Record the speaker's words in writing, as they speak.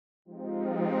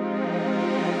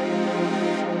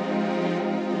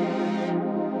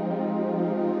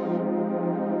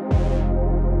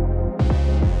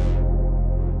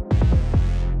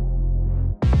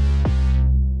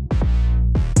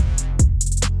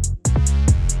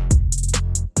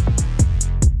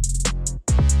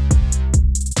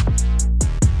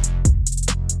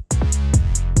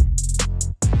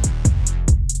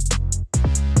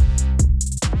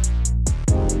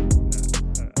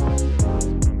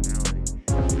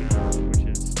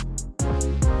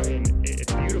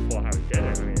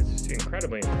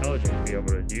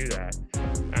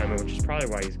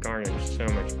probably why he's garnered so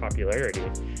much popularity.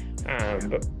 Yeah.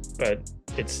 But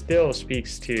it still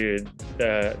speaks to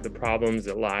the problems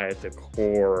that lie at the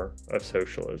core of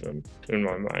socialism in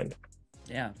my mind.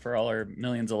 Yeah, for all our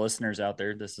millions of listeners out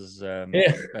there, this is Yeah.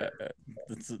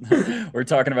 we're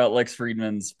talking about Lex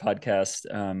Friedman's podcast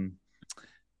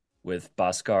with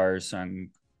Sankara,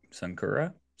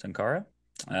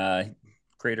 uh,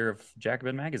 creator of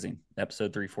Jacobin magazine,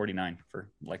 episode 349 for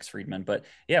Lex Friedman. But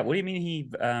yeah, what do you mean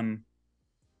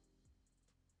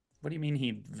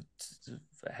he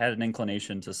had an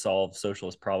inclination to solve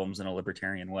socialist problems in a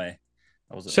libertarian way?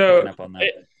 I wasn't So picking up on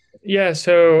that. yeah,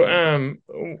 so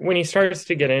when he starts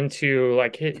to get into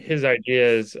like his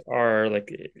ideas are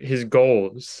like his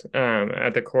goals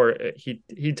at the core,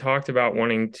 he talked about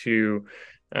wanting to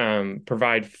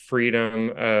provide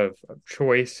freedom of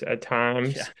choice at Yeah,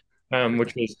 times,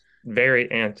 which perfect. was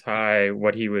very anti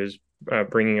what he was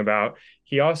bringing about.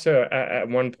 He also at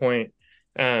one point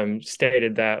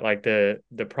stated that like the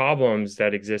problems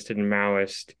that existed in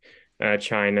Maoist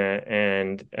China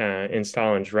and in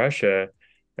Stalin's Russia,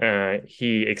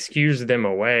 he excused them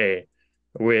away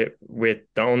with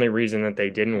the only reason that they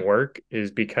didn't work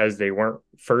is because they weren't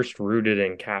first rooted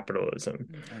in capitalism.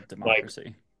 Like,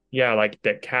 Democracy. yeah, like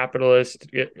that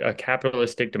a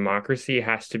capitalistic democracy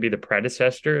has to be the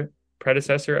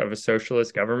predecessor of a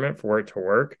socialist government for it to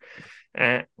work.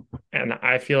 And and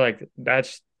I feel like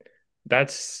that's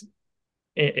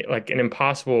like an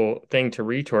impossible thing to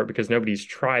retort because nobody's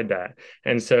tried that.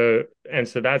 And so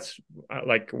that's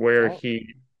like where All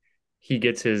he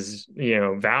gets his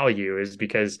value is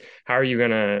because how are you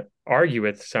going to argue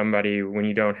with somebody when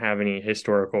you don't have any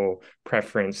historical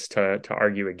preference to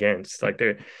argue against? Like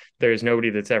there's nobody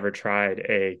that's ever tried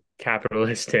a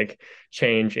capitalistic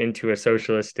change into a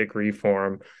socialistic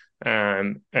reform,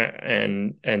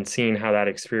 and seeing how that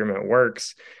experiment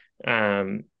works.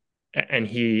 um, and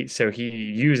he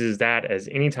uses that as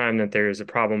anytime that there's a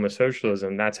problem with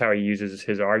socialism, that's how he uses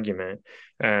his argument.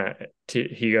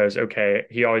 He goes, okay,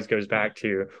 he always goes back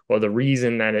to, well, the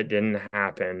reason that it didn't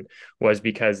happen was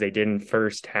because they didn't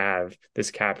first have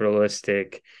this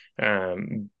capitalistic,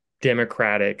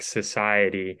 democratic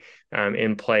society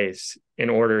in place in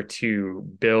order to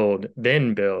build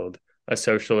a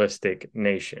socialistic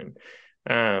nation,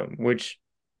 which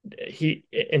he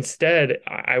instead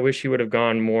I wish he would have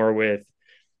gone more with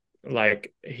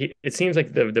like it seems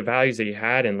like the values that he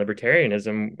had in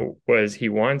libertarianism was he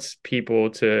wants people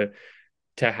to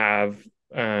have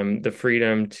the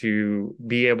freedom to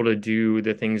be able to do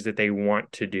the things that they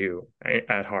want to do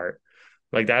at heart.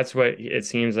 Like that's what it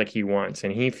seems like he wants,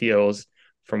 and he feels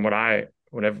from what I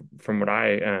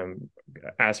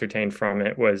ascertained from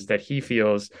it was that he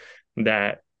feels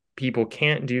that people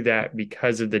can't do that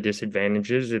because of the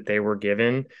disadvantages that they were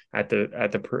given at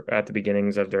the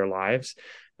beginnings of their lives,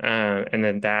 and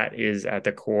then that is at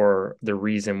the core the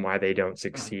reason why they don't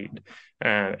succeed,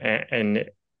 and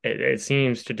it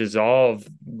seems to dissolve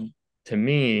to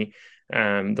me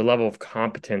the level of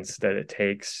competence that it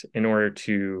takes in order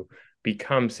to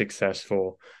become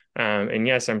successful. And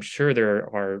yes, I'm sure there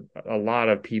are a lot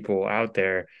of people out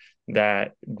there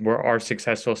that are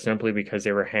successful simply because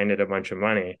they were handed a bunch of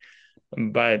money.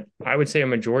 But I would say a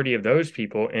majority of those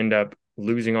people end up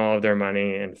losing all of their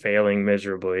money and failing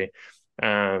miserably.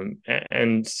 But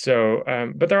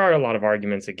there are a lot of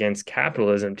arguments against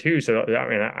capitalism too. So, I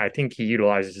mean, I think he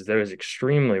utilizes those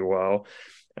extremely well.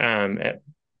 Um,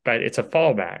 but it's a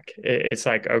fallback. It's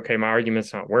like, okay, my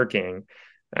argument's not working.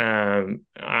 So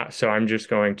I'm just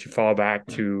going to fall back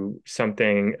to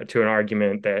an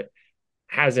argument that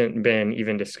hasn't been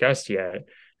even discussed yet,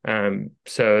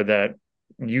 so that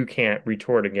you can't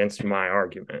retort against my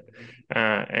argument.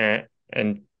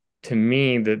 And to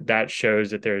me, that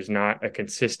shows that there's not a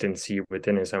consistency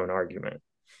within his own argument.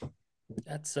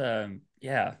 That's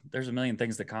yeah, there's a million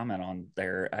things to comment on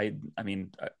there. I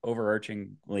mean,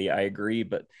 overarchingly I agree,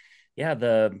 but yeah,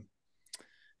 the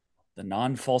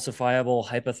non-falsifiable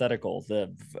hypothetical,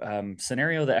 the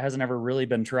scenario that hasn't ever really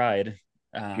been tried,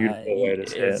 Beautiful way to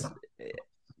say it. is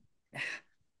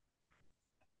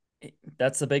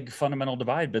that's the big fundamental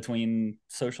divide between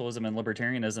socialism and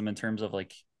libertarianism in terms of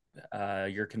like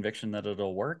your conviction that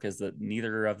it'll work is that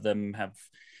neither of them have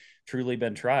truly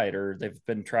been tried, or they've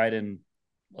been tried in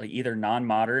like either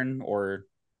non-modern or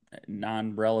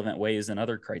non-relevant ways and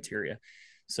other criteria.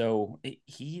 So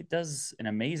he does an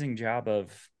amazing job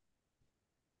of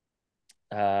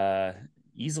uh,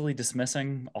 easily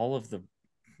dismissing all of the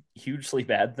hugely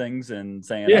bad things and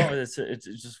saying, Yeah. "Oh, it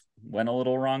just went a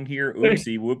little wrong here.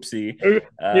 Oopsie, whoopsie."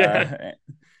 Yeah.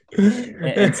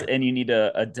 And you need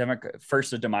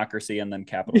first a democracy and then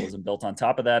capitalism built on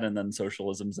top of that, and then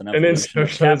socialism's an And then evolution of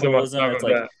socialism on capitalism. top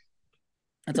of that.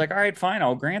 It's like, all right, fine,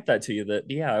 I'll grant that to you, that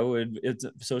yeah, it's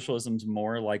socialism's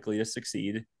more likely to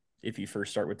succeed if you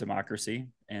first start with democracy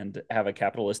and have a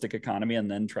capitalistic economy and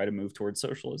then try to move towards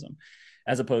socialism,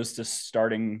 as opposed to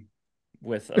starting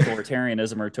with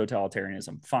authoritarianism or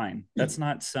totalitarianism. Fine, that's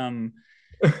not some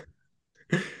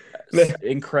That's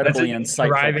incredibly it.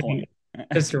 insightful point.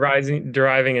 Just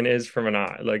deriving an is from an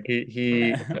I. Like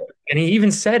he and he even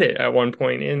said it at one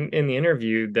point in the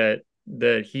interview that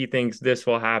he thinks this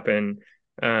will happen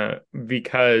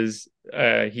because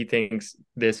he thinks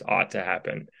this ought to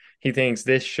happen. He thinks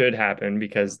this should happen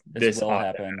because This this will ought to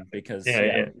happen happen. because Yeah,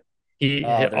 yeah, yeah. He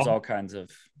there's all kinds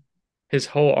of his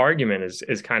whole argument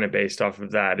is kind of based off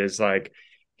of that. Is like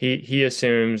he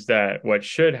assumes that what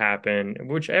should happen,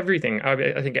 which I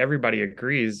think everybody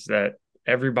agrees that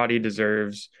everybody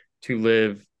deserves to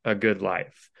live a good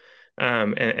life.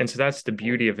 And so that's the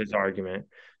beauty of his argument.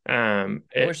 I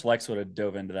It, wish Lex would have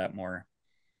dove into that more.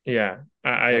 yeah,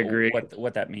 I agree.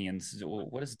 What that means.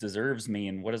 What does deserves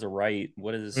mean? What is a right?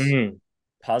 What is Mhm.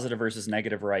 positive versus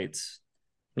negative rights?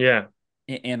 Yeah.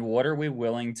 And what are we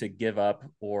willing to give up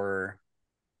or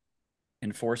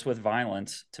enforce with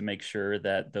violence to make sure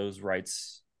that those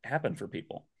rights happen for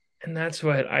people? And that's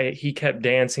what he kept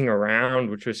dancing around,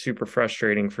 which was super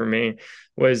frustrating for me,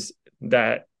 was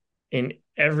that in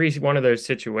every one of those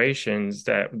situations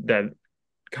that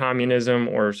communism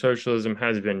or socialism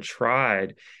has been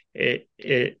tried,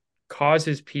 it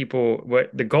causes people, what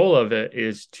the goal of it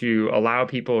is to allow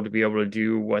people to be able to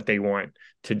do what they want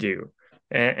to do,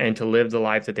 and to live the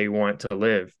life that they want to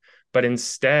live. But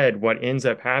instead, what ends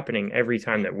up happening every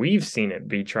time that we've seen it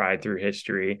be tried through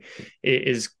history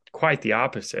is quite the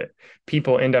opposite.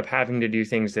 People end up having to do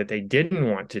things that they didn't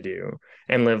want to do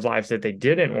and live lives that they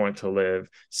didn't want to live,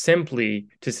 simply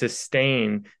to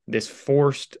sustain this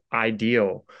forced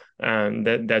ideal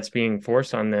that's being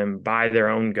forced on them by their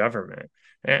own government.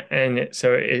 And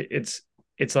so it's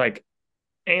like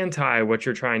anti what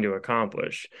you're trying to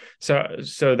accomplish.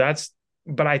 So that's,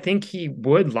 but I think he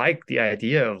would like the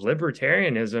idea of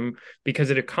libertarianism because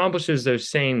it accomplishes those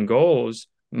same goals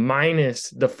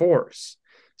minus the force.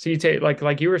 So you take,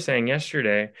 like you were saying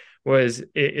yesterday,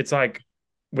 it's like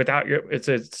it's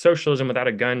a socialism without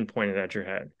a gun pointed at your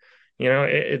head.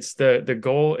 It's the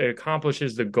goal. It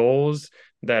accomplishes the goals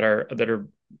that are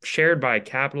shared by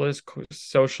capitalist,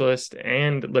 socialist,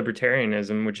 and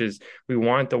libertarianism, which is we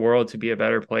want the world to be a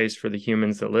better place for the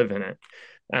humans that live in it,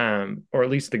 or at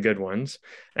least the good ones.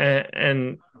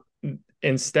 And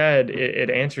instead,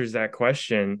 it answers that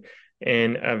question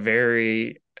in a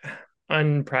very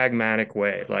unpragmatic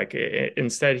way. Like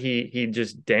instead, he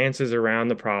just dances around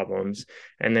the problems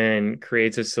and then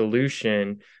creates a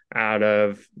solution out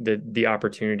of the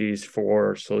opportunities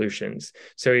for solutions.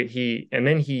 So he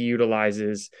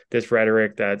utilizes this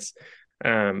rhetoric that's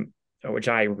which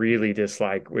I really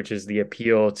dislike, which is the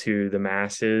appeal to the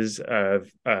masses of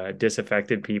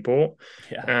disaffected people,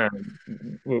 Yeah.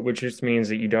 um, which just means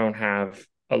that you don't have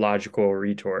a logical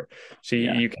retort. So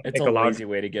Yeah. you can It's a pick a lazy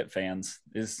logical. way to get fans,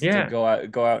 is to Yeah, go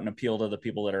out and appeal to the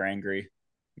people that are angry,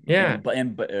 yeah.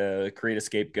 and create a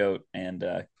scapegoat and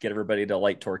get everybody to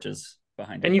light torches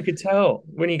behind And it. you could tell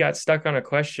when he got stuck on a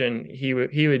question, he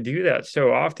would do that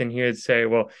so often. He would say,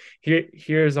 "Well,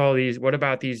 here's all these. What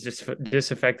about these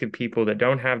disaffected people that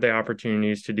don't have the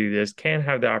opportunities to do this, can't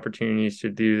have the opportunities to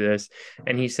do this?"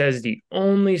 And he says the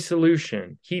only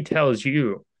solution, he tells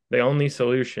you, the only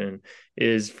solution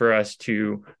is for us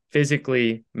to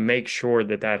physically make sure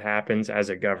that that happens as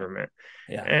a government.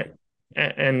 Yeah.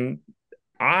 And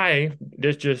I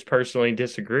just personally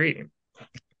disagree.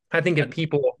 I think if And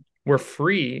people were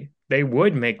free, they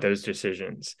would make those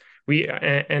decisions.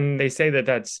 And they say that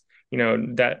that's,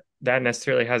 that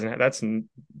necessarily hasn't,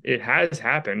 it has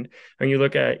happened. When you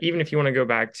look at, even if you want to go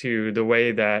back to the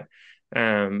way that,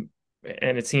 um,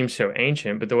 and it seems so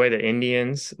ancient, but the way that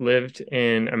Indians lived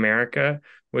in America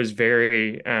was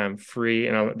very free,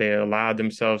 and they allowed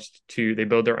themselves they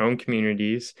build their own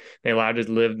communities. They allowed to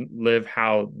live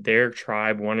how their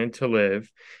tribe wanted to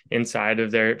live inside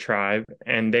of their tribe,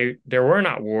 and there were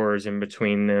not wars in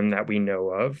between them that we know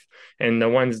of, and the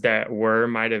ones that were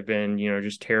might have been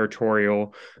just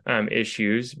territorial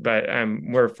issues, but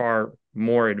we're far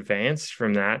more advanced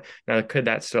from that. Now, could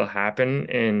that still happen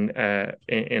in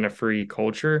a free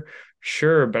culture?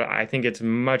 Sure, but I think it's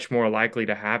much more likely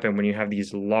to happen when you have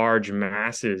these large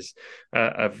masses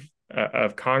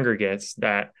of congregates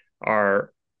that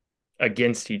are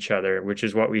against each other, which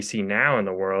is what we see now in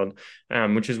the world,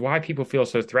 which is why people feel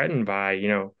so threatened by,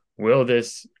 will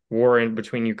this war in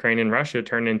between Ukraine and Russia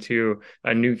turn into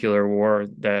a nuclear war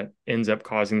that ends up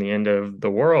causing the end of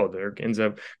the world or ends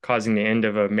up causing the end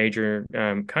of a major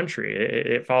country.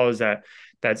 It follows that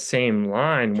same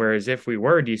line. Whereas if we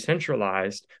were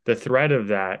decentralized, the threat of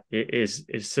that is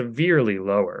severely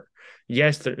lower.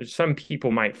 Yes, some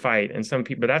people might fight and some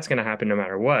people, but that's going to happen no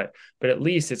matter what. But at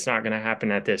least it's not going to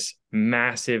happen at this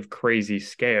massive, crazy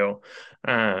scale,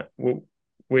 uh,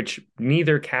 which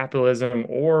neither capitalism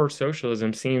or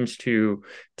socialism seems to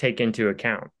take into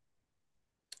account.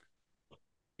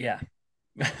 Yeah.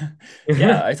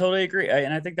 Yeah, I totally agree.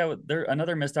 And I think that there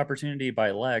another missed opportunity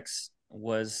by Lex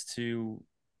was to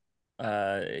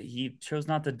he chose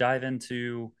not to dive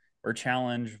into or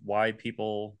challenge why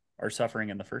people are suffering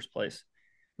in the first place.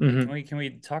 Like, Hmm. can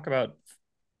we talk about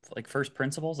like first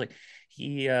principles? Like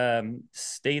he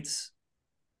states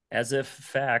as if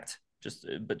fact, just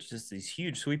but just these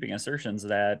huge sweeping assertions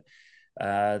that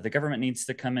the government needs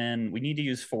to come in. We need to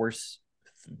use force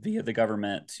via the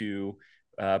government to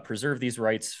preserve these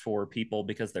rights for people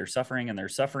because they're suffering and they're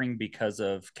suffering because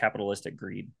of capitalistic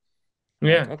greed. I'm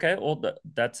like, Yeah, okay, well,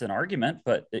 that's an argument,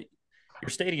 but you're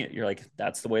stating it. You're like,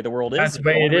 that's the way the world is. that's the And the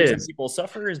way only it reason is. people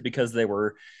suffer is because they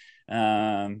were,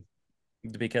 um,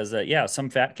 because yeah, some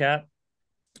fat cat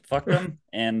fucked them,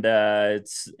 and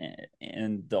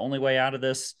the only way out of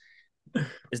this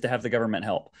is to have the government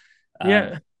help. Um,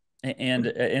 Yeah, and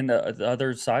the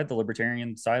other side, the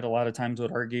libertarian side, a lot of times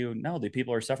would argue, no, the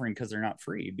people are suffering because they're not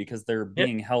free, because they're yeah.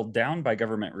 being held down by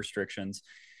government restrictions.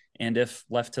 And if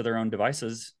left to their own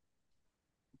devices,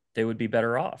 they would be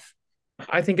better off.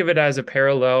 I think of it as a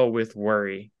parallel with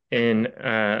worry in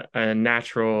a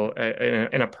natural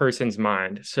in a person's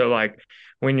mind. So like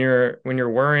when you're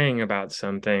worrying about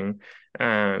something,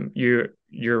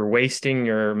 you're wasting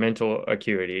your mental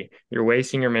acuity. You're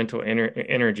wasting your mental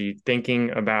energy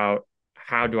thinking about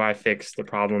how do I fix the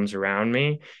problems around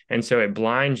me? And so it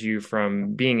blinds you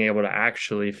from being able to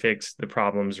actually fix the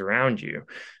problems around you.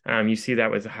 You see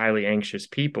that with highly anxious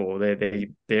people.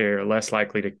 They're less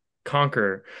likely to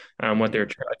conquer what Mm-hmm. they're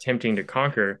attempting to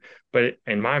conquer. But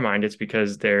in my mind, it's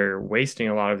because they're wasting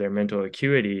a lot of their mental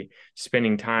acuity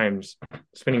spending time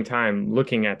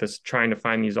looking at this, trying to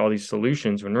find all these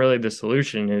solutions when really the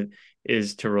solution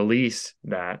is to release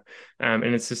that. And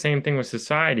it's the same thing with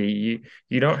society.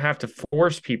 You don't have to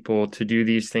force people to do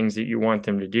these things that you want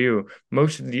them to do.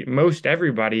 Most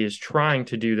everybody is trying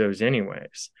to do those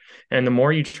anyways. And the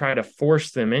more you try to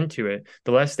force them into it,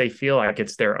 the less they feel like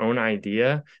it's their own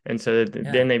idea. And so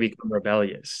Yeah. then they become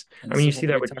rebellious. I And mean, you so see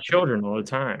that with children all the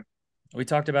time. we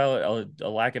talked about a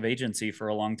lack of agency for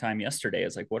a long time yesterday.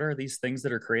 It's like, what are these things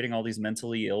that are creating all these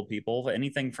mentally ill people?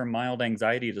 Anything from mild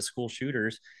anxiety to school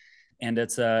shooters, and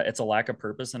it's a lack of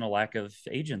purpose and a lack of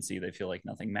agency. They feel like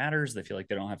nothing matters. They feel like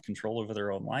they don't have control over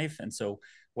their own life. And so,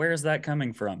 where is that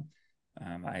coming from?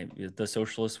 The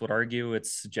socialists would argue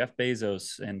it's Jeff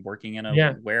Bezos and working in a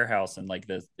Yeah. warehouse and like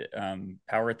the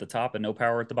power at the top and no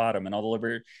power at the bottom. And all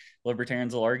the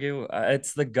libertarians will argue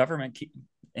it's the government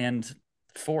and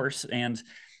force and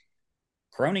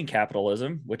crony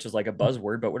capitalism, which is like a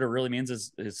buzzword, but what it really means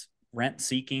is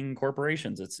rent-seeking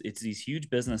corporations. It's these huge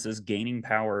businesses gaining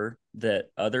power that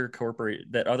other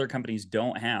companies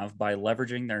don't have by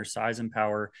leveraging their size and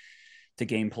power to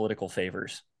gain political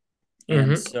favors.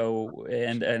 And Hmm. so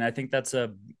and I think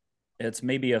it's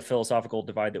maybe a philosophical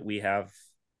divide that we have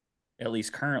at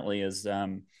least currently is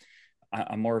I'm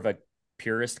more of a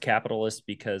purist capitalist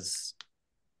because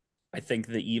I think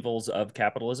the evils of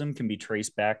capitalism can be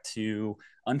traced back to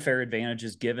unfair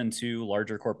advantages given to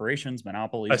larger corporations, A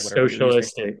monopolies, whatever you use,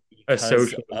 socialistic, a because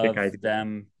socialistic of idea.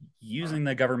 them using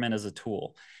the government as a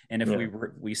tool. And if Yeah.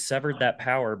 we severed that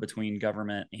power between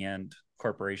government and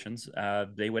corporations,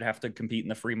 they would have to compete in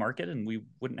the free market, and we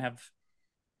wouldn't have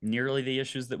nearly the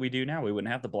issues that we do now. We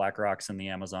wouldn't have the Black Rocks and the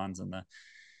Amazons and the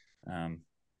um,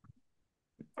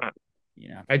 I,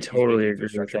 I these big totally agree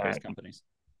with infrastructure based that. companies.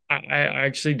 I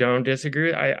actually don't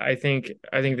disagree. I think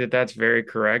that that's very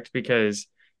correct because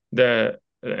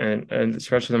and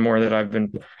especially the more that I've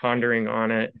been pondering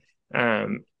on it,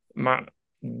 um, my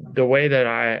the way that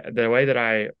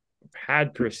I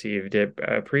had perceived it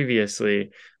previously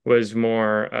was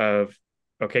more of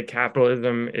okay,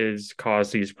 capitalism is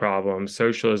caused these problems,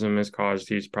 socialism has caused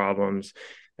these problems,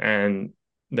 and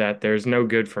that there's no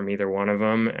good from either one of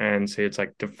them, and so it's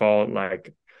like default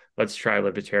like let's try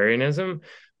libertarianism.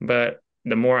 But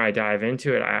the more I dive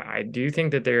into it, I do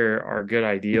think that there are good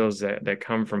ideals that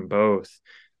come from both.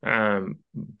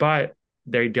 But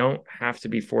they don't have to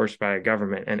be forced by a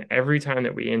government. And every time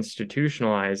that we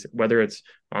institutionalize, whether it's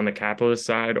on the capitalist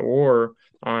side or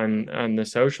on the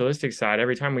socialistic side,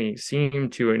 every time we seem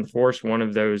to enforce one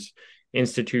of those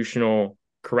institutional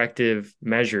corrective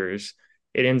measures,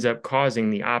 it ends up causing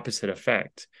the opposite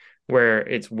effect, where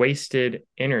it's wasted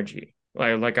energy.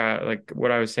 Like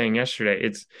what I was saying yesterday,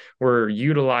 it's we're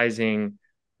utilizing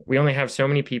we only have so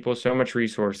many people, so much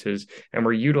resources, and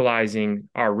we're utilizing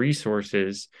our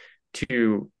resources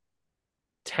to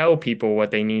tell people what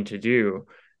they need to do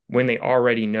when they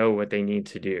already know what they need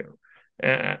to do.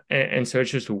 And so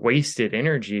it's just wasted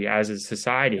energy as a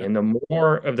society. Yep. And the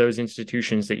more of those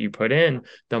institutions that you put in,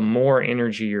 the more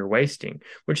energy you're wasting,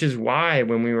 which is why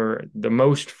when we were the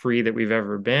most free that we've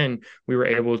ever been, we were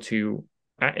able to,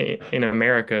 in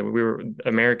America,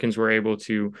 Americans were able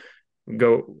to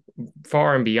go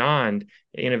far and beyond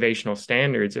innovational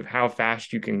standards of how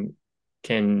fast you can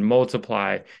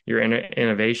multiply your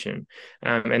innovation.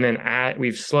 And then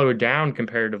we've slowed down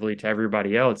comparatively to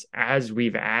everybody else as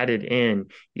we've added in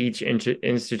each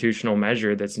institutional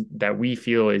measure that we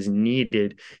feel is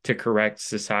needed to correct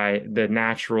society, the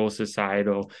natural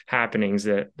societal happenings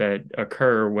that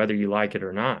occur, whether you like it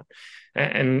or not.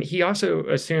 And he also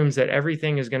assumes that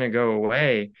everything is going to go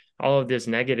away. All of this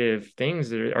negative things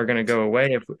that are going to go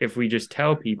away if we just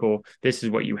tell people this is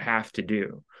what you have to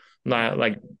do.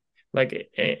 Yeah.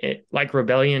 Like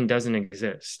rebellion doesn't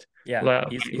exist. Yeah.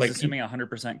 He's Like assuming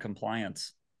 100%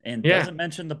 compliance and yeah, doesn't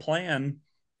mention the plan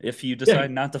if you yeah,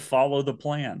 decide not to follow the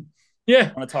plan.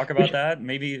 yeah. Want to talk about that?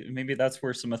 Maybe that's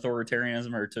where some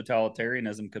authoritarianism or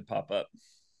totalitarianism could pop up.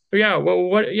 Yeah, well,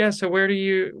 what? Yeah, so where do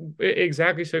you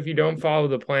exactly? So if you don't follow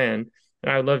the plan,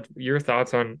 and I would love your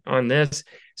thoughts on this.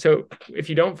 So if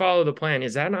you don't follow the plan,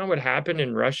 is that not what happened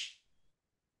in Russia?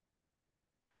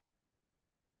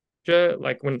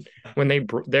 Like when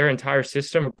their entire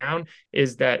system down,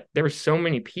 is that there were so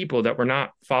many people that were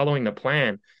not following the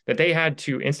plan that they had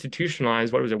to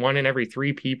institutionalize. What was it? One in every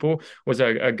three people was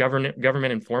a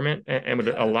government informant, and would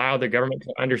Yeah. allow the government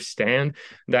to understand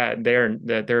that there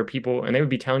are people, and they would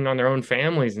be telling on their own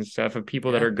families and stuff of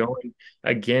people that Yeah. are going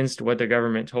against what the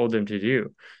government told them to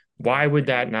do. Why Yeah. would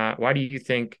that not? Why do you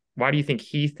think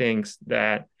he thinks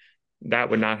that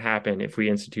would not happen if we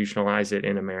institutionalize it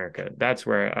in America? That's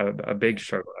where a big Yeah.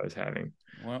 struggle I was having.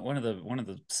 One of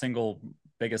the single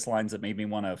biggest lines that made me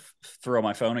want to throw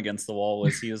my phone against the wall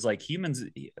was he was like humans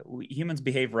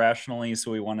behave rationally,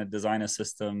 so we want to design a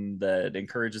system that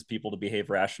encourages people to behave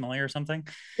rationally or something.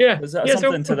 Yeah, It was yeah. So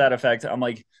something to that effect. I'm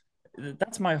like,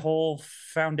 that's my whole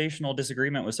foundational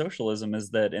disagreement with socialism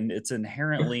is that, and it's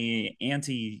inherently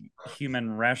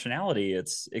anti-human rationality.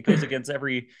 It goes against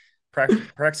every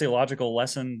praxeological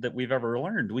lesson that we've ever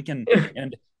learned. We can,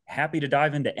 and happy to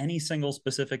dive into any single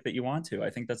specific that you want to. I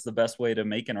think that's the best way to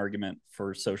make an argument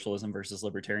for socialism versus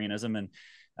libertarianism,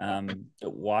 and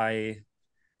why.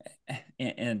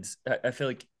 And I feel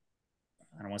like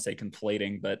I don't want to say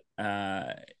conflating, but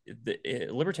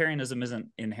libertarianism isn't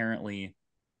inherently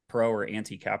pro or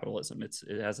anti-capitalism. It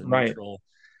has a right. neutral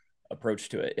approach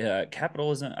to it.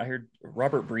 Capitalism. I heard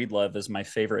Robert Breedlove is my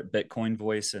favorite Bitcoin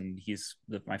voice, and he's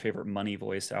my favorite money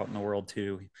voice out in the world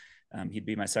too. He'd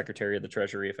be my Secretary of the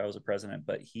Treasury if I was a president,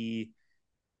 but he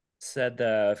said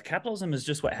capitalism is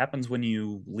just what happens when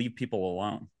you leave people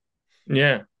alone.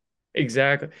 Yeah,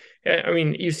 exactly. I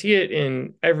mean, you see it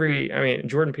in every. I mean,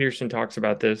 Jordan Peterson talks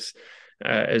about this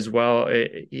as well.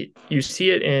 You see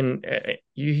it in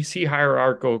you see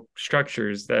hierarchical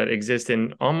structures that exist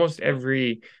in almost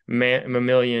every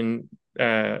mammalian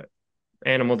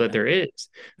animal that Yeah, there is,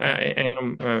 yeah,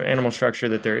 animal structure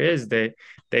that there is.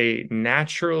 They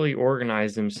naturally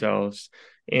organize themselves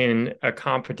in a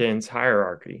competence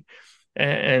hierarchy,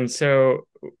 and so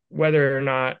whether or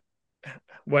not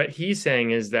what he's saying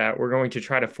is that we're going to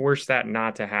try to force that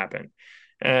not to happen.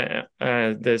 We're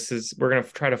going to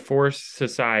try to force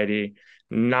society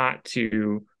not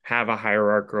to have a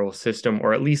hierarchical system,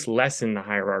 or at least lessen the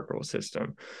hierarchical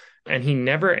system. And he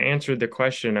never answered the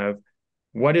question of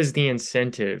what is the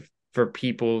incentive for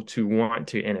people to want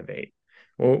to innovate?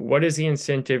 Well, what is the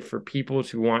incentive for people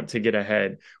to want to get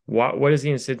ahead? What is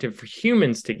the incentive for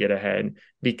humans to get ahead?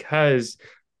 Because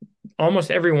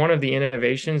almost every one of the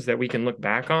innovations that we can look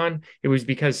back on, it was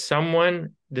because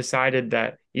someone decided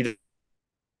that either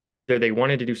they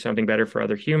wanted to do something better for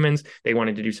other humans, they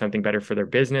wanted to do something better for their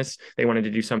business, they wanted to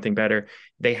do something better.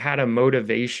 They had a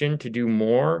motivation to do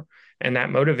more, and that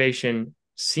motivation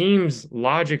seems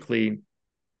logically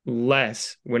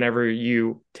less whenever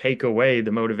you take away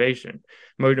the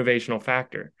motivational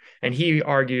factor. And he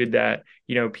argued that,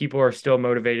 people are still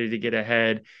motivated to get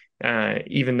ahead,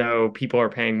 even though people are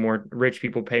paying more, rich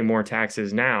people pay more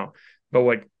taxes now. But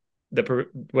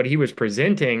what he was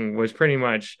presenting was pretty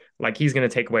much like he's going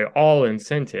to take away all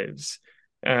incentives,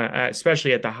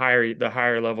 especially at the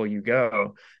higher level you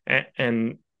go,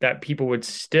 and that people would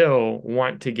still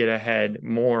want to get ahead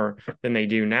more than they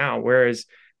do now. Whereas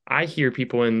I hear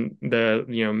people in the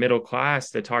middle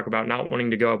class that talk about not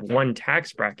wanting to go up one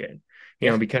tax bracket,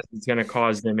 Yeah, because it's going to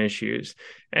cause them issues.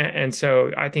 And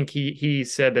so I think he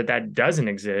said that that doesn't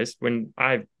exist, when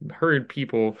I've heard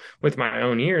people with my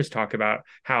own ears talk about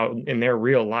how in their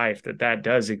real life that that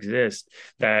does exist,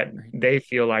 that right, they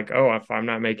feel like, oh, if I'm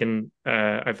going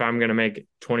to make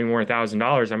 $20 more thousand,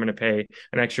 I'm going to pay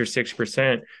an extra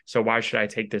 6%. So why should I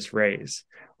take this raise?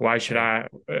 Why should right,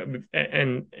 I?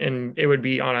 And it would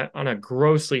be on a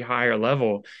grossly higher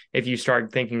level if you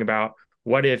start thinking about,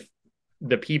 what if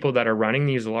the people that are running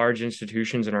these large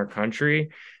institutions in our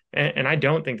country, and I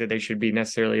don't think that they should be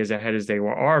necessarily as ahead as they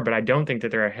are, but I don't think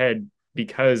that they're ahead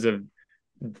because of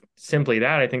simply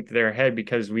that. I think that they're ahead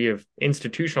because we have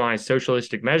institutionalized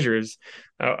socialistic measures,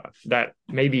 that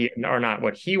maybe are not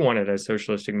what he wanted as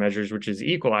socialistic measures, which is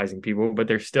equalizing people, but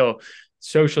they're still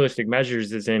socialistic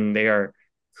measures, as in they are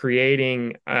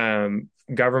creating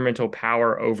governmental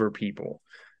power over people.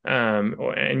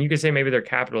 And you could say maybe they're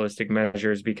capitalistic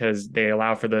measures because they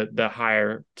allow for the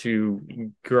higher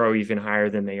to grow even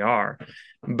higher than they are.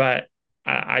 But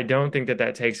I don't think that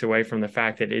that takes away from the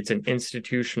fact that it's an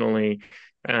institutionally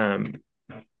um,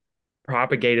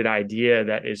 propagated idea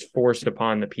that is forced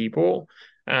upon the people,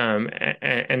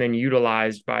 and then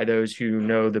utilized by those who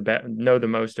know the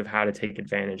most of how to take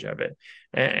advantage of it.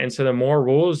 And so the more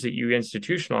rules that you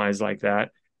institutionalize like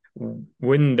that,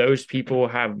 wouldn't those people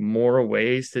have more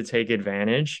ways to take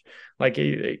advantage? Like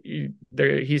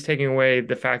he's taking away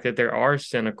the fact that there are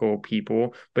cynical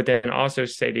people, but then also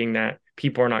stating that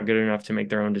people are not good enough to make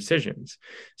their own decisions.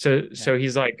 So yeah, so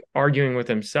he's like arguing with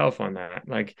himself on that.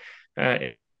 Like, uh,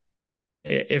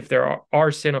 if there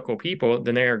are cynical people,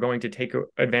 then they are going to take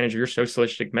advantage of your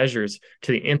socialistic measures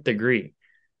to the nth degree.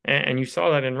 And you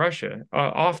saw that in Russia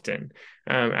often,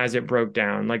 as it broke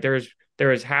down. Like there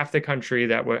was half the country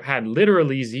that had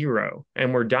literally zero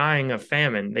and were dying of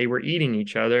famine. They were eating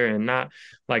each other, and not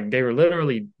like they were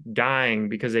literally dying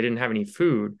because they didn't have any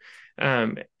food.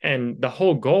 And the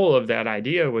whole goal of that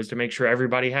idea was to make sure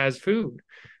everybody has food.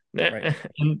 right,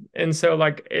 And so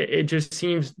like it just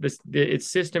seems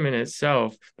its system in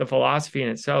itself, the philosophy in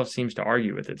itself, seems to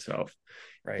argue with itself.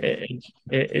 right. He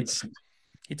It's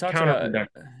he talks about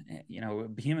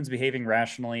counterproductive. humans behaving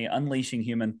rationally, unleashing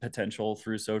human potential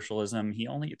through socialism. He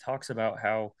only talks about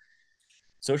how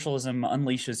socialism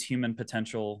unleashes human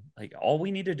potential. Like all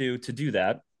we need to do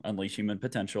that, unleash human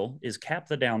potential, is cap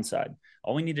the downside.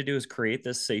 All we need to do is create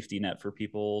this safety net for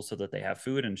people so that they have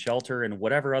food and shelter and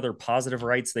whatever other positive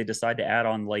rights they decide to add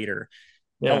on later,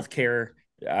 Yeah. healthcare,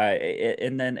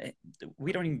 and then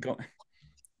we don't even go.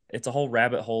 It's a whole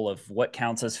rabbit hole of what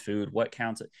counts as food, what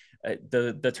counts.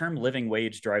 The term living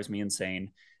wage drives me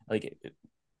insane. Like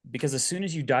because as soon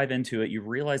as you dive into it, you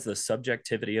realize the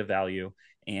subjectivity of value,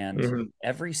 and Mhm.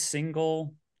 every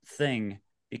single thing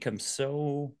becomes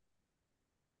so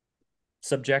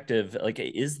subjective. Like,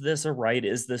 is this a right?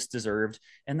 Is this deserved?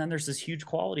 And then there's this huge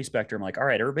quality spectrum. Like, all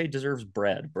right, everybody deserves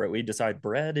bread. We decide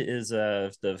bread is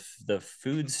the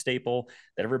food staple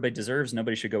that everybody deserves.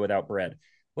 Nobody should go without bread.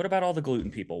 What about all the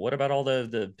gluten people? What about all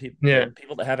the Yeah.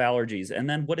 people that have allergies? And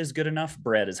then what is good enough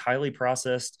bread? Is highly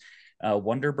processed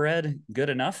Wonder Bread good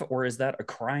enough, or is that a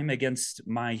crime against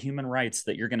my human rights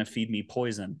that you're going to feed me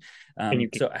poison? And you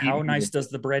can So how keep nice does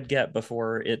the bread get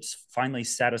before it's finally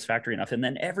satisfactory enough? And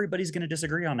then everybody's going to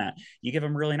disagree on that. You give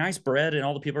them really nice bread, and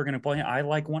all the people are going to point, I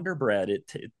like Wonder Bread. It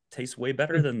tastes way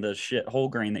better than the shit whole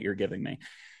grain that you're giving me.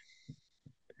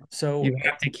 you So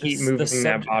have to keep this the moving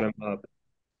that subject. bottom up.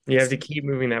 You have to It's keep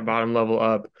moving that bottom level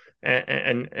up,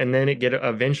 and then it get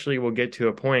eventually will get to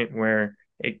a point where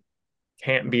it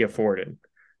can't be afforded.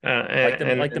 like the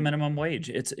And minimum wage.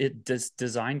 It's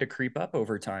designed to creep up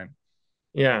over time.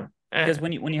 yeah. Because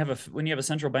when you have a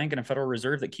central bank and a Federal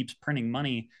Reserve that keeps printing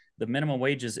money, the minimum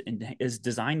wage is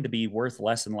designed to be worth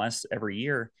less and less every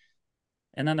year.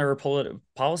 And then there are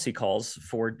policy calls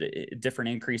for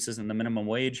different increases in the minimum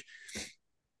wage.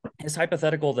 It's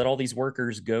hypothetical that all these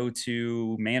workers go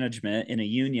to management in a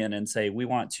union and say, "We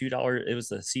want $2." It was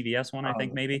the CVS one, I Oh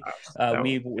think my maybe. gosh,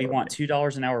 We want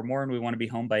 $2 an hour more, and we want to be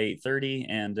home by 8:30.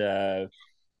 And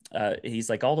he's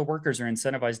like, all the workers are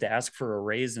incentivized to ask for a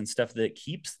raise and stuff that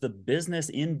keeps the business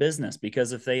in business,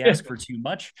 because if they ask for too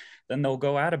much, then they'll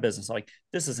go out of business. Like,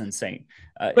 this is insane.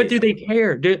 But do they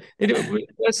care?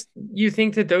 You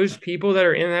think that those people that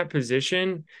are in that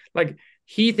position, like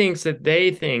he thinks that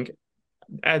they think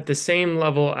at the same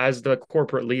level as the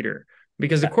corporate leader,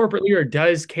 because the Yeah. corporate leader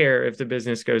does care if the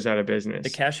business goes out of The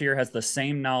business. cashier has the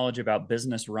same knowledge about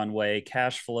business runway,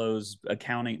 cash flows,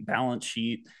 accounting, balance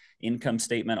sheet, income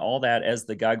statement, all that as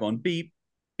the guy going beep,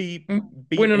 beep, When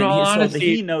beep. in And all he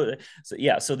honesty, knows. So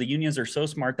yeah, so the unions are so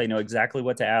smart, they know exactly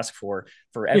what to ask for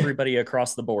everybody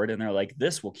across the board. And they're like,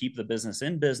 this will keep the business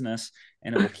in business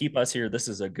and it will keep us here. This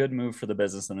is a good move for the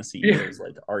business. And the CEO yeah, is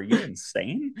like, are you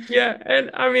insane? yeah,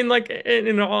 and I mean, like,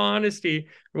 in all honesty,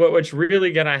 what's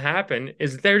really gonna happen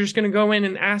is they're just gonna go in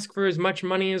and ask for as much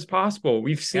money as possible.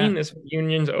 We've Yeah. seen this with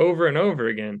unions over and over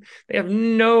again. They have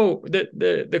no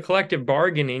the collective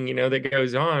bargaining, that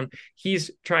goes on.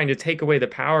 He's trying to take away the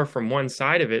power from one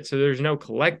side of it, so there's no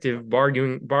collective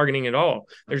bargaining at all.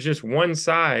 There's just one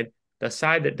side, the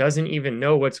side that doesn't even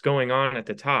know what's going on at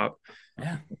the top,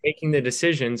 Yeah. making the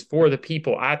decisions for the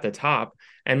people at the top,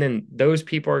 and then those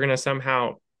people are going to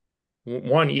somehow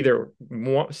one either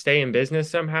stay in business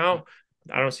somehow.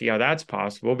 I don't see how that's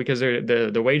possible because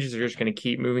the wages are just going to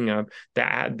keep moving up.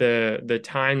 The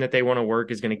time that they want to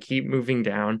work is going to keep moving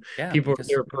down. Yeah. People, Because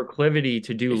their proclivity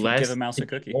to do if you give a less mouse a and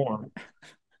do cookie, more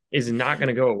is not going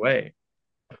to go away.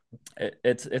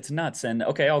 it's nuts. And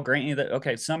okay, I'll grant you that.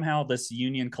 Okay, somehow this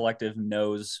union collective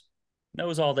knows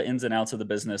all the ins and outs of the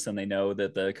business, and they know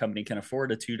that the company can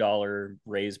afford a $2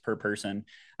 raise per person.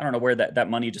 I don't know where that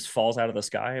money just falls out of the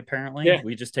sky. Apparently, Yeah.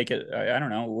 we just take it. I don't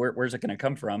know where's it going to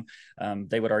come from.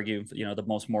 They would argue, the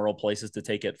most moral place is to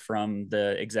take it from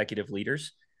the executive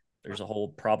leaders. There's a whole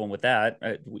problem with that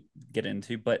we get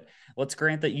into, but let's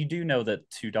grant that you do know that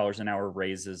 $2 an hour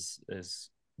raise is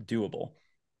doable.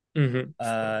 Mm-hmm.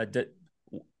 uh,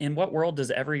 in what world does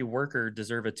every worker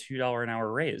deserve a $2 an hour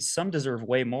raise? Some deserve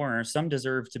way more. Some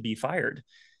deserve to be fired.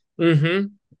 Mm-hmm.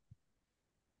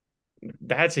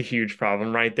 That's a huge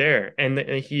problem right there. And then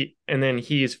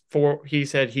he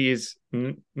said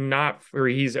not for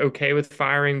he's okay with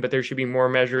firing, but there should be more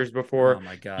measures Oh before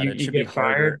my God. you It you should be get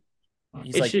fired. harder.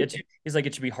 He's It like, should.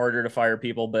 it should be harder to fire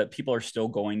people, but people are still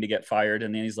going to get fired.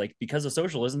 And then he's like, because of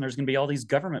socialism, there's going to be all these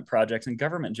government projects and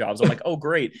government jobs. I'm like, oh,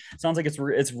 great. Sounds like it's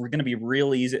going to be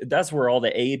real easy. That's where all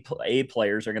the aid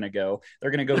players are going to go.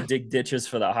 They're going to go dig ditches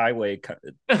for the highway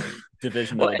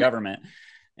division of Well, the government.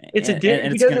 it's And he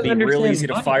it's going to doesn't be real understand easy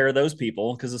to money. fire those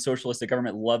people because the socialistic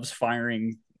government loves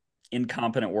firing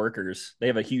incompetent workers. They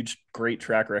have a huge, great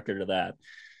track record of that.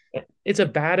 It's a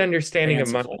bad understanding of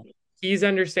Fanciful. money. He's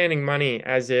understanding money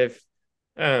as if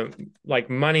like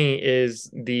money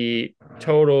is the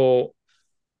total.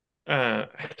 I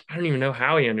don't even know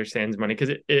how he understands money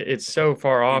because it's so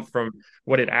far And off from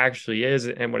what it actually is.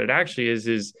 And what it actually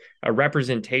is a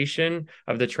representation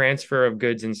of the transfer of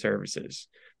goods and services.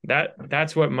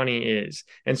 That's what money is.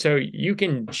 And so you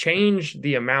can change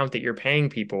the amount that you're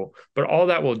paying people, but all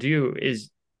that will do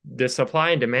is the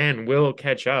supply and demand will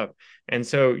catch up. And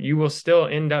so you will still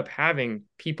end up having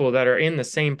people that are in the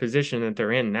same position that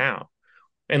they're in now,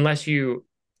 unless you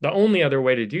the only other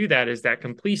way to do that is that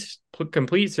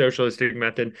complete socialistic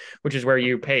method, which is where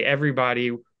you pay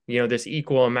everybody this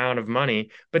equal amount of money,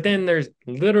 but then there's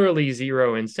literally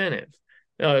zero incentive.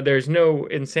 There's no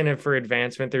incentive for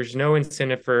advancement. There's no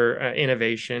incentive for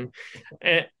innovation.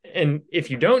 And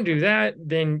if you don't do that,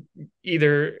 then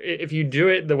either if you do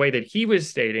it the way that he was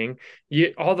stating,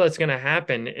 all that's going to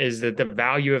happen is that the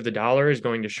value of the dollar is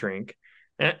going to shrink.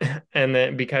 And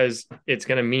then because it's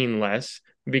going to mean less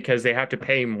because they have to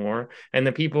pay more. And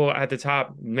the people at the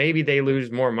top, maybe they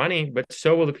lose more money, but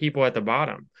so will the people at the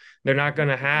bottom. They're not going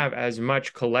to have as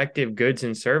much collective goods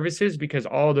and services because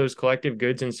all those collective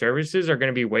goods and services are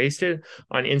going to be wasted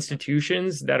on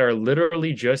institutions that are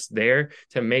literally just there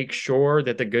to make sure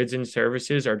that the goods and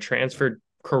services are transferred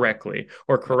correctly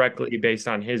or correctly based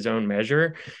on his own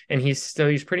measure. And he's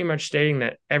pretty much stating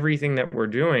that everything that we're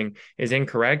doing is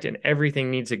incorrect and everything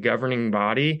needs a governing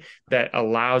body that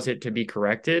allows it to be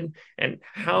corrected. And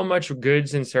how much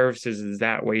goods and services is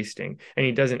that wasting? And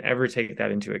he doesn't ever take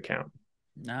that into account.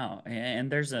 no,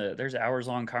 and there's hours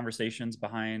long conversations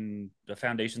behind the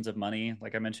foundations of money.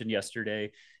 Like I mentioned yesterday,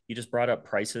 you just brought up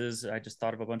prices. I just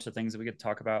thought of a bunch of things that we could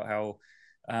talk about. How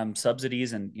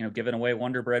subsidies and giving away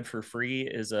Wonder Bread for free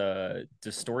is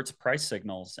distorts price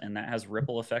signals, and that has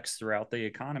ripple effects throughout the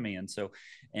economy. And so,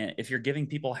 if you're giving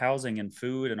people housing and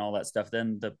food and all that stuff,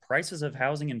 then the prices of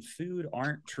housing and food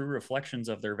aren't true reflections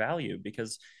of their value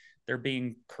because they're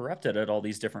being corrupted at all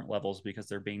these different levels because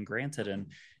they're being granted. And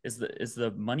is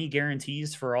the money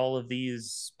guarantees for all of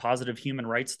these positive human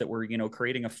rights that we're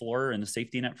creating a floor and a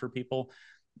safety net for people,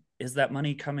 is that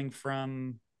money coming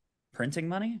from printing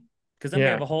money? because then we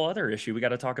have Yeah. a whole other issue. We got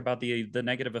to talk about the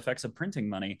negative effects of printing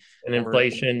money, And or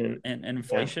inflation and yeah.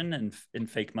 inflation and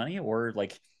fake money, or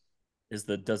like does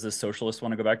this socialist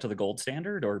want to go back to the gold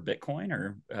standard or Bitcoin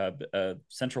or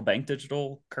central bank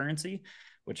digital currency,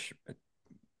 which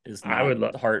is I not would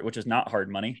love. hard, which is not hard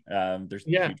money. There's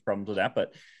Yeah. huge problems with that,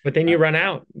 but But then uh, you run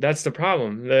out. That's the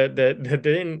problem.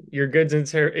 Then your goods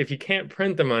and if you can't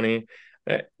print the money,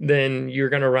 then you're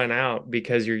going to run out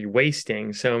because you're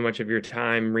wasting so much of your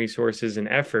time, resources, and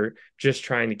effort just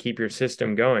trying to keep your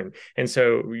system going. And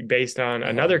so, based on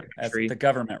another as the country,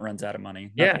 government runs out of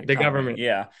money, not yeah, the the economy. government,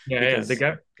 Yeah, yeah, because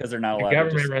they're not the allowed to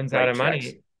government just runs out write of checks.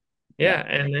 money. Yeah,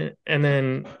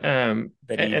 Yeah,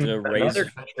 they need and to another raise they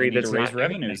country need to that's raise not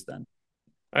doing that. revenues. Then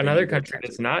they need Another to raise country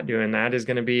taxes. that's not doing that is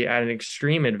going to be at an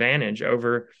extreme advantage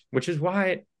over, which is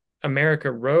why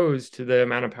America rose to the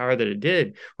amount of power that it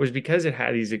did, was because it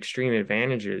had these extreme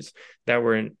advantages that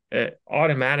were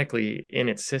automatically in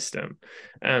its system,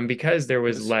 because there It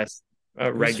was was less it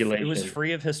was regulation.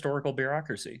 free of historical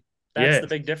bureaucracy. That's the Yes,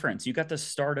 big difference. You got to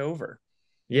start over.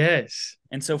 yes.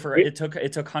 And so for We- it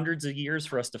took hundreds of years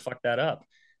for us to fuck that up.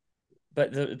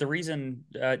 But the reason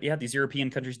these European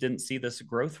countries didn't see this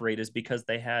growth rate is because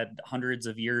they had hundreds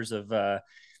of years of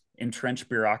entrenched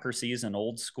bureaucracies and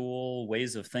old school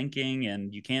ways of thinking,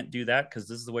 and you can't do that because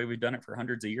this is the way we've done it for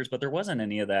hundreds of years. But there wasn't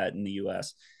any of that in the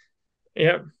US.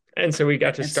 Yep. And so we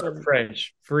got to And start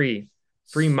fresh, free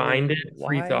minded,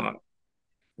 free thought.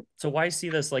 why see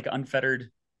this like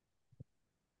unfettered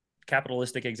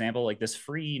capitalistic example, like this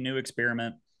free new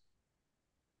experiment?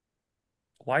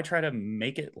 Why try to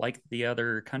make it like the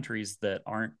other countries that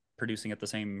aren't producing at the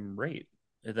same rate,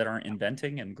 that aren't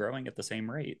inventing and growing at the same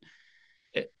rate?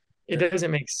 It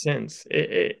doesn't make sense.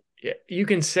 You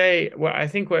can say, well, I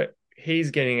think what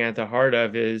he's getting at the heart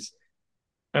of is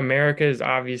America is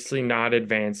obviously not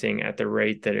advancing at the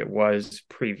rate that it was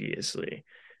previously.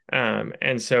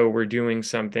 And so we're doing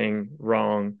something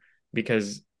wrong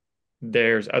because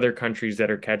there's other countries that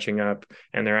are catching up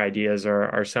and their ideas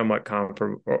are somewhat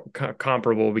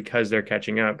comparable because they're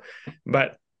catching up.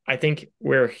 But I think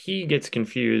where he gets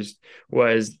confused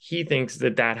was he thinks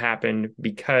that that happened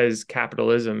because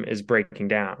capitalism is breaking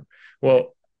down. Right,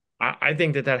 Well, I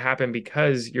think that that happened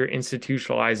because you're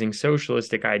institutionalizing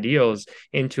socialistic ideals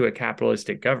into a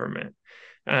capitalistic government,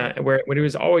 right, where when it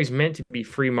was always meant to be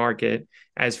free market,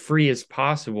 as free as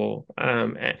possible,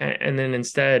 and then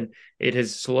instead it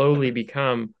has slowly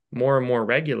become more and more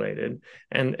regulated.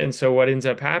 And so what ends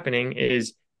up happening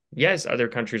is, yes, other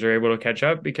countries are able to catch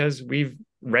up because we've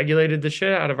regulated the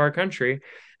shit out of our country,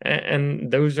 and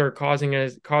those are causing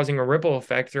a ripple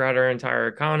effect throughout our entire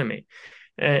economy.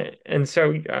 And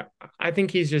so I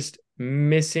think he's just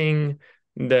missing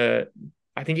the.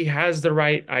 I think he has the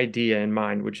right idea in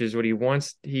mind, which is what he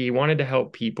wants. He wanted to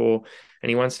help people, and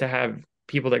he wants to have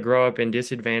people that grow up in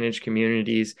disadvantaged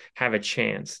communities have a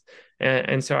chance.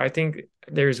 And so I think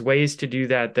there's ways to do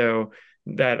that, though,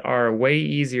 that are way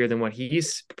easier than what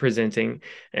he's presenting.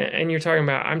 And I'm talking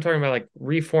about like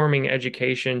reforming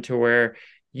education to where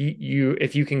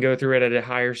if you can go through it at a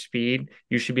higher speed,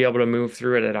 you should be able to move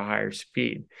through it at a higher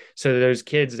speed. So those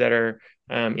kids that are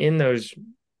in those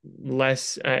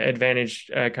less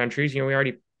advantaged countries, we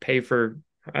already pay for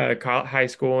high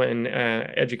school and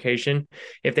education.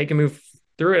 If they can move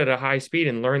through it at a high speed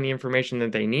and learn the information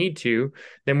that they need to,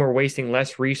 then we're wasting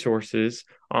less resources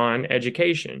on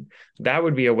education. That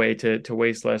would be a way to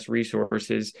waste less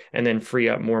resources and then free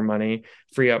up more money,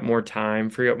 free up more time,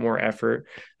 free up more effort.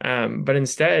 But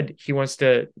instead, he wants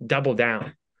to double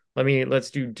down. Let's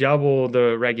do double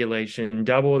the regulation,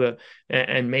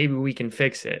 and maybe we can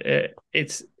fix it.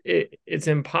 It's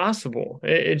impossible.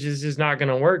 It just is not going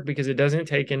to work because it doesn't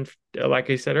take in, like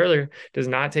I said earlier, does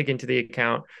not take into the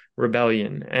account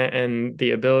rebellion and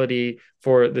the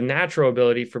natural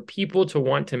ability for people to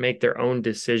want to make their own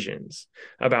decisions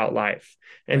about life.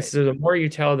 And right, so the more you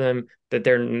tell them that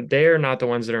they're not the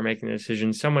ones that are making the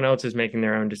decisions, someone else is making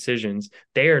their own decisions,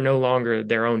 they are no longer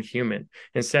their own human.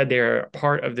 Instead, they are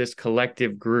part of this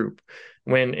collective group,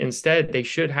 when instead they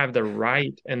should have the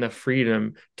right and the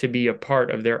freedom to be a part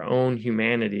of their own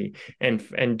humanity and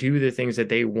do the things that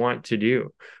they want to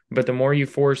do. But the more you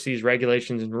force these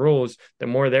regulations and rules, the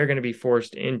more they're going to be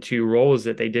forced into roles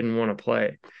that they didn't want to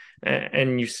play.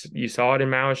 And you saw it in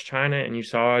Maoist China, and you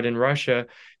saw it in Russia.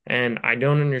 And I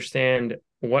don't understand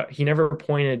what he never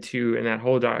pointed to in that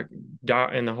whole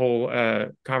in the whole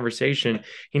conversation.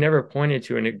 He never pointed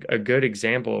to a good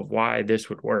example of why this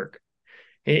would work.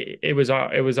 It was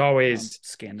always,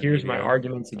 here's my Scandinavia,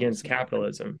 arguments against obviously.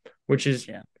 capitalism, which is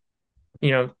Yeah,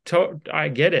 I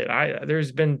get it.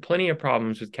 There's been plenty of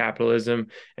problems with capitalism,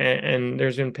 and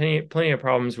there's been plenty of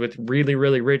problems with really,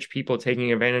 really rich people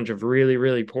taking advantage of really,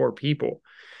 really poor people.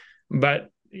 But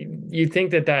you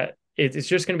think that it's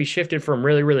just going to be shifted from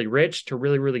really, really rich to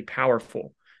really, really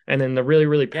powerful. And then the really,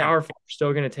 really Yeah, powerful are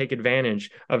still going to take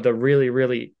advantage of the really,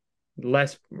 really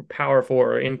less powerful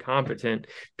or incompetent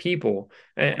people.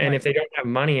 one of And my if they don't have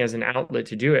money as an outlet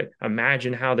to do it,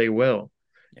 imagine how they will.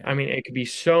 yeah I mean, it could be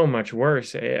so much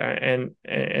worse, and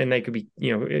they could be,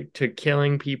 to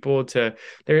killing people.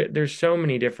 There's so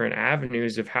many different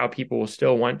avenues of how people will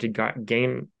still want to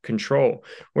gain control.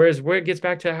 Whereas where it gets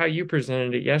back to how you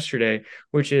presented it yesterday,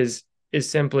 which is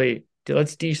simply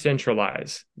let's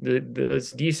decentralize.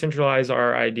 Let's decentralize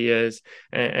our ideas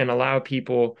and allow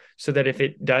people so that if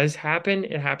it does happen,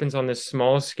 it happens on this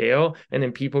small scale, and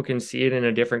then people can see it in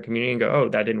a different community and go, "Oh,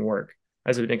 that didn't work."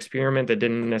 As an experiment that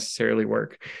didn't necessarily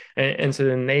work. And so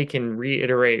then they can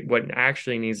reiterate what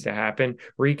actually needs to happen,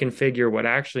 reconfigure what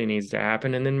actually needs to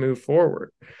happen, and then move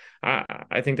forward.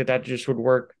 I think that just would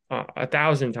work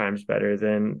 1,000 times better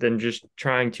than just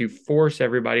trying to force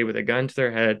everybody with a gun to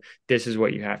their head. This is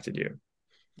what you have to do.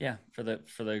 yeah for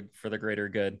the greater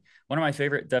good. One of my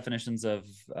favorite definitions of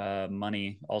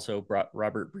money also brought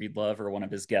Robert Breedlove, or one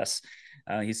of his guests.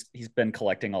 He's been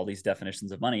collecting all these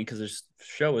definitions of money because his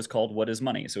show is called "What Is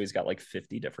Money?" So he's got like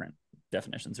 50 different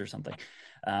definitions or something.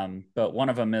 But one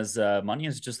of them is money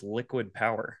is just liquid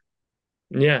power.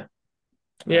 Yeah,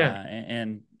 Uh, yeah,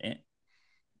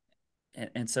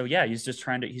 and so yeah, he's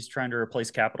trying to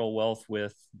replace capital wealth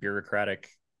with bureaucratic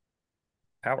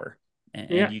power, and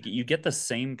yeah. you get the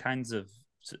same kinds of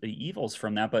evils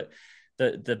from that. But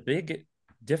the big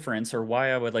difference, or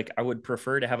why I would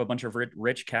prefer to have a bunch of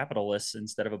rich capitalists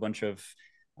instead of a bunch of,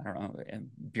 I don't know,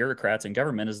 bureaucrats in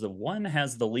government, is the one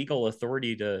has the legal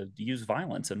authority to use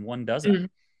violence and one doesn't. Mhm.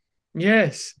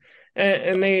 Yes.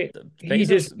 And he Bezos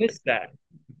dismissed that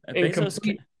in Bezos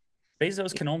can complete.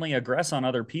 Bezos can only aggress on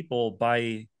other people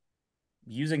by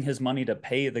using his money to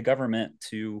pay the government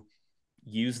to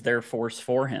use their force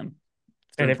for him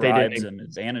And through if they didn't bribes and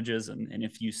advantages. And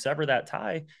if you sever that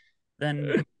tie,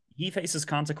 then he faces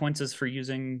consequences for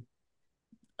using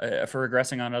for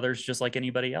aggressing on others just like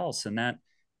anybody else. And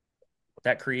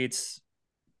that creates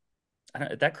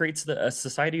a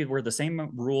society where the same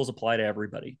rules apply to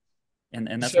everybody. And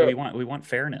that's what so we want. We want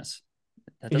fairness.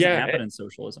 That doesn't yeah. happen in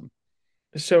socialism.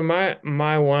 So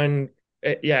my one,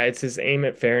 yeah, it's this aim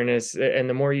at fairness, and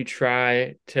the more you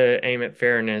try to aim at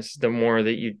fairness, the more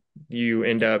that you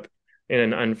end Yeah. up in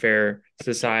an unfair But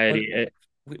society.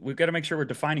 we've got to make sure we're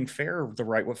defining fair the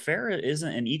right way. Fair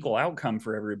isn't an equal outcome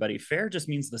for everybody. Fair just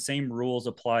means the same rules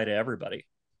apply to everybody.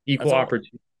 Equal That's all.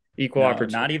 opportunity, equal No, not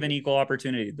even opportunity. equal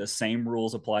opportunity. The same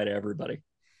rules apply to everybody.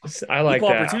 I like Equal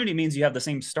that. opportunity means you have the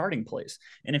same starting place.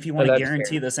 And if you want Oh, to that's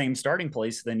guarantee fair. the same starting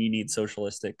place, then you need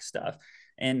socialistic stuff.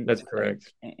 And That's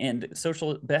correct.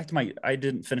 social back to my I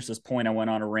didn't finish this point. I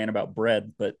went on a rant about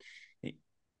bread, but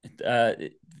uh,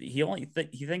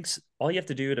 he thinks all you have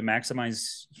to do to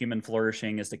maximize human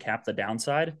flourishing is to cap the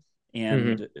downside, Hmm.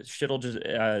 and shit'll just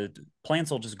plants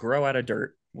will just grow out of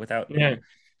dirt without Yeah.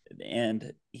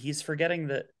 and he's forgetting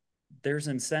that there's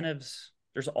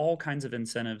all kinds of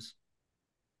incentives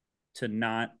to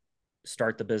not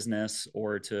start the business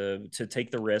or to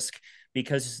take the risk,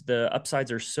 because the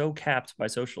upsides are so capped by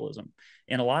socialism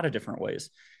in a lot of different ways.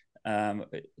 um,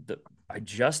 the, I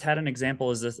just had an example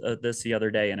of this the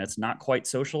other day, and it's not quite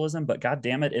socialism, but god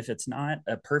damn it, if it's not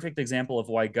a perfect example of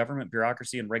why government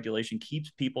bureaucracy and regulation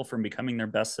keeps people from becoming their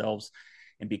best selves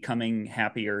and becoming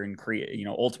happier and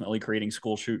ultimately creating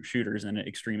school shooters and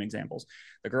extreme examples.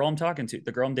 The girl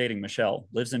I'm dating, Michelle,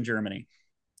 lives in Germany.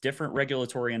 Different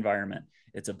regulatory environment.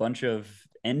 It's a bunch of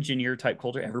engineer type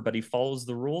culture. Everybody follows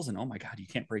the rules, and oh my god, you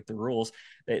can't break the rules.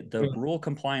 The rule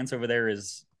compliance over there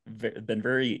has been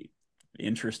very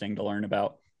interesting to learn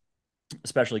about,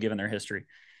 especially given their history.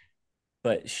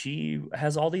 But she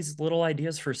has all these little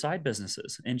ideas for side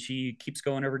businesses, and she keeps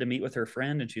going over to meet with her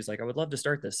friend, and she's like, I would love to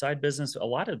start this side business. A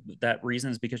lot of that reason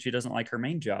is because she doesn't like her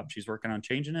main job. She's working on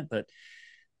changing it, but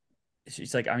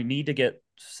she's like, I need to get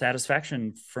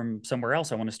satisfaction from somewhere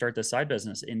else. I want to start this side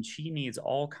business. And she needs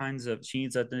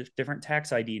a different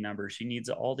tax ID number. She needs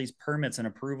all these permits and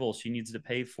approvals. She needs to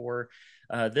pay for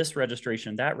this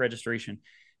registration, that registration.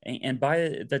 And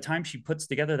by the time she puts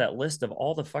together that list of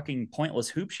all the fucking pointless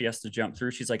hoops she has to jump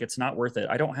through, she's like, it's not worth it.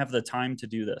 I don't have the time to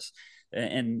do this.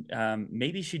 And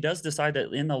maybe she does decide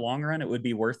that in the long run, it would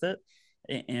be worth it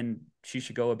and she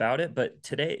should go about it. But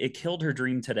today, it killed her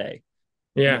dream today.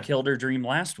 and it Yeah. killed her dream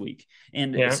last week.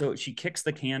 And Yeah. so she kicks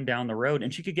the can down the road,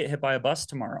 and she could get hit by a bus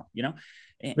tomorrow, you know?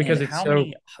 And Because it's how so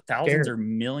many thousands scary. or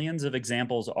millions of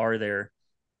examples are there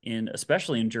in,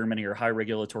 especially in Germany or high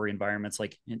regulatory environments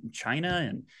like in China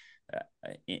and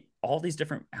all these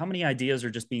different, how many ideas are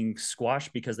just being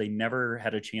squashed because they never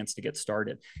had a chance to get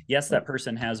started? Yes, that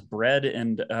person has bread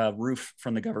and roof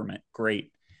from the government.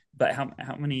 Great. But how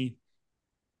many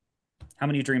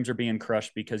dreams are being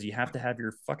crushed because you have to have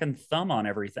your fucking thumb on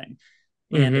everything?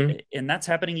 and Mm-hmm. and that's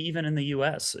happening even in the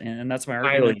US, and that's my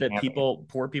argument Highly that happening.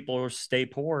 poor people stay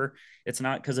poor. It's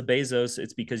not because of Bezos,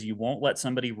 it's because you won't let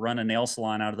somebody run a nail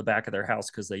salon out of the back of their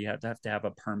house because they have to have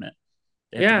a permit.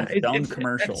 They have to Yeah, be shown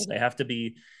commercial. that's They have to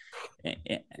be,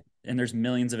 and there's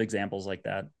millions of examples like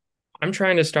that. I'm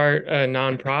trying to start a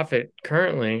nonprofit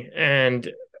currently, and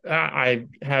I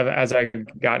have, as I've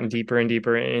gotten deeper and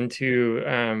deeper into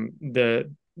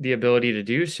the ability to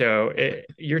do so,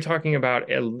 you're talking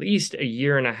about at least a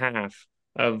year and a half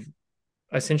of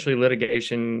essentially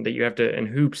litigation that you have to and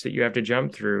hoops that you have to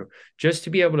jump through just to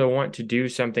be able to want to do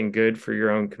something good for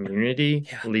your own community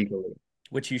Yeah, legally.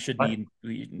 which you should But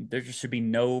need. There should be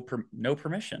no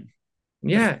permission. the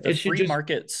yeah, the it should free just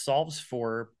market solves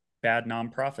for bad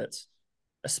nonprofits,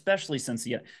 especially since,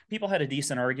 yeah, people had a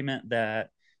decent argument that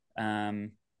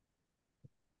um,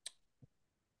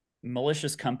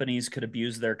 malicious companies could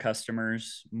abuse their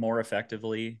customers more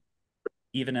effectively,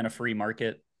 even in a free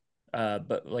market,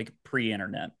 but like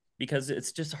pre-internet, because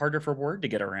it's just harder for word to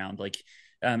get around. Like,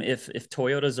 if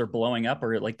Toyotas are blowing up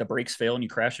or like the brakes fail and you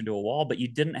crash into a wall, but you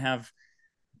didn't have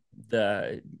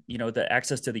the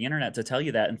access to the internet to tell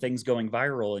you that, and things going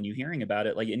viral and you hearing about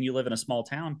it, like, and you live in a small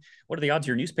town, what are the odds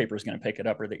your newspaper is going to pick it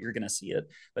up or that you're going to see it?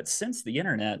 But since the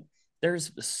internet,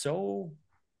 there's so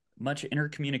much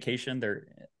intercommunication there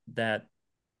that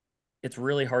it's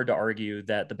really hard to argue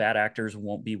that the bad actors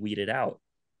won't be weeded out.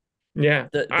 yeah,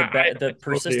 The I totally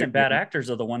persistent bad agree. actors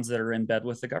are the ones that are in bed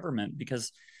with the government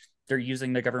because they're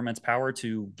using the government's power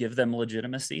to give them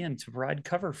legitimacy and to provide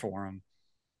cover for them.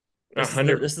 A This is the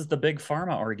hundred. this is the big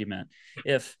pharma argument.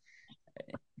 If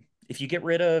if you get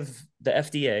rid of the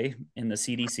FDA and the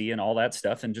CDC and all that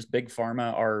stuff, and just big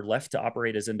pharma are left to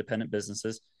operate as independent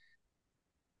businesses,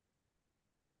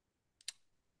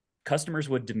 customers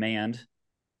would demand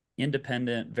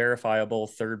independent, verifiable,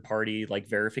 third party like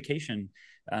verification,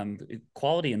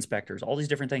 quality inspectors, all these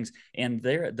different things. And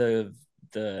the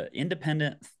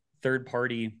independent third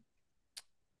party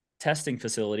testing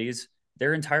facilities,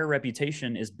 their entire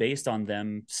reputation is based on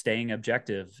them staying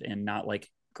objective and not like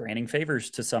granting favors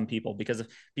to some people, because if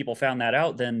people found that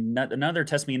out, then another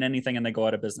test mean anything and they go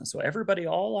out of business. So everybody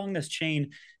all along this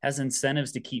chain has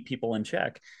incentives to keep people in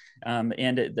check.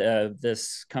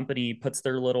 This company puts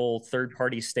their little third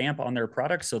party stamp on their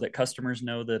product so that customers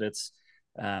know that it's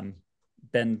um,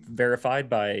 been verified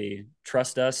by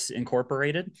Trust Us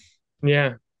Incorporated.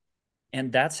 Yeah,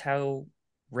 And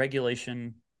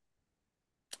regulation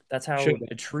that's how should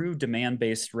a true demand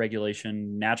based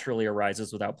regulation naturally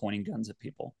arises without pointing guns at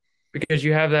people. because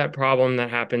you have that problem that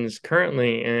happens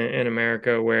currently in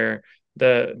America where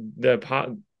the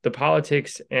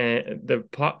politics and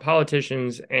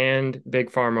politicians and big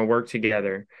pharma work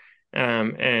together,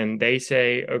 and they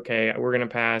say, okay, we're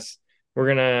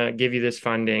gonna give you this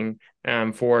funding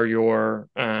for your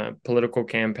political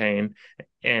campaign,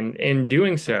 and in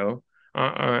doing so,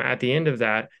 at the end of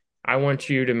that, I want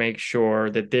you to make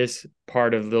sure that this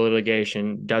part of the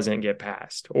litigation doesn't get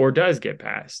passed or does get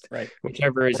passed, Right.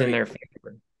 whichever is Or in their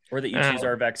favor. or that you Uh, choose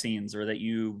our vaccines, or that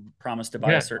you promise to buy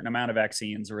a yeah, certain amount of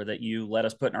vaccines, or that you let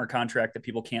us put in our contract that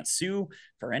people can't sue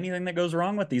for anything that goes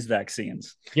wrong with these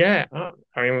vaccines. yeah.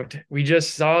 I mean, we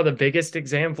just saw the biggest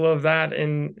example of that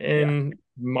in Yeah.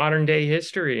 modern day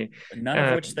history. None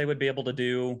of Uh, which they would be able to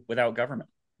do without government.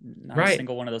 Not a right.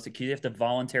 single one of those. You have to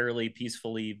voluntarily,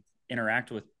 peacefully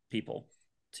interact with people.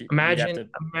 You'd have Imagine,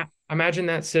 to, imagine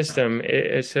that system.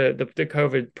 It's the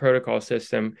COVID protocol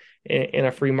system in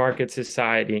a free market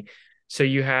society. So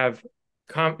you have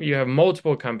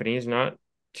multiple companies, not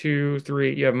two,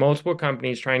 three. You have multiple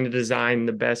companies trying to design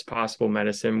the best possible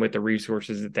medicine with the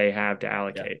resources that they have to yeah,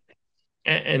 allocate.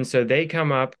 And so they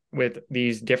come up with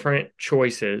these different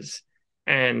choices,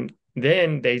 and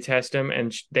then they test them,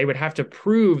 and they would have to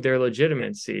prove their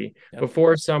legitimacy yep,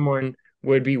 before someone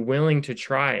would be willing to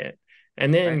try it.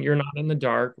 And then right. you're not in the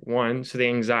dark, one. So the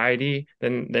anxiety,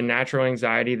 then the natural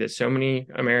anxiety that so many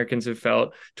Americans have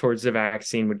felt towards the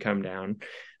vaccine would come down.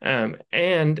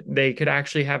 And they could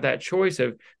actually have that choice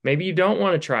of maybe you don't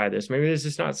want to try this, maybe this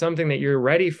is not something that you're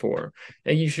ready for,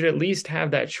 and you should at least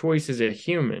have that choice as a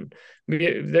human.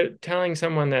 Telling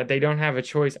someone that they don't have a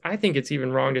choice, I think it's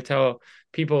even wrong to tell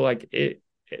people like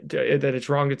that it's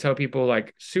wrong to tell people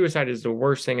like suicide is the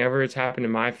worst thing ever. It's happened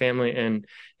in my family and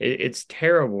it's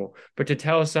terrible. But to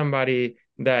tell somebody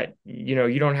that you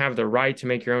don't have the right to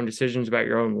make your own decisions about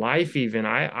your own life, even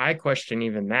I question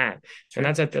even that. And Sure.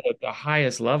 that's at the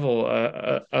highest level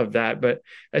of that. But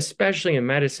especially in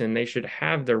medicine, they should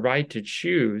have the right to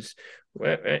choose.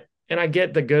 And I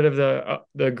get the good of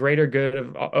the greater good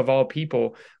of all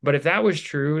people, but if that was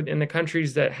true in the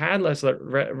countries that had less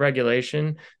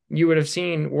regulation, you would have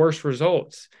seen worse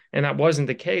results. And that wasn't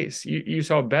the case. You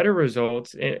saw better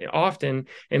results often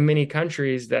in many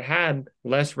countries that had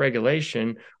less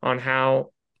regulation on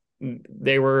how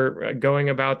they were going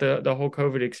about the whole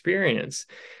COVID experience.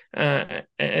 And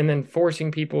then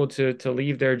forcing people to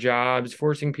leave their jobs,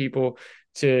 forcing people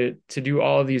to do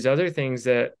all of these other things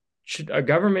that a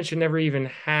government should never even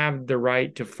have the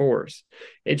right to force.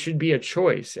 It should be a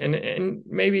choice, and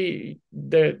maybe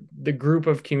the group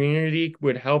of community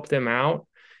would help them out.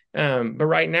 But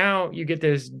right now, you get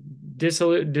this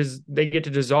they get to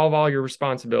dissolve all your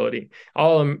responsibility.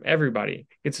 Everybody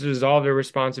gets to dissolve their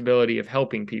responsibility of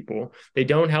helping people. They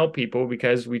don't help people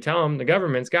because we tell them the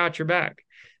government's got your back,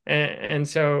 and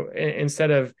so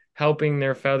instead of helping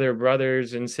their fellow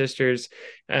brothers and sisters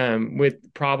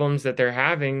with problems that they're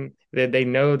having, that they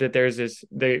know that there's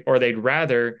they'd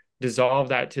rather dissolve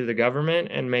that to the government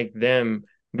and make them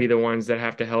be the ones that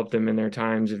have to help them in their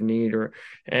times of need.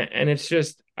 And it's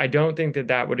just, I don't think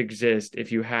that would exist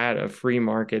if you had a free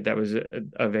market that was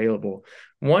available.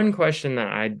 One question that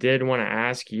I did want to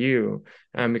ask you,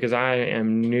 because I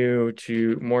am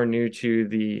more new to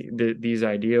these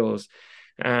ideals,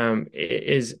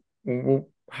 is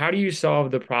how do you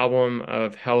solve the problem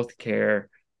of healthcare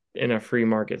in a free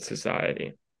market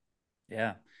society?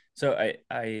 Yeah. So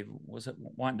I was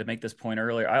wanting to make this point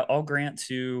earlier. I'll grant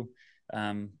to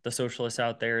the socialists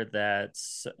out there that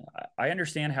I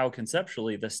understand how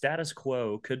conceptually the status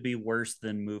quo could be worse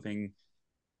than moving.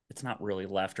 It's not really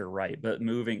left or right, but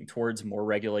moving towards more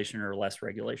regulation or less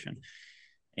regulation,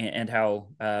 and how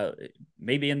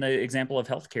maybe in the example of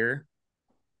healthcare,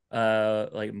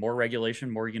 like more regulation,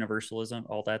 more universalism,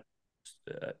 all that,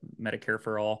 Medicare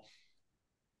for all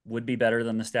would be better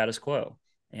than the status quo,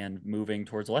 and moving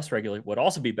towards less regulation would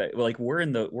also be better. Like we're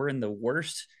in the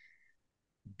worst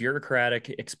bureaucratic,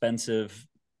 expensive,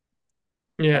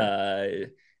 Yeah, uh,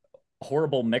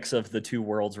 horrible mix of the two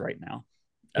worlds right now.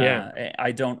 yeah,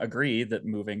 I don't agree that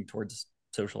moving towards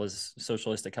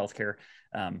socialistic healthcare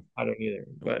I don't either,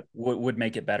 but would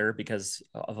make it better because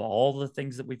of all the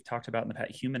things that we've talked about in the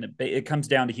past. It comes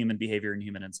down to human behavior and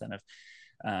human incentive.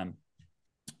 Um,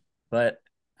 but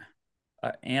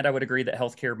and I would agree that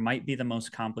healthcare might be the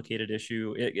most complicated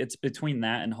issue. It's between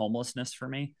that and homelessness for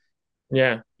me,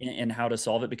 yeah, and how to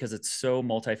solve it because it's so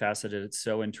multifaceted, it's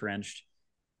so entrenched,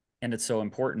 and it's so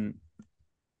important.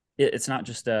 It's not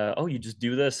just oh, you just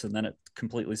do this and then it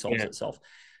completely solves yeah, itself.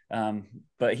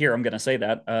 But here I'm going to say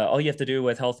that all you have to do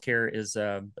with healthcare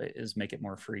is make it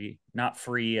more free, not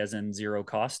free as in zero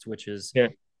cost, which is yeah.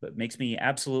 but makes me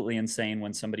absolutely insane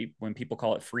when people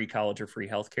call it free college or free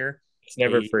healthcare. It's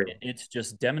never free. It's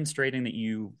just demonstrating that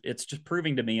it's just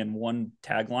proving to me in one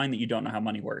tagline that you don't know how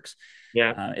money works.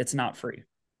 Yeah, It's not free.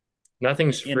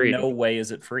 nothing's In no free. way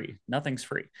is it free. Nothing's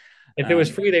free. If it was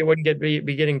Um, free, they wouldn't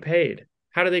be getting paid.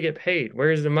 How do they get paid?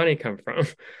 Where does the money come from?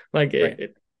 Like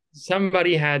right.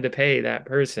 somebody had to pay that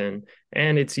person,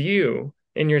 and it's you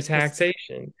in your This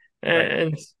taxation.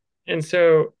 right. And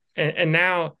so and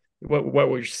now what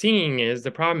we're seeing is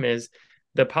the problem is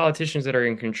the politicians that are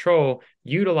in control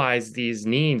utilize these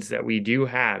needs that we do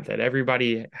have, that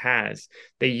everybody has.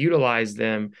 They utilize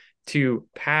them to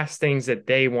pass things that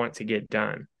they want to get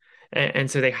done. And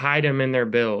so they hide them in their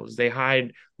bills. They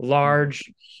hide Mhm.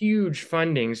 large, huge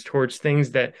fundings towards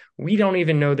things that we don't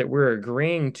even know that we're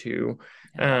agreeing to.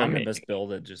 Yeah, the Um, omnibus bill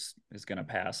that just is going to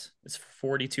pass. It's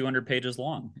 4,200 pages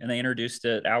long, and they introduced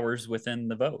it hours within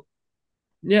the vote.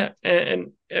 yeah,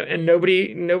 and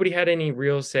nobody had any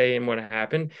real say in what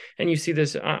happened. And you see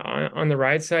this on the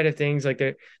right side of things, like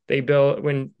they built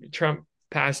when Trump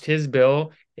passed his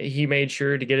bill, he made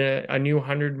sure to get a new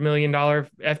 $100 million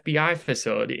FBI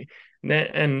facility.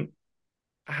 And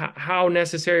how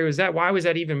necessary was that? Why was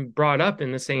that even brought up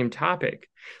in the same topic?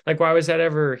 Like, why was that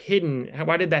ever hidden?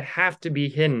 Why did that have to be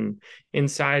hidden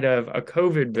inside of a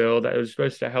COVID bill that was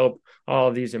supposed to help all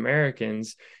of these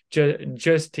Americans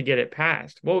just to get it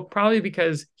passed? Well, probably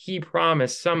because he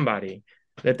promised somebody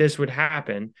that this would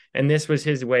happen, and this was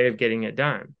his way of getting it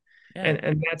done. Yeah,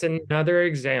 And that's another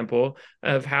example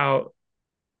of how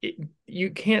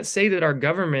you can't say that our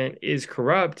government is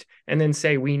corrupt and then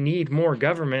say we need more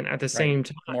government at the right. same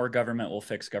time. More government will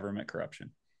fix government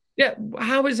corruption. Yeah,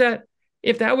 how is that?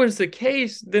 If that was the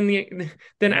case, then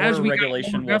as More we got more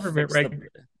regulation will government, fix right?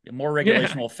 the more Yeah,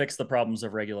 regulation will fix the problems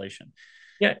of regulation.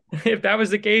 yeah. If that was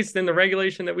the case, then the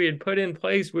regulation that we had put in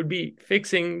place would be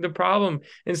fixing the problem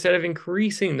instead of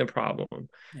increasing the problem.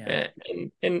 Yeah,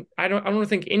 And I don't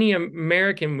think any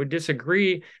American would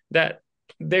disagree that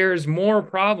there's more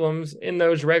problems in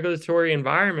those regulatory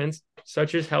environments,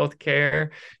 such as healthcare,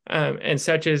 and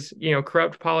such as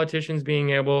corrupt politicians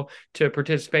being able to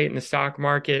participate in the stock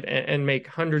market and make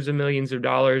hundreds of millions of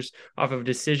dollars off of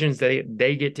decisions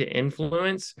they get to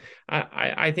influence.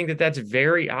 I think that that's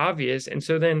very obvious. And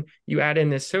so then you add in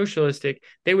this socialistic,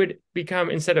 they would become,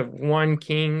 instead of one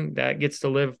king that gets to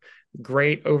live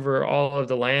great over all of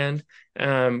the land,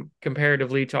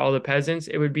 comparatively to all the peasants,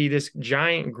 it would be this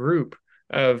giant group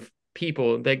of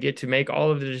people that get to make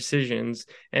all of the decisions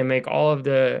and make all of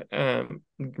the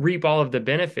reap all of the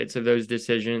benefits of those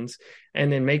decisions,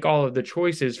 and then make all of the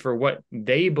choices for what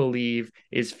they believe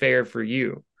is fair for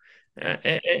you.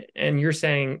 yeah, And you're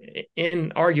saying,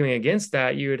 in arguing against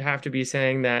that, you would have to be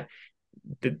saying that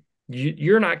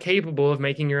you're not capable of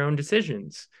making your own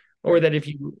decisions, or right. that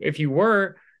if you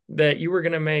were, that you were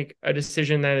going to make a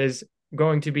decision that is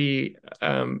going to be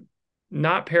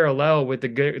not parallel with the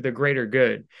greater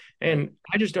good. Right. And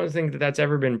I just don't think that that's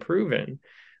ever been proven.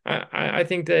 I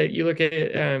think that you look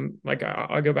at like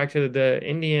I'll go back to the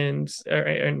Indians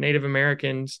or Native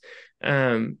Americans,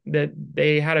 that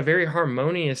they had a very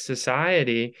harmonious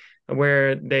society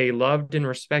where they loved and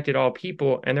respected all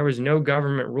people, and there was no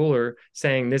government ruler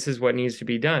saying this is what needs to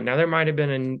be done. Now, there might have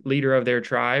been a leader of their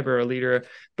tribe or a leader,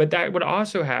 but that would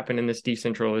also happen in this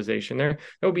decentralization.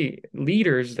 There'll be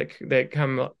leaders that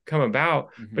come about,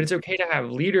 but Mm-hmm. it's okay to have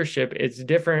leadership. It's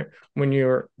different when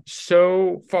you're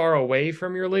so far away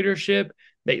from your leadership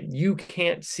that you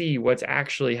can't see what's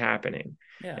actually happening.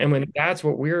 Yeah, And when that's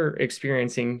what we're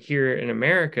experiencing here in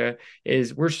America,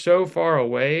 is we're so far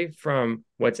away from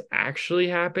what's actually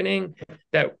happening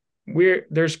that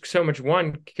there's so much,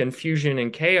 one, confusion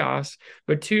and chaos,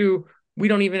 but two, we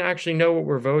don't even actually know what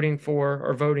we're voting for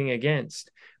or voting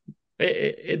against. To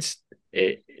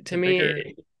the bigger me,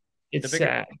 the it's bigger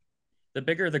sad. the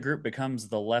bigger the group becomes,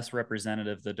 the less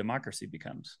representative the democracy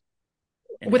becomes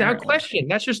Without inherently. question,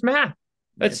 that's just math.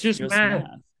 That's It's just just math.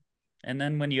 math. And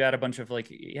then when you add a bunch of like,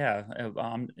 yeah,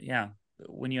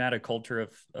 when you add a culture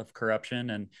of corruption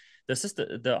and the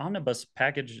system, the omnibus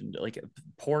package, like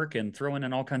pork and throwing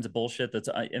in all kinds of bullshit that's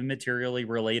immaterially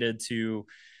related to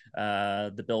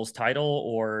the bill's title,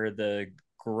 or the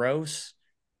gross,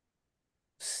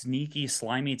 sneaky,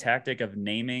 slimy tactic of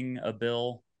naming a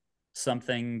bill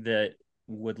something that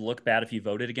would look bad if you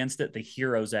voted against it, the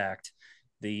Heroes Act,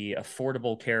 the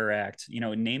Affordable Care Act,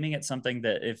 naming it something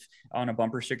that if on a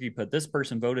bumper sticker you put this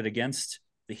person voted against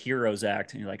the Heroes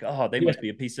Act, and you're like, oh, they Yeah. must be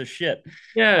a piece of shit.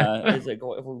 Yeah. It's like,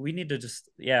 we need to just,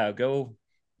 yeah, go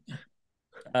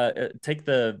take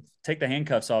the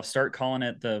handcuffs off, start calling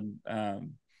it the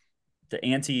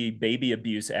Anti-Baby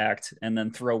Abuse Act, and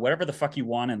then throw whatever the fuck you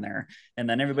want in there. And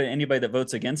then anybody that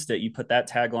votes against it, you put that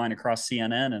tagline across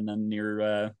CNN, and then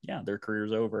their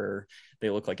career's over.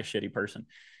 They look like a shitty person.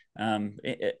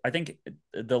 I think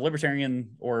the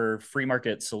libertarian or free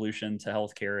market solution to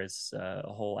healthcare is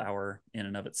a whole hour in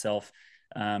and of itself.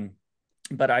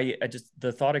 But I just,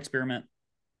 the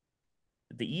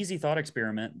easy thought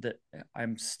experiment that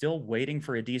I'm still waiting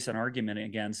for a decent argument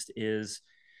against is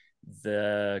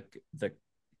the the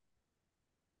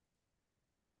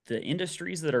the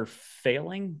industries that are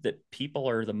failing, that people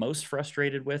are the most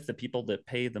frustrated with, the people that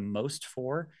pay the most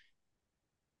for.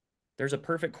 There's a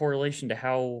perfect correlation to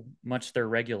how much they're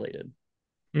regulated.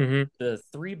 Mm-hmm. The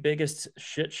three biggest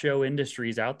shit show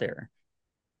industries out there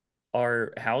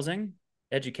are housing,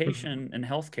 Mm-hmm. education, and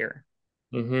healthcare.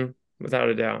 Mm-hmm. Without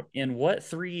a doubt. In what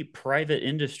three private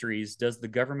industries does the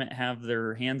government have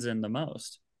their hands in the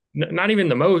most? Not even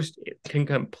the most, it can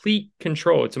complete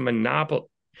control. It's a monopoly.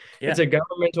 It's Yeah. a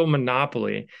governmental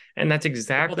monopoly, and that's Well,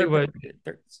 exactly what.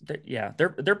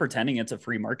 they're pretending it's a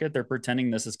free market. They're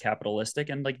pretending this is capitalistic,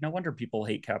 and like, no wonder people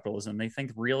hate capitalism. They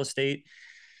think real estate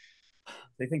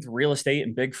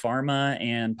and big pharma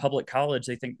and public college,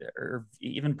 they think, or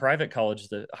even private college,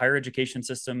 the higher education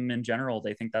system in general,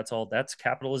 they think that's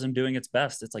capitalism doing its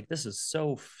best. It's like, this is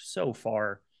so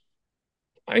far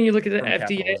I mean, you look at the from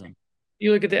FDA. capitalism.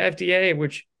 You look at the FDA,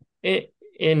 which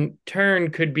in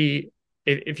turn could be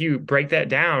if you break that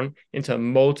down into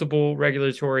multiple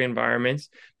regulatory environments,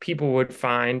 people would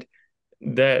find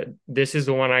that this is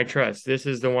the one I trust, this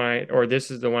is the one or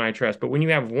this is the one I trust. But when you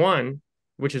have one,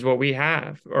 which is what we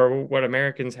have or what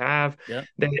Americans have, Yep.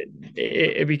 then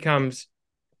it becomes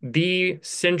the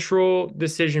central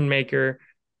decision maker,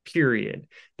 period.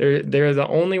 They're the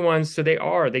only ones, so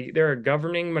they're a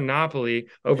governing monopoly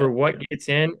over Yep. what gets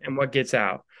in and what gets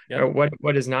out, or Yep.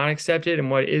 what is not accepted and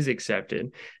what is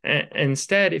accepted. And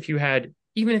instead, if you had,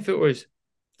 even if it was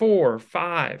four,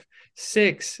 five,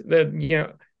 six,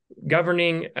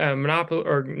 governing monopoly,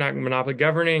 or not monopoly,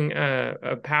 governing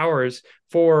powers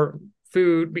for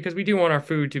food, because we do want our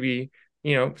food to be,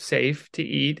 safe to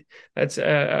eat. That's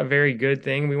a very good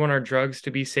thing. We want our drugs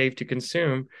to be safe to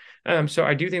consume. So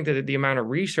I do think that the amount of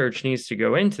research needs to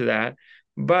go into that,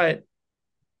 but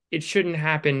it shouldn't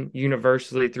happen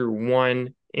universally through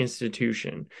one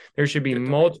institution. There should be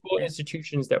multiple Yeah,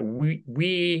 institutions that we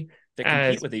that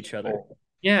compete as with each other. people,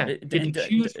 yeah, get to And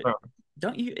choose from.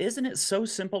 don't you, isn't it so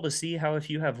simple to see how if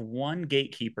you have one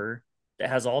gatekeeper that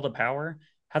has all the power,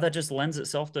 how that just lends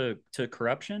itself to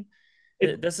corruption?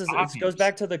 It's This is, it goes obvious.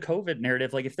 back to the COVID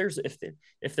narrative. Like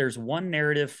if there's one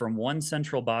narrative from one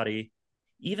central body,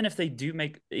 even if they do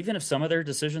make, even if some of their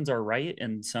decisions are right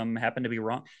and some happen to be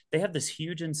wrong, they have this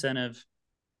huge incentive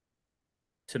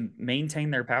to maintain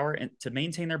their power. And to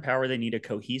maintain their power, they need a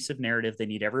cohesive narrative. They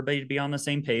need everybody to be on the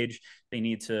same page. They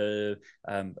need to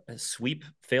sweep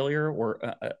failure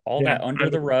or all Yeah, that under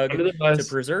the rug under the to bus.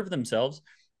 preserve themselves.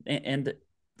 And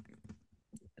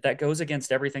that goes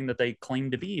against everything that they claim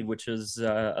to be, which is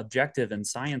objective and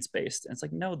science based. And it's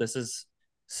like, no, this is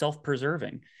self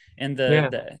preserving. And Yeah,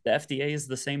 the FDA is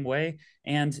the same way.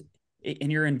 And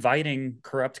you're inviting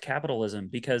corrupt capitalism,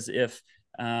 because if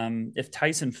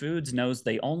Tyson Foods knows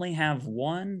they only have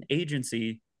one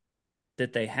agency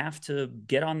that they have to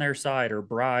get on their side or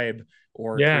bribe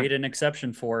or yeah, create an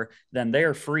exception for, then they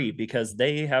are free because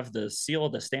they have the seal,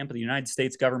 the stamp of the United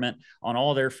States government on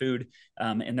all their food,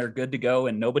 and they're good to go,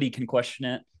 and nobody can question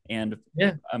it. And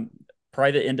yeah. um,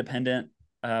 private independent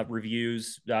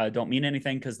reviews don't mean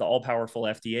anything because the all-powerful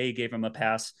FDA gave them a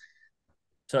pass.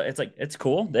 So it's like it's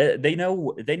cool. They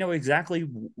know exactly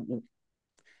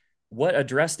what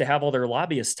address to have all their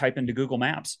lobbyists type into Google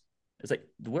Maps. It's like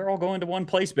we're all going to one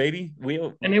place, baby. We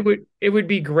And it would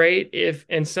be great if,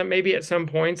 and some, maybe at some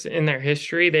points in their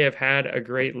history, they have had a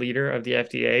great leader of the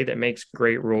FDA that makes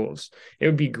great rules. It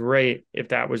would be great if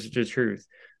that was the truth.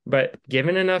 But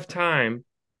given enough time,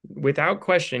 without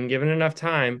question, given enough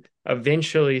time,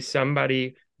 eventually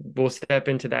somebody will step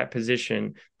into that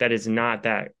position that is not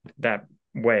that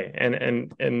way.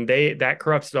 And that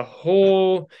corrupts the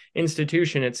whole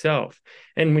institution itself.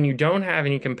 And when you don't have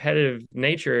any competitive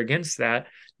nature against that,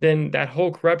 then that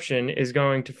whole corruption is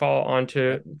going to fall onto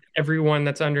Yep. everyone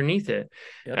that's underneath it.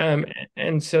 Yep. Um,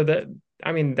 and so that,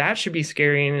 I mean, that should be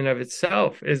scary in and of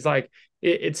itself. Is like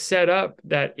it's set up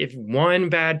that if one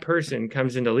bad person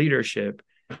comes into leadership,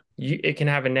 it can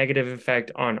have a negative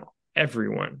effect on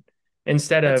everyone.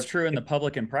 Instead That's of, true in the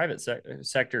public and private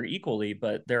sector equally,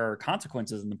 but there are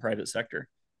consequences in the private sector.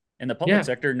 In the public yeah,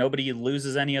 sector, nobody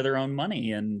loses any of their own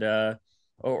money, and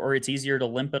or it's easier to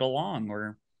limp it along.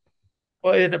 Or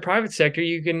well, in the private sector,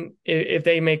 you can, if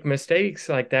they make mistakes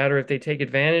like that, or if they take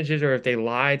advantages, or if they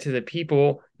lie to the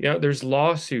people, there's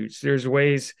lawsuits, there's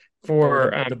ways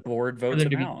or for the board for votes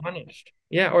them them to be out. punished.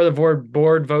 Yeah, or the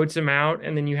board votes them out,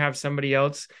 and then you have somebody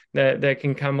else that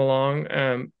can come along.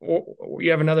 Or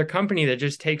you have another company that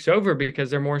just takes over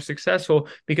because they're more successful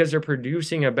because they're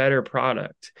producing a better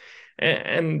product,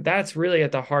 and that's really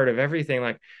at the heart of everything.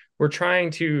 Like, we're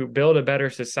trying to build a better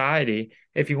society.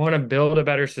 If you want to build a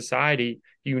better society,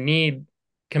 you need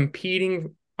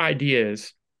competing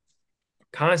ideas,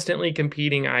 constantly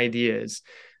competing ideas,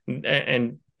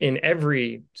 and in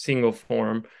every single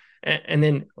form, and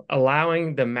then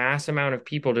allowing the mass amount of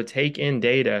people to take in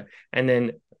data and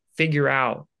then figure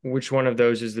out which one of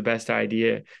those is the best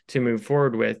idea to move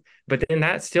forward with. But then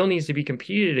that still needs to be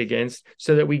competed against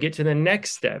so that we get to the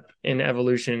next step in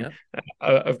evolution,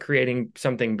 Yep. of creating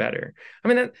something better. I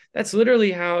mean, that's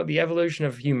literally how the evolution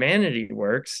of humanity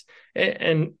works.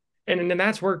 And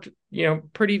that's worked,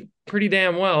 pretty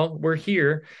damn well. We're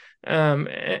here.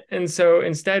 And so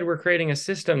instead, we're creating a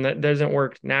system that doesn't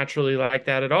work naturally like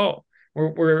that at all.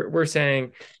 We're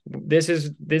saying this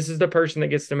is the person that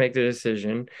gets to make the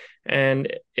decision,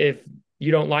 and if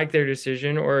you don't like their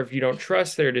decision, or if you don't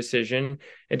trust their decision,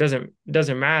 it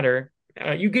doesn't matter.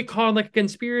 You get called like a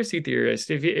conspiracy theorist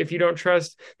if you don't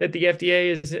trust that the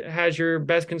FDA has your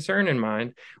best concern in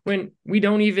mind, when we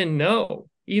don't even know.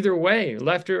 either way,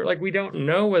 left or like we don't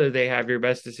know whether they have your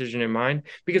best decision in mind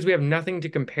because we have nothing to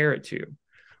compare it to.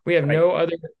 We have Right. no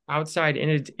other outside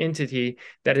entity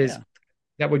that is Yeah.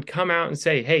 that would come out and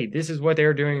say, "Hey, this is what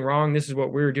they're doing wrong. This is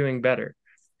what we're doing better."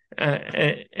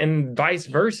 And vice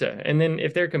versa. And then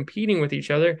if they're competing with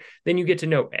each other, then you get to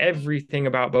know everything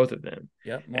about both of them.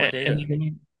 Yep. More And data.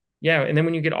 yeah, and then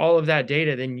when you get all of that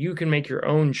data, then you can make your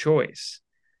own choice.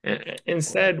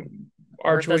 Instead,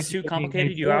 our Or if that's choices too are being made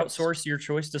complicated, you for us. outsource your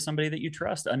choice to somebody that you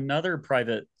trust, another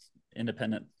private,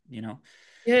 independent,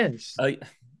 Yes. uh,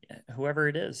 whoever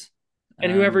it is.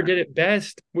 And whoever did it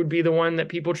best would be the one that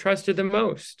people trusted the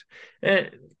most. And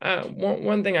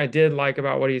one thing I did like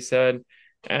about what he said,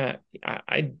 uh,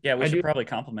 Yeah, we I should do, probably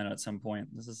compliment it at some point.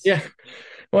 This is yeah.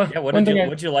 Well, Yeah. What one did you thing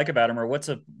what did you like about him, or what's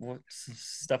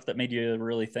stuff that made you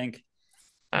really think?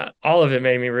 all of it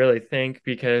made me really think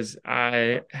because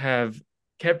I have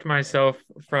kept myself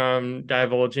from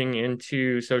divulging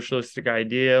into socialistic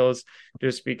ideals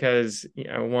just because,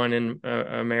 one in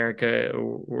America,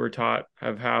 we're taught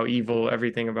of how evil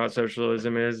everything about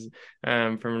socialism is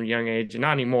from a young age,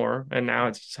 not anymore, and now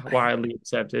it's I widely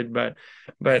accepted. But,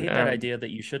 I but hate that idea that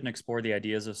you shouldn't explore the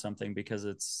ideas of something because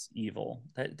it's evil.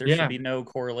 That there should yeah, be no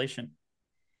correlation.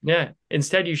 yeah.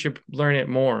 Instead, you should learn it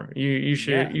more. Yeah. You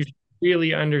should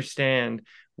really understand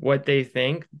what they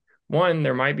think. One,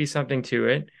 there might be something to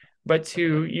it, but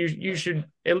two, you should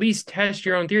at least test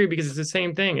your own theory because it's the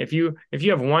same thing. If you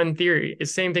have one theory,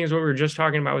 it's the same thing as what we were just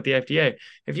talking about with the FDA.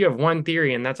 If you have one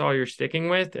theory and that's all you're sticking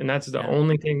with, and that's the Yeah.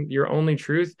 only thing, your only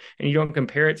truth, and you don't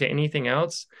compare it to anything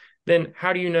else, then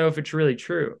how do you know if it's really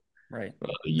true? Right.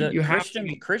 The You have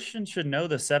to, Christians should know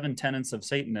the seven tenets of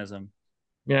Satanism.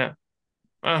 yeah,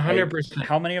 a I hundred percent.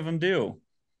 How many of them do?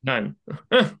 None,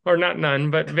 or not none,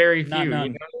 but very Not few.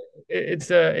 none. It's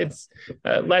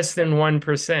less than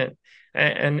 1%.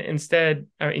 And instead,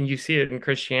 I mean, you see it in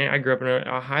Christianity. I grew up in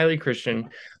a highly Christian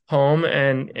home,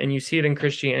 and you see it in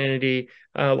Christianity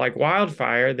like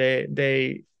wildfire.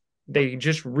 They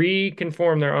just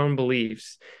reconform their own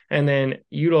beliefs and then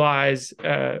utilize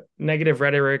negative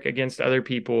rhetoric against other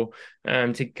people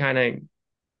to kind of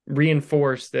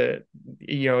reinforce that,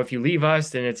 if you leave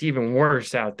us, then it's even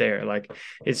worse out there. Like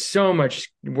it's so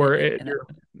much worse. And it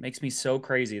makes me so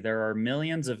crazy. There are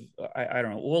millions of I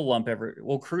don't know.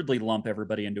 We'll crudely lump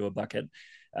everybody into a bucket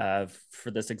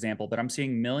for this example, but I'm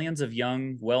seeing millions of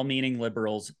young, well-meaning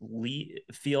liberals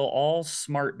feel all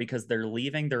smart because they're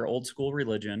leaving their old school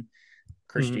religion, Mhm.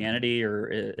 Christianity or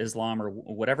Islam or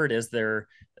whatever it is they're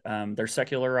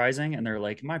secularizing, and they're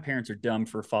like, my parents are dumb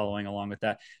for following along with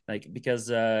that, like because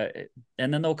and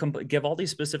then they'll give all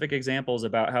these specific examples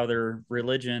about how their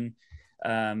religion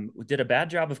did a bad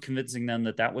job of convincing them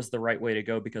that that was the right way to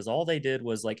go because all they did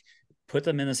was like put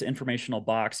them in this informational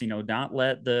box, not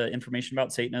let the information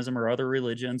about Satanism or other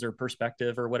religions or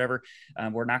perspective or whatever.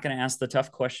 We're not going to ask the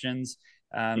tough questions.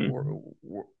 Um, we're,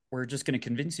 Mhm. we're just going to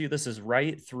convince you this is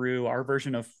right through our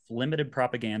version of limited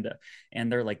propaganda. And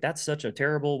they're like, that's such a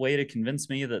terrible way to convince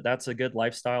me that that's a good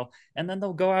lifestyle. And then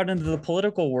they'll go out into the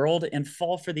political world and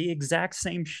fall for the exact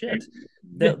same shit.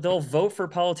 Yeah. They'll vote for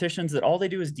politicians that all they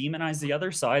do is demonize the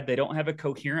other side. They don't have a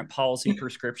coherent policy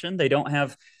prescription. They don't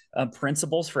have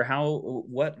principles for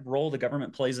what role the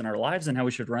government plays in our lives and how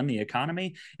we should run the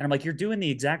economy. And I'm like, you're doing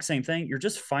the exact same thing. You're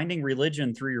just finding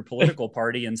religion through your political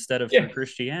party instead of through Yeah.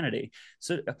 Christianity.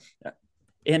 So,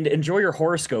 and enjoy your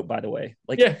horoscope, by the way.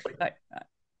 Like, Yeah.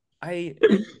 I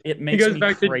it It makes goes me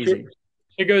back to crazy.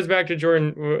 it goes back to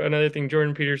Jordan. Another thing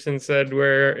Jordan Peterson said,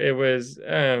 where it was,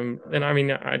 and I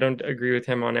mean, I don't agree with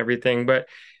him on everything, but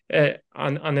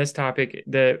on this topic,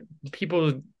 the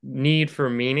people's need for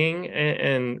meaning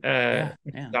and Yeah,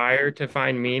 yeah, desire to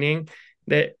find meaning,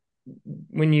 that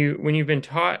when you've been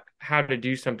taught how to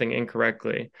do something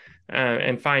incorrectly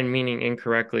and find meaning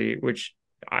incorrectly, which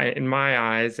in my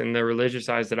eyes and the religious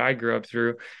eyes that I grew up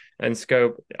through and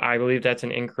scope, I believe that's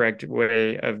an incorrect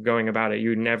way of going about it.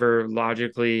 You never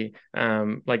logically,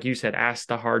 like you said, ask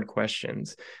the hard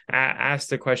questions. Ask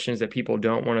the questions that people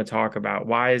don't want to talk about.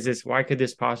 Why is this? Why could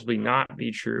this possibly not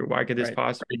be true? Why could this right,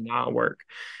 possibly not work?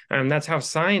 That's how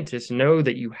scientists know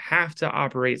that you have to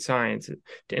operate science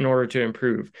in order to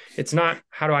improve. It's not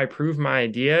how do I prove my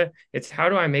idea? It's how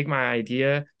do I make my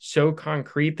idea so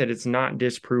concrete that it's not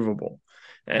disprovable.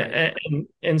 right,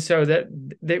 And so that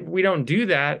we don't do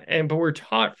that, but we're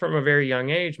taught from a very young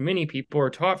age. Many people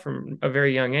are taught from a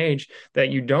very young age that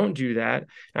you don't do that.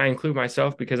 I include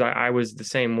myself because I was the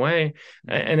same way.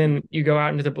 mm-hmm. And then you go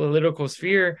out into the political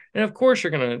sphere, and of course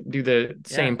you're going to do the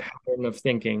Yeah, same pattern of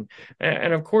thinking,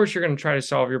 and of course you're going to try to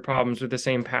solve your problems with the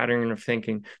same pattern of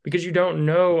thinking because you don't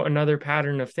know another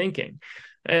pattern of thinking.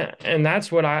 And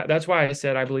that's why I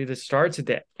said I believe this starts at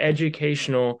the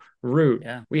educational root.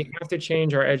 Yeah, We have to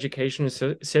change our education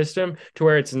system to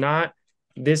where it's not,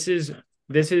 this is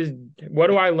this is what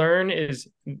do I learn is,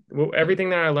 well,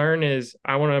 everything that I learn is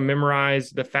I want to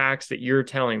memorize the facts that you're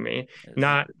telling me, it's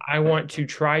not I want to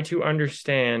try to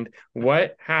understand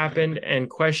what happened and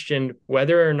question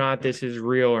whether or not this is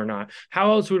real or not.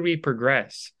 How else would we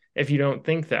progress if you don't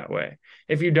think that way?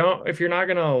 If you're not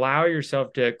going to allow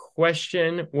yourself to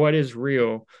question what is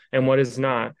real and what is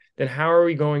not, then how are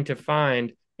we going to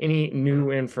find any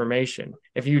new information?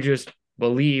 If you just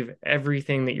believe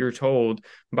everything that you're told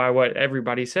by what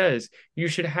everybody says, you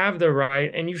should have the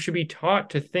right and you should be taught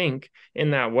to think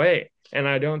in that way. And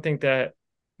I don't think that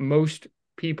most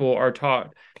people are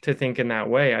taught to think in that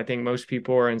way. I think most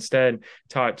people are instead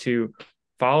taught to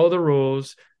follow the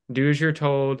rules, do as you're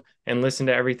told, and listen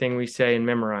to everything we say and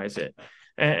memorize it.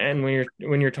 And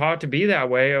when you're taught to be that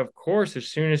way, of course, as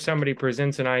soon as somebody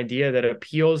presents an idea that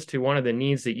appeals to one of the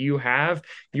needs that you have,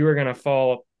 you are going to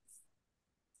fall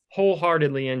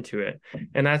wholeheartedly into it.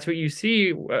 And that's what you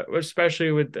see,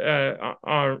 especially with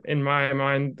in my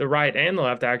mind, the right and the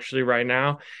left actually right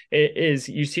now. It is,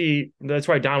 you see, that's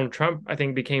why Donald Trump I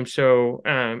think became so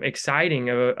exciting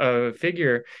of a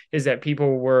figure, is that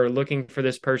people were looking for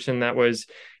this person that was,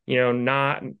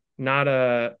 not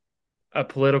a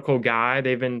political guy.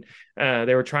 They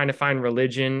were trying to find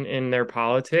religion in their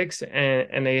politics,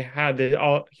 and they had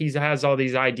he has all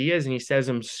these ideas, and he says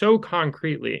them so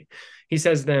concretely. He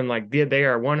says them like they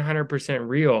are 100%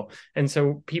 real. And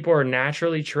so people are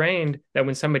naturally trained that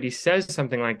when somebody says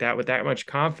something like that with that much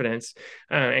confidence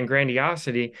and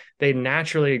grandiosity, they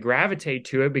naturally gravitate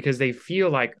to it because they feel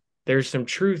like there's some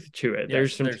truth to it. yeah.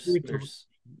 There's some truth to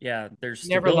There's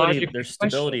never stability. logically There's question.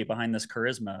 stability behind this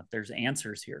charisma. There's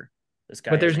answers here. This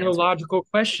guy But has there's no answers. logical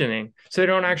questioning. So they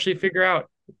don't actually figure out,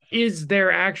 is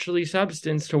there actually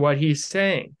substance to what he's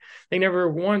saying? They never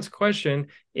once question,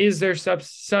 is there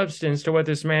substance to what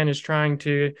this man is trying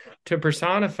to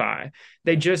personify?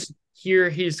 They Yeah. just hear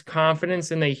his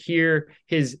confidence and they hear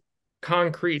his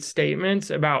concrete statements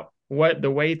about what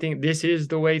the way thing this is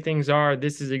the way things are.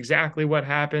 This is exactly what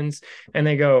happens. And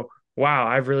they go, wow,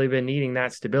 I've really been needing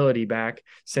that stability back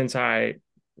since I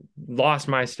lost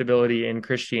my stability in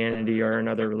Christianity or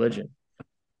another religion.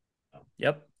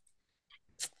 Yep.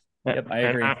 Yep. I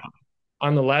And agree.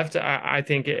 on the left, I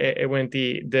think it went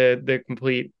the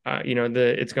complete,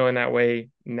 it's going that way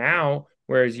now.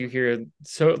 Whereas you hear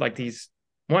so like these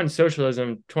one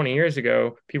socialism 20 years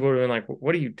ago, people were like,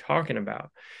 "What are you talking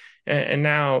about?" And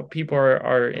now people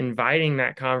are inviting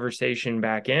that conversation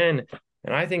back in,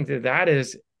 and I think that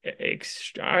is.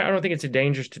 I don't think it's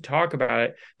dangerous to talk about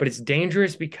it, but it's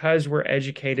dangerous because we're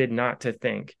educated not to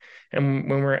think. And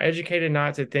when we're educated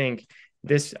not to think,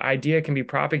 this idea can be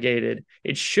propagated.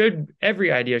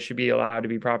 Every idea should be allowed to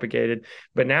be propagated,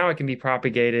 but now it can be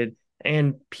propagated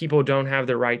and people don't have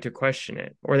the right to question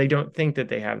it, or they don't think that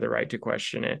they have the right to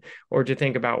question it, or to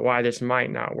think about why this might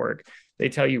not work. They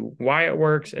tell you why it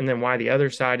works and then why the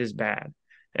other side is bad.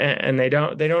 And they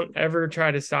don't ever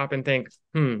try to stop and think,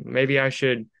 maybe I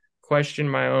should question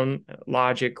my own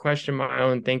logic, question my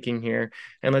own thinking here,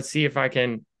 and let's see if I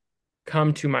can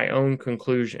come to my own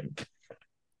conclusion.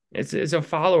 It's a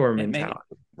follower It may mentality.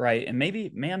 right, and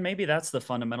maybe that's the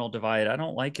fundamental divide. I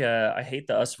don't like. I hate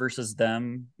the us versus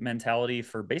them mentality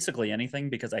for basically anything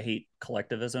because I hate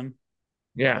collectivism.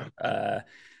 Yeah. Uh,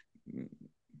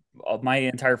 my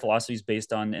entire philosophy is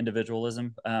based on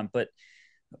individualism. But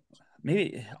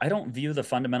maybe I don't view the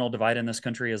fundamental divide in this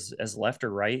country as left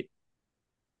or right,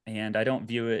 and I don't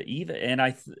view it even. And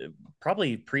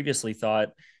probably previously thought,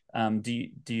 do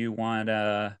you want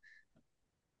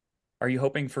are you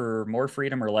hoping for more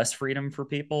freedom or less freedom for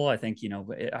people? I think,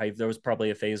 there was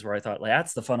probably a phase where I thought, like,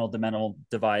 that's the fundamental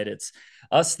divide. It's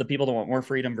us, the people that want more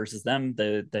freedom, versus them,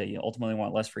 they ultimately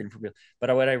want less freedom for people.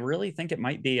 But what I really think it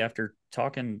might be, after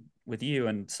talking with you,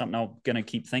 and something I'm going to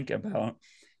keep thinking about,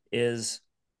 is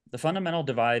the fundamental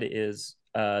divide is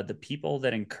the people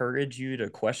that encourage you to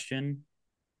question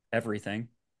everything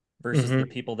versus the Hmm.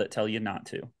 people that tell you not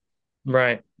to.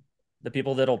 Right. The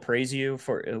people that'll praise you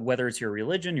for whether it's your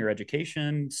religion, your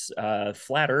education,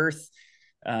 flat earth,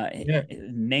 Yeah.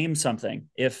 name something.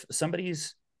 If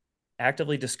somebody's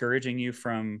actively discouraging you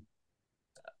from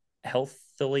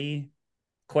healthily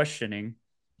questioning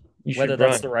You whether should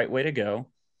that's the run. right way to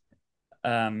go,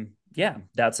 yeah,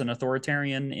 that's an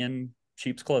authoritarian in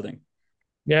sheep's clothing.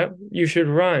 Yeah. You should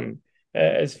run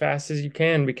as fast as you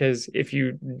can, because if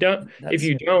That's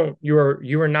you don't, you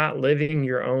are not living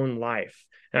your own life.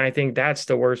 And I think that's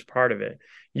the worst part of it.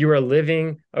 You are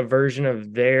living a version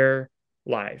of their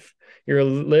life. You're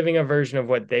living a version of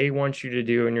what they want you to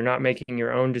do, and you're not making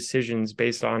your own decisions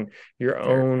based on your They're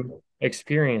own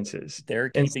experiences.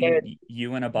 they're Instead, keeping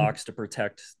you in a box to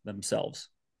protect themselves.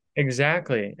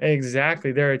 exactly,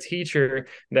 exactly. They're a teacher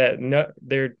that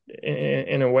they're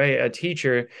in a way a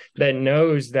teacher that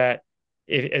knows that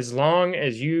as long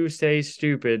as you stay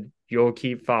stupid, you'll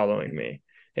keep following me.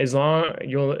 As long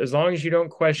as you don't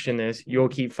question this, you'll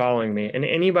keep following me. And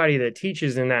anybody that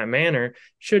teaches in that manner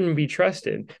shouldn't be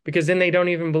trusted because then they don't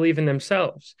even believe in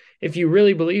themselves. If you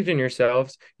really believed in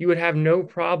yourselves, you would have no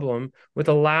problem with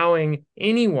allowing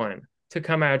anyone to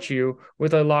come at you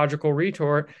with a logical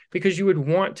retort because you would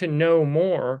want to know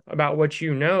more about what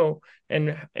you know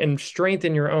and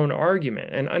strengthen your own argument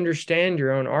and understand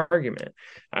your own argument.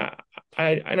 Uh,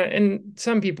 and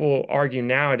some people argue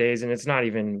nowadays, and it's not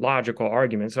even logical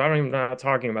argument. So I'm not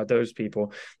talking about those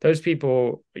people. Those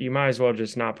people you might as well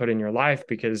just not put in your life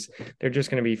because they're just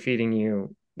going to be feeding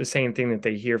you the same thing that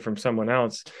they hear from someone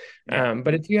else. Yeah.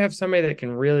 But if you have somebody that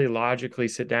can really logically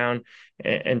sit down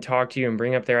and talk to you and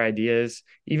bring up their ideas,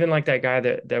 even like that guy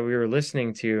that we were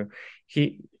listening to,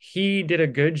 he did a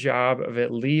good job of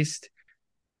at least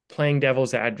playing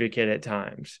devil's advocate at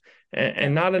times, Yeah.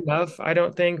 and not enough, I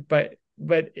don't think, but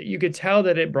you could tell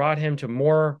that it brought him to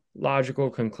more logical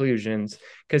conclusions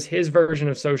because his version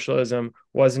of socialism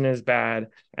wasn't as bad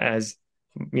as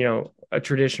a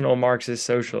traditional Marxist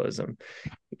socialism.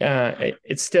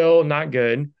 It's still not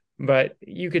good, but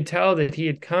you could tell that he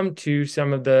had come to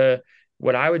some of the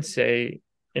what I would say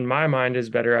in my mind is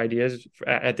better ideas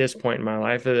at this point in my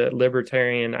life, the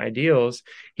libertarian ideals.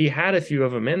 He had a few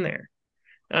of them in there.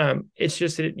 It's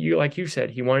just that you, like you said,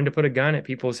 he wanted to put a gun at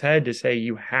people's head to say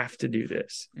you have to do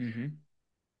this, Mm-hmm.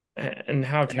 and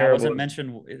how And that terrible. wasn't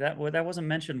mentioned. That wasn't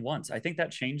mentioned once. I think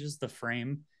that changes the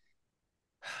frame.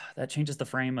 That changes the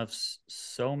frame of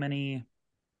so many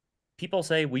people.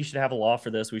 Say we should have a law for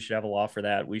this, we should have a law for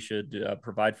that, we should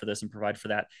provide for this and provide for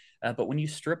that. But when you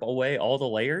strip away all the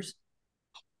layers,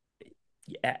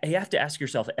 you have to ask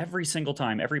yourself every single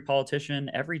time, every politician,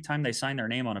 every time they sign their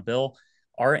name on a bill,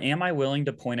 am I willing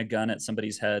to point a gun at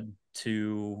somebody's head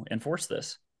to enforce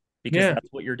this? Because Yeah, that's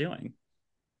what you're doing.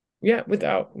 yeah.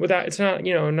 Without, it's not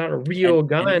not a real And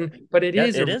gun, but it yeah,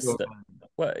 is a it is real the gun.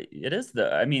 well, it is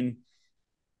the. I mean,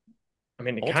 I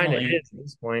mean, it kind of ultimately, is at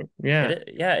this point. Yeah,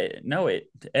 yeah, no, it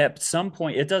at some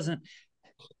point it doesn't.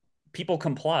 People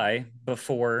comply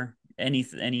before any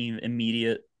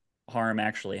immediate harm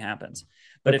actually happens.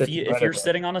 But but the if threat you're of it.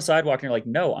 sitting on a sidewalk and you're like,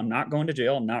 no, I'm not going to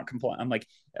jail, I'm not complying. I'm like,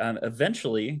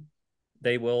 eventually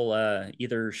they will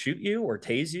either shoot you or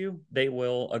tase you. They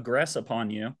will aggress upon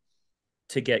you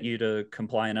to get you to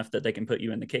comply enough that they can put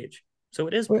you in the cage. So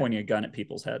it is pointing a gun at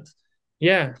people's heads.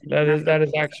 Yeah, And you have to that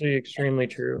is actually extremely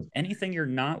true. anything you're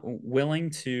not willing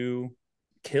to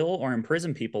kill or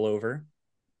imprison people over,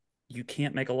 you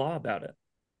can't make a law about it.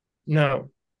 No,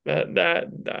 that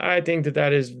I think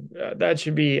that is that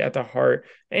should be at the heart.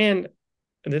 And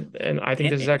I think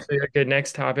And, this is actually a good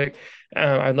next topic.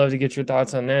 I'd love to get your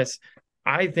thoughts on this.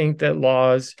 I think that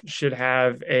laws should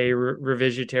have a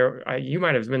revisionary. You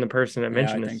might have been the person that yeah, I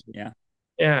mentioned this. think yeah.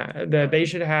 Yeah, that they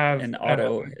should have. An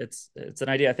auto, it's an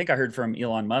idea I think I heard from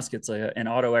Elon Musk. It's an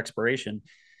auto expiration,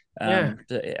 Yeah,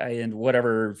 in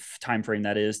whatever time frame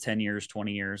that is, 10 years,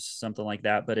 20 years, something like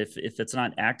that. But if it's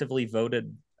not actively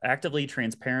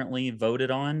transparently voted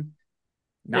on,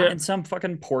 not yeah. in some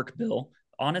fucking pork bill,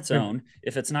 on its own,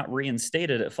 if it's not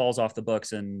reinstated, it falls off the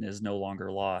books and is no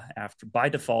longer law after by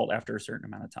default after a certain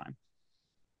amount of time.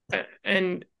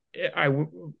 And I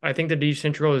I think the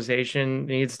decentralization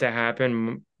needs to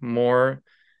happen more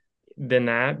than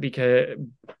that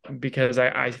because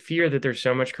I fear that there's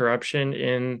so much corruption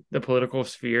in the political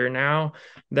sphere now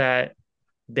that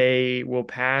they will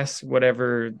pass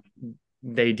whatever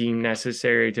they deem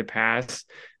necessary to pass.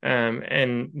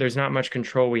 And there's not much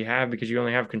control we have because you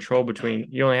only have control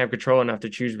enough to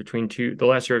choose between the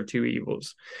lesser of two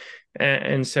evils.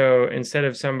 And so instead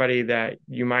of somebody that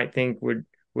you might think would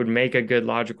make a good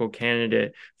logical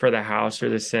candidate for the House or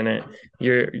the Senate,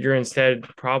 you're instead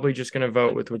probably just going to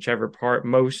vote with whichever part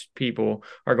most people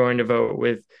are going to vote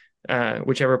with,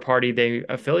 whichever party they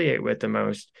affiliate with the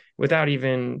most, without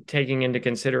even taking into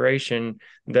consideration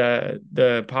the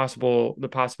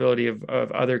possibility of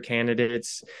other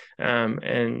candidates,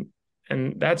 and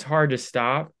that's hard to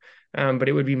stop. But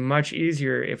it would be much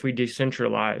easier if we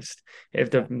decentralized,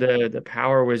 if Yeah. the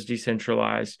power was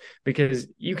decentralized, because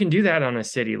you can do that on a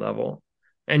city level,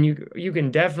 and you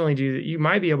can definitely you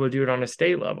might be able to do it on a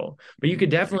state level, but you Mm-hmm. could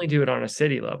definitely do it on a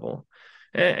city level.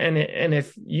 And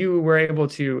if you were able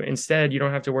to instead, you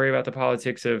don't have to worry about the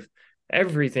politics of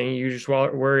everything. You just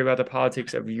worry about the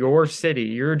politics of your city,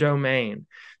 your domain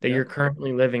that you're Yep.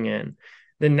 currently living in.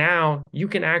 Then now you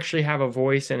can actually have a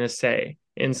voice and a say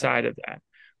Yep. inside of that.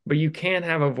 But you can't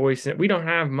have a voice. We don't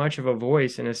have much of a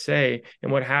voice and a say in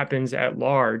what happens at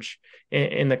large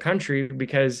in the country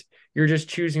because you're just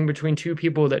choosing between two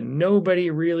people that nobody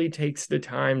really takes the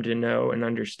time to know and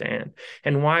understand.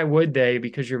 And why would they?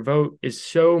 Because your vote is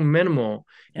so minimal.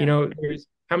 Yeah. There's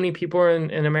how many people are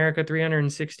in America?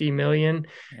 360 million.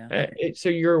 Yeah. So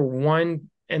you're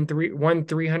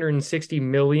 360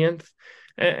 millionth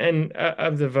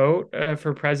of the vote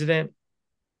for president,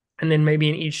 and then maybe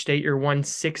in each state you're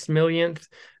 1/6 millionth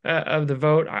of the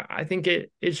vote. I think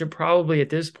it should probably at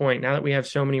this point, now that we have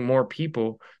so many more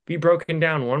people, be broken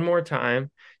down one more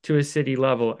time to a city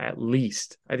level at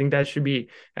least. I think that should be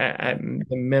at Yeah.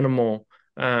 the minimal,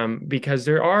 because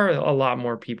there are a lot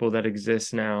more people that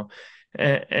exist now,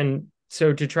 and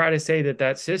so to try to say that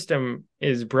that system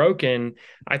is broken,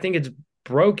 I think it's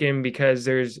broken because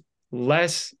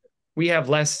less we have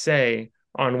less say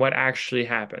on what actually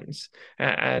happens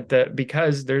at the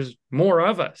because there's more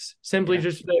of us, simply Yeah.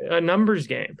 just a numbers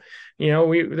game.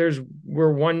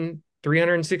 We're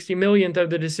 1/360 millionth of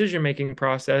the decision making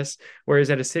process, whereas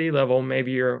at a city level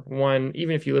maybe you're one,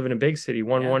 even if you live in a big city, Yeah.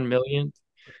 1/1 millionth,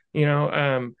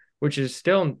 which is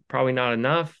still probably not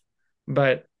enough,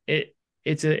 but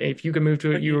it's a if you can move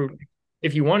to it, But you,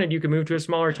 if you wanted, you could move to a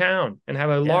smaller town and have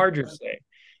a yeah. larger say.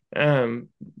 um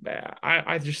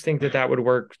I just think that that would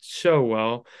work so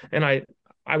well. And I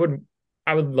would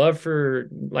I would love for,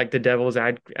 like, the devil's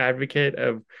advocate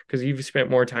of, because you've spent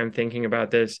more time thinking about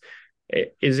this,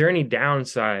 is there any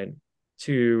downside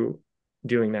to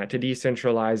doing that, to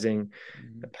decentralizing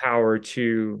Mhm. the power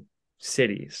to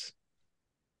cities?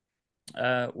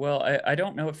 Well, I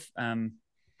don't know if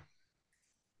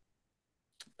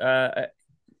uh,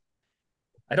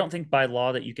 I don't think by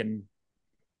law that you can.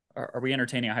 Are we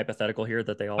entertaining a hypothetical here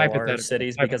that they all are Hypothetical,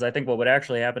 cities? Because I think what would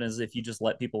actually happen is if you just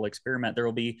let people experiment, there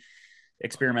will be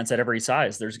experiments at every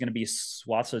size. There's going to be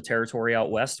swaths of territory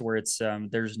out west where it's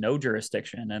there's no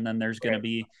jurisdiction, and then there's going to right?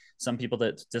 be some people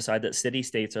that decide that city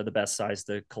states are the best size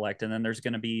to collect, and then there's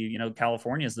going to be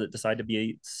Californians that decide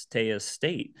to stay a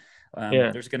state.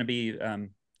 Yeah, There's going to be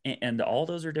and all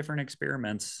those are different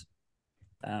experiments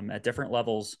at different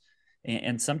levels.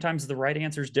 And sometimes the right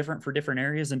answer is different for different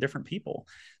areas and different people.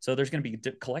 So there's going to be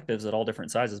collectives at all different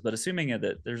sizes. But assuming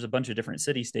that there's a bunch of different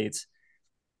city states,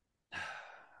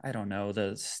 I don't know,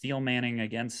 the steel manning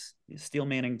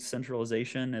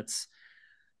centralization. It's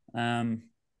um,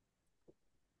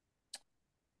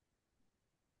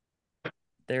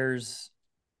 there's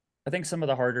I think some of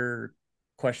the harder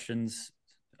questions.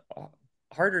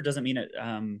 Harder doesn't mean it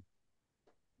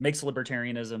makes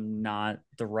libertarianism not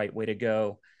the right way to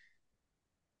go.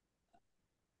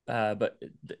 But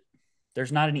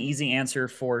there's not an easy answer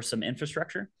for some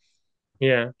infrastructure,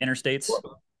 yeah, interstates,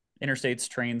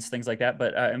 trains, things like that.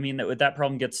 But I mean, that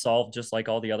problem gets solved just like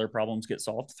all the other problems get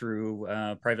solved through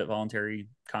private voluntary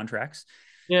contracts.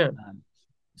 yeah. Um,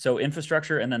 so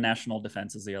infrastructure and then national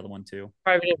defense is the other one too.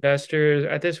 Private investors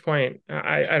at this point,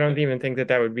 I don't even think that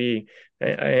that would be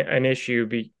an issue,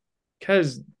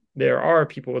 because there are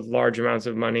people with large amounts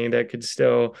of money that could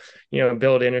still,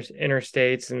 build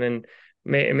interstates, and then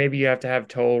maybe you have to have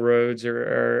toll roads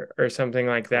or something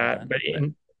like Cool that. then,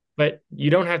 right? But you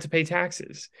don't have to pay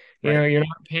taxes. Right. You're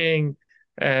not paying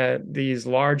these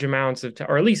large amounts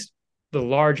or at least the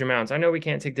large amounts. I know we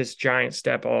can't take this giant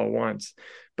step all at once,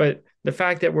 but the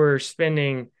fact that we're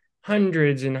spending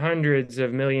hundreds and hundreds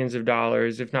of millions of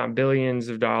dollars, if not billions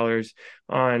of dollars,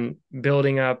 on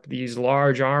building up these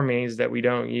large armies that we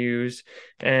don't use,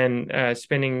 and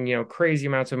spending, crazy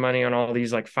amounts of money on all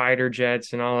these like fighter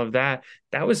jets and all of that.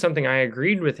 That was something I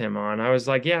agreed with him on. I was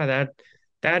like, yeah,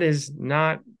 that is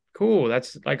not cool.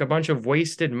 That's like a bunch of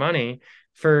wasted money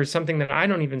for something that I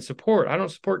don't even support. I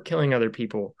don't support killing other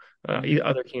people, Mm-hmm.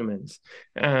 other humans.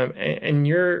 And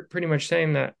you're pretty much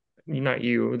saying that, not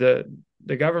you,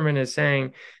 the government is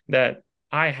saying that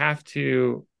I have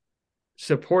to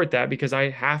support that because I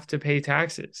have to pay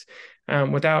taxes,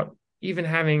 without even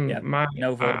having Yeah. my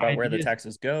No vote about where the ideas.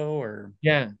 taxes go or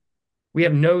Yeah, we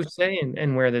have yep. no say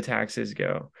in where the taxes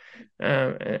go.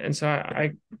 And so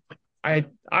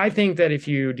I think that if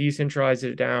you decentralize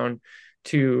it down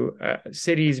to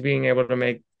cities being able to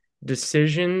make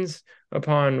decisions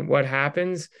upon what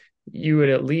happens, you would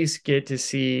at least get to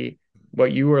see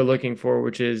what you are looking for,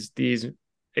 which is these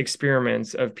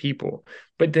experiments of people.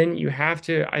 But then you have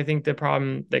to, I think the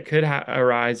problem that could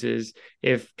arise is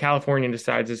if California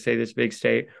decides to stay this big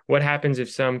state, what happens if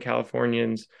some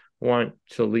Californians want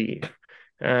to leave?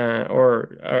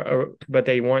 but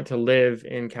they want to live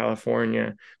in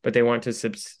California, but they want to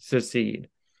succeed.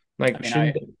 I Like, mean,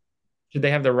 I should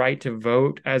they have the right to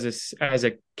vote as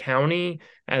a county,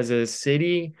 as a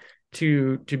city,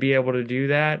 to be able to do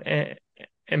that?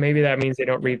 And maybe that means they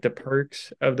don't yeah, reap the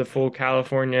perks of the full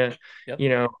California, yep,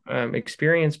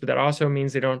 experience, but that also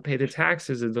means they don't pay the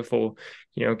taxes of the full,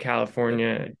 yep.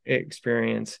 California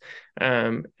experience.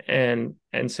 And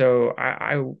so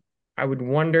I would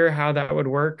wonder how that would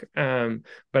work.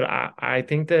 But I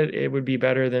think that it would be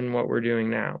better than what we're doing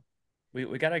now.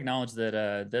 We got to acknowledge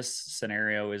that this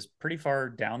scenario is pretty far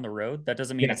down the road. That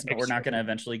doesn't mean Yeah, it's not, we're not going to extreme.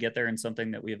 eventually get there, and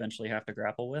something that we eventually have to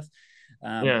grapple with.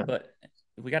 Yeah, But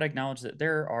we got to acknowledge that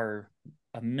there are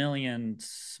a million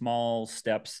small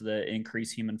steps that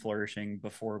increase human flourishing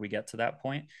before we get to that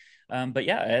point. But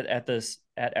yeah,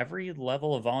 at every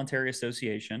level of voluntary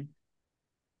association,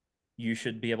 you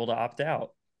should be able to opt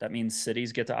out. That means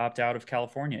cities get to opt out of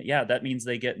California. Yeah, that means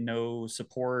they get no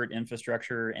support,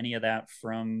 infrastructure, any of that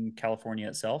from California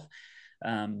itself.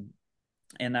 Um,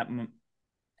 and that,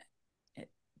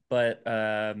 but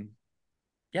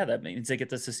yeah, that means they get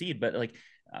to secede. But like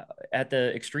at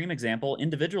the extreme example,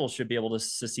 individuals should be able to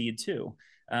secede too.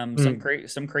 mm,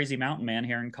 Some crazy mountain man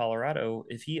here in Colorado,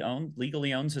 if he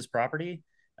legally owns his property,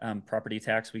 property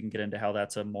tax, we can get into how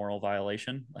that's a moral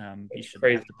violation. He shouldn't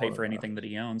crazy. have to pay for anything that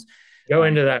he owns. Go Um,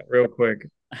 into that real quick.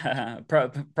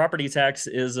 Property tax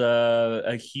is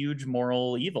a huge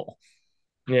moral evil.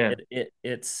 Yeah. It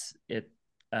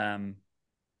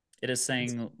it is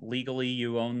saying legally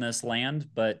you own this land,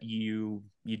 but you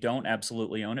don't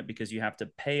absolutely own it because you have to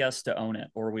pay us to own it,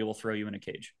 or we will throw you in a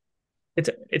cage.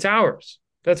 It's ours.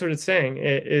 That's what it's saying.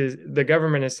 It is the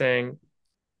government is saying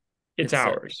it's It's a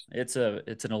ours.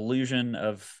 it's an illusion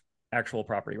of actual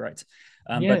property rights.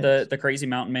 But Yes. the crazy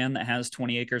mountain man that has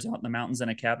 20 acres out in the mountains and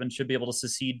a cabin should be able to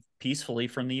secede peacefully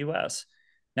from the U.S.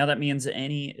 Now that means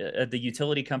any the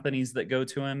utility companies that go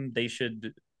to him, they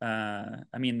should.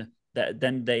 I mean, that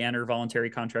then they enter voluntary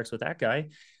contracts with that guy.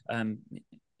 Um,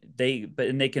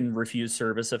 and they can refuse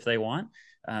service if they want.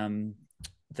 Um,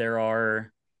 there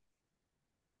are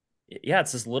yeah,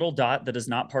 it's this little dot that is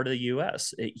not part of the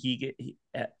U.S.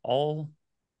 At all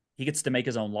he gets to make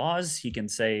his own laws. He can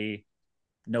say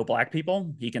no black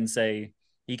people. He can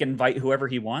invite whoever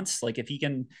he wants. Like if he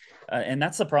can, and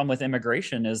that's the problem with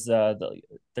immigration is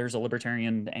there's a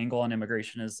libertarian angle on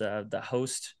immigration is the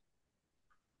host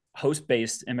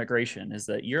based immigration is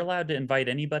that you're allowed to invite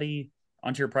anybody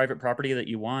onto your private property that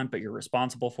you want, but you're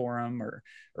responsible for them or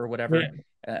Yeah. whatever.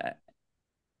 Uh,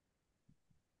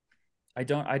 I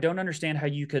don't understand how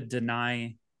you could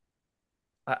deny.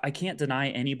 I can't deny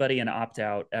anybody an opt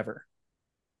out ever.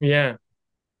 Yeah.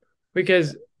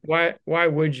 Because why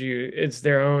would you? It's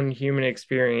their own human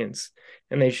experience,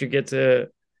 and they should get to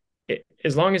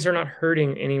as long as they're not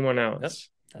hurting anyone Yep. else.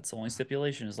 That's the only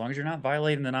stipulation. As long as you're not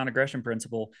violating the non aggression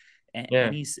principle, Yeah.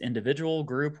 any individual,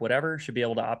 group, whatever, should be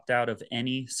able to opt out of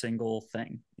any single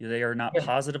thing. They are not Yeah.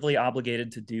 positively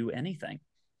obligated to do anything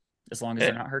as long as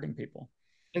they're And not hurting people.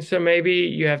 so maybe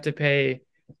you have to pay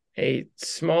a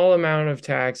small amount of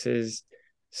taxes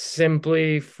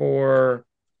simply for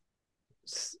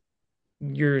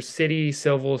your city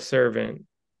civil servant,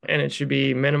 and it should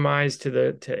be minimized to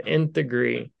the to nth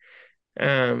degree.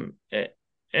 And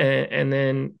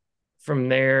then from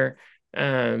there,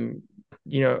 um,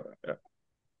 you know,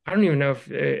 I don't even know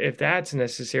if that's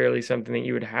necessarily something that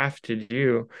you would have to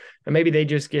do. And maybe they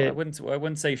just Well, get, I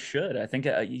wouldn't say should. I think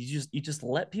you just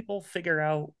let people figure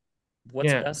out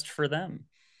what's yeah, best for them.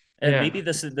 And yeah, maybe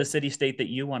this is the city state that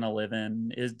you want to live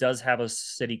in is does have a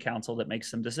city council that makes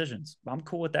some decisions. I'm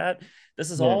cool with that. This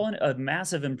is yeah, all a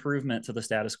massive improvement to the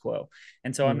status quo,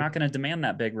 and so I'm mhm, not going to demand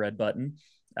that big red button.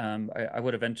 I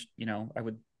would eventually, I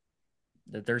would.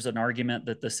 There's an argument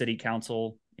that the city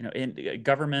council, in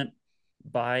government,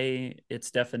 by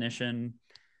its definition,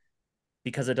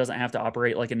 because it doesn't have to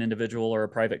operate like an individual or a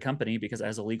private company, because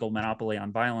as a legal monopoly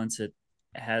on violence,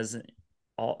 has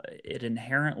it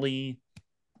inherently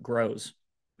grows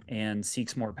and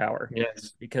seeks more power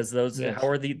yes, because those how yes,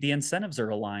 are the incentives are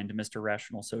aligned, Mr.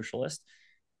 Rational Socialist.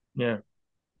 yeah,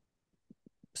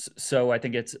 So I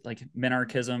think it's like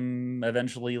minarchism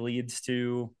eventually leads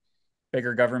to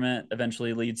bigger government,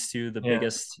 eventually leads to the yeah,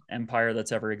 biggest empire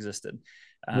that's ever existed.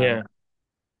 yeah. um,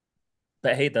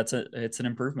 but hey, it's an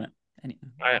improvement. And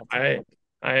I I'll take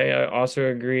I I also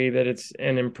agree that it's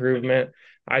an improvement.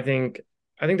 I think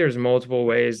I think there's multiple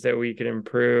ways that we could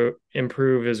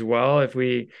improve as well if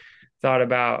we thought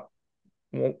about,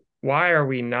 well, why are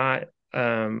we not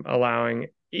allowing,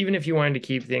 even if you wanted to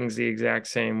keep things the exact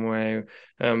same way,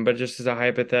 but just as a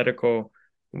hypothetical,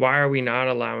 why are we not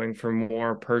allowing for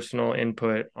more personal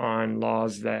input on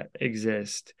laws that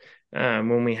exist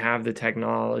when we have the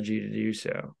technology to do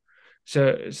so?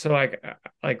 So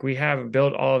like we have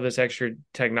built all of this extra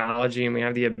technology and we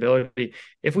have the ability,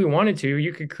 if we wanted to,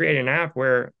 you could create an app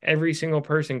where every single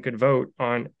person could vote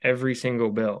on every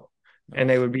single bill, and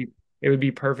Oh, it would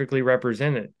be perfectly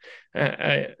represented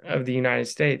of the United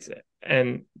States,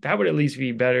 and that would at least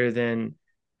be better than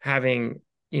having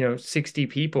 60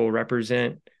 people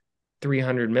represent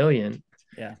 300 million.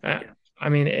 yeah. I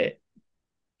mean,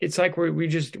 it's like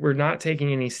we're not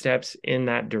taking any steps in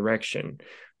that direction,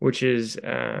 which is,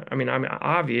 I mean, I'm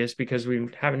obvious because we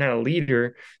haven't had a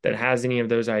leader that has any of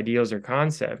those ideals or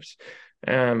concepts.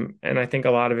 And I think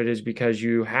a lot of it is because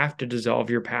you have to dissolve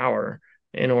your power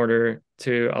in order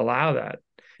to allow that.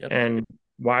 Yep. And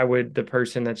why would the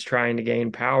person that's trying to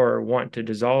gain power want to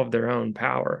dissolve their own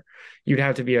power? You'd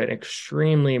have to be an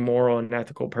extremely moral and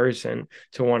ethical person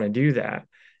to want to do that.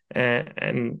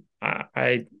 And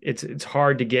it's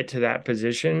hard to get to that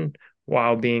position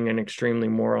while being an extremely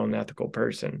moral and ethical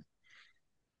person.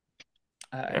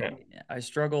 I Uh, I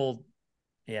struggle.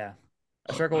 Yeah,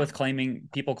 I struggle with claiming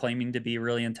people claiming to be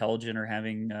really intelligent or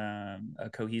having a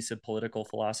cohesive political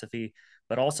philosophy,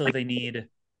 but also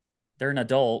they're an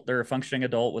adult, they're a functioning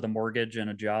adult with a mortgage and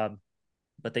a job,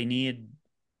 but they need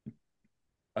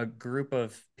a group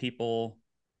of people.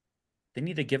 They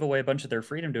need to give away a bunch of their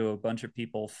freedom to a bunch of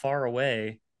people far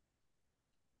away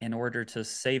in order to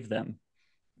save them,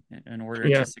 in order to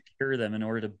yeah, secure them, in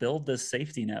order to build this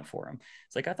safety net for them.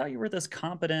 It's like I thought you were this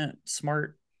competent,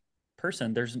 smart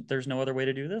person. There's no other way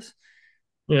to do this.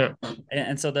 yeah.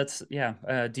 And so that's yeah,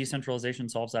 decentralization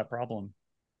solves that problem.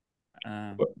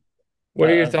 Uh, What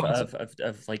are your thoughts?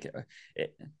 of like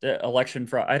the election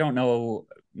fraud. I don't know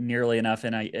nearly enough,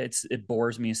 and it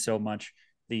bores me so much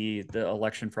the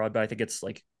election fraud, but I think it's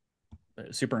like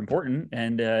super important,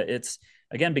 and it's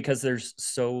again because there's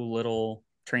so little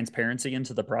transparency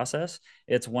into the process.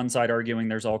 It's one side arguing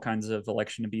there's all kinds of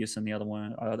election abuse, and the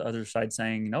other side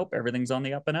saying nope, everything's on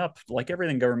the up and up, like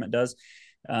everything government does.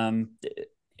 Um,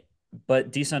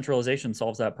 but decentralization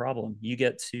solves that problem. You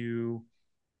get to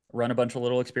run a bunch of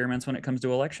little experiments when it comes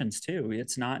to elections too.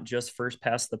 It's not just first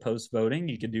past the post voting.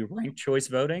 You could do ranked choice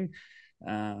voting,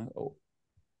 uh,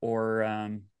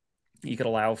 or you could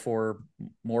allow for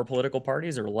more political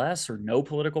parties or less or no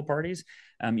political parties.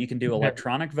 You can do Yeah.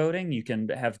 electronic voting. You can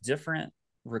have different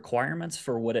requirements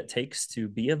for what it takes to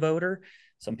be a voter.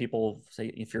 Some people say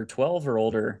if you're 12 or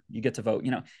older, you get to vote.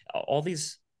 You know, all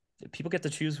these people get to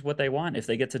choose what they want if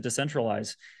they get to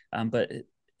decentralize. But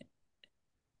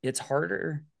it's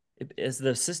harder as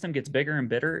the system gets bigger and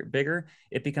bigger.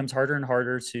 It becomes harder and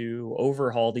harder to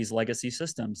overhaul these legacy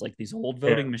systems, like these old Yeah.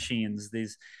 voting machines.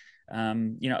 These,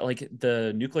 like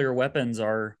the nuclear weapons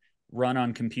are run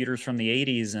on computers from the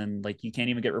 80s, and like you can't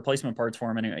even get replacement parts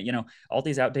for them. And all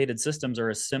these outdated systems are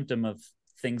a symptom of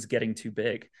things getting too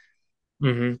big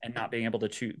Hmm. and not being able to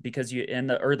choose because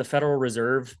the Federal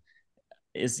Reserve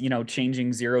is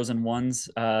changing zeros and ones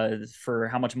for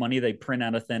how much money they print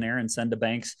out of thin air and send to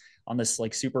banks on this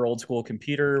like super old school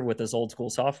computer with this old school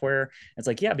software. It's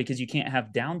like yeah, because you can't have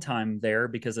downtime there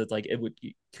because it's like it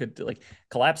could like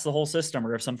collapse the whole system,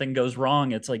 or if something goes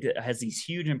wrong it's like it has these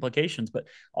huge implications. But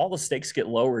all the stakes get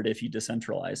lowered if you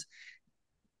decentralize.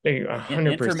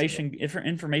 100%.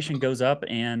 Information goes up,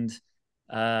 and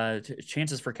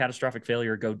chances for catastrophic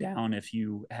failure go down if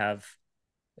you have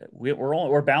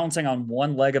we're balancing on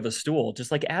one leg of a stool.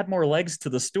 Just like add more legs to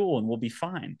the stool and we'll be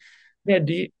fine. Yeah,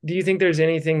 do you think there's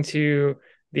anything to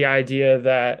the idea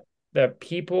that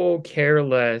people care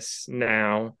less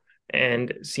now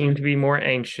and seem to be more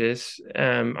anxious?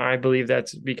 I believe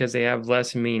that's because they have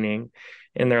less meaning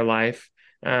in their life,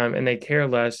 and they care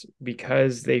less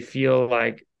because they feel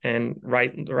like, and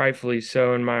rightfully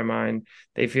so in my mind,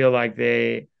 they feel like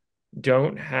they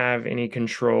don't have any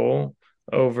control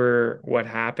over what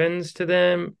happens to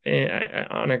them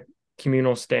on a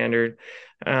communal standard,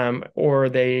 or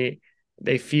they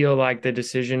feel like the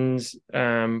decisions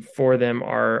for them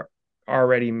are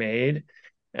already made.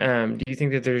 Do you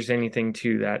think that there's anything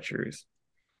to that truth?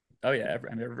 Oh yeah,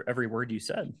 every word you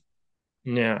said.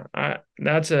 Yeah,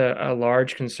 that's a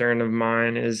large concern of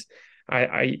mine. Is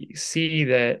I see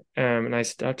that, and I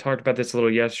talked about this a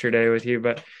little yesterday with you,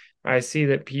 but I see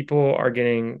that people are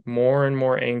getting more and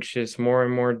more anxious, more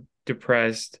and more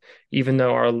depressed, even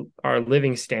though our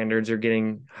living standards are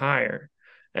getting higher.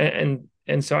 And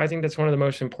so I think that's one of the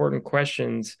most important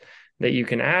questions that you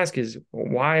can ask is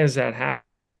why is that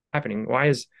happening?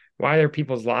 Why are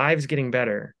people's lives getting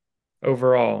better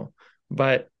overall,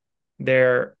 but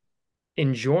their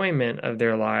enjoyment of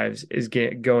their lives is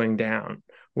going down?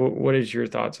 What is your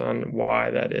thoughts on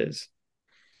why that is?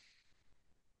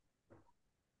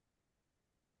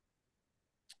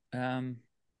 Um,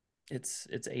 it's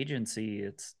agency.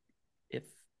 It's if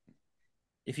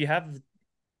if you have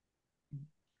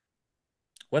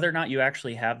whether or not you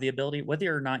actually have the ability,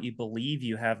 whether or not you believe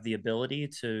you have the ability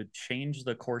to change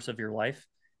the course of your life,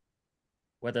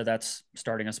 whether that's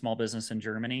starting a small business in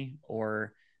Germany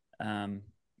or um,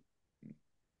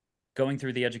 going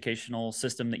through the educational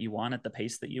system that you want at the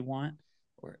pace that you want,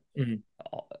 or Mhm.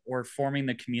 or forming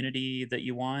the community that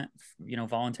you want,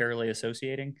 voluntarily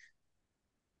associating,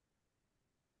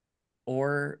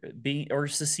 or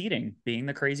seceding, being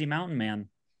the crazy mountain man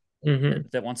Hmm.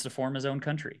 that wants to form his own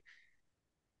country.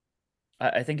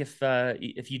 I think if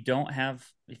you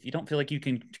don't feel like you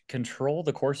can control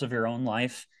the course of your own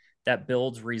life, that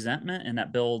builds resentment and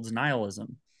that builds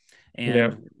nihilism.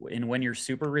 Yeah. And when you're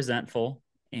super resentful,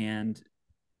 and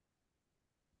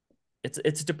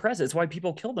it's depressing. It's why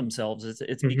people kill themselves.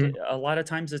 It's because Hmm. a lot of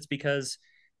times it's because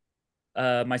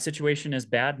my situation is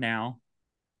bad now,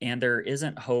 and there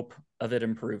isn't hope of it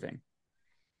improving.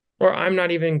 Or I'm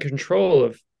not even in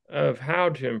control of how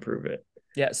to improve it.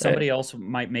 Yeah, Uh, somebody else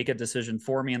might make a decision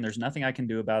for me, and there's nothing I can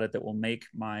do about it that will make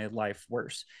my life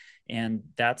worse. And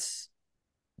that's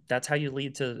how you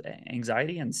lead to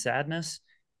anxiety and sadness,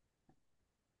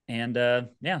 and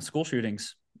yeah, school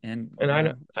shootings. And And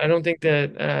I don't think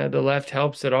that the left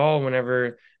helps at all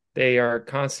whenever they are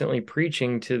constantly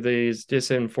preaching to these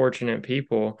disunfortunate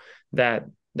people that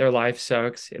their life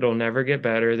sucks. It'll never get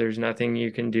better. There's nothing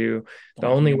you can do. the The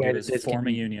only thing only you can way do that is this can form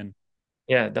a be, union.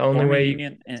 yeah, the only Form a way you can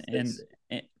union, fix this.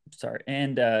 and sorry,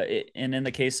 and in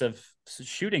the case of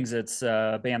shootings, it's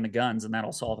ban the guns, and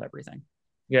that'll solve everything.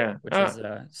 Yeah. Which is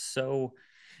so,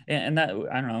 and that,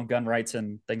 I don't know, gun rights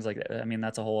and things like that. I mean,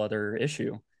 that's a whole other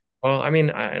issue. Well, I mean,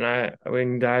 we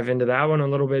can dive into that one a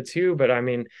little bit too, but I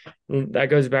mean, that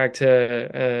goes back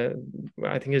to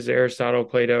I think it's Aristotle,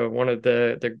 Plato, one of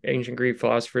the ancient Greek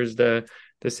philosophers, the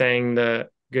saying that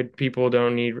good people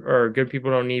don't need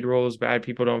rules, bad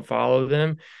people don't follow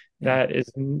them. Yeah. That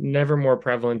is never more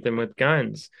prevalent than with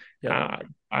guns. Yep.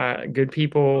 Uh, good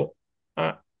people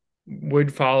uh,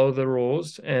 would follow the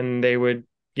rules and they would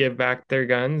give back their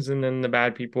guns, and then the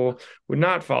bad people would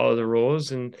not follow the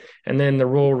rules, and then the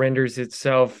rule renders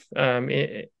itself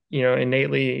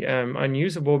innately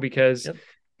unusable because Yep.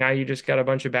 now you just got a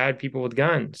bunch of bad people with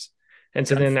guns. And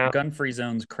so then now, Gun free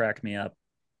zones crack me up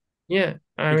yeah,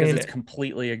 I because mean, it's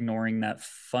completely ignoring that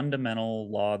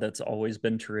fundamental law that's always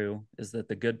been true, is that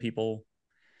the good people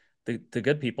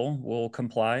will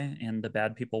comply and the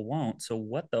bad people won't. So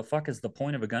what the fuck is the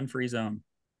point of a gun free zone?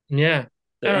 yeah,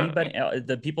 That anybody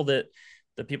the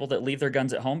people that leave their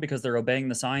guns at home because they're obeying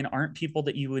the sign aren't people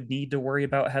that you would need to worry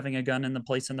about having a gun in the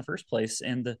place in the first place.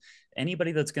 And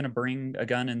anybody that's going to bring a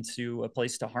gun into a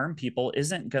place to harm people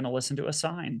isn't going to listen to a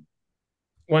sign.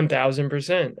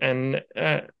 1000%.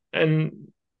 And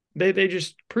they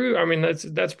just prove, I mean,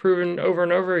 that's proven over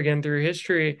and over again through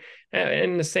history.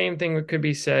 And the same thing could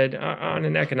be said on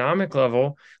an economic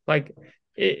level. Like,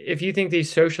 if you think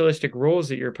these socialistic rules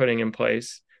that you're putting in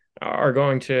place are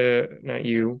going to, not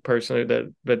you personally, but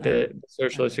I know. the I know.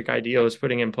 socialistic ideal is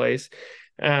putting in place,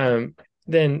 um,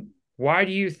 then why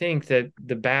do you think that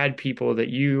the bad people that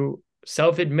you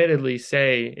self-admittedly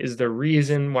say is the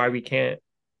reason why we can't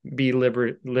be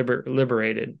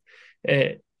liberated?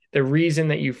 Uh, the reason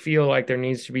that you feel like there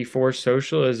needs to be forced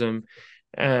socialism,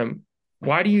 um,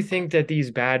 why do you think that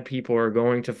these bad people are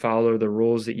going to follow the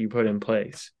rules that you put in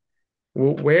place?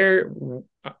 Where,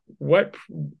 what,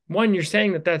 one, you're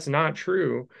saying that that's not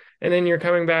true, and then you're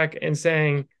coming back and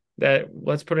saying that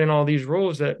let's put in all these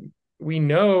rules that we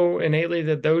know innately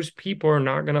that those people are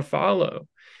not going to follow.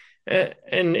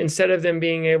 And instead of them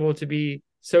being able to be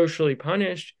socially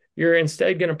punished, you're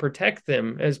instead going to protect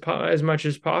them as much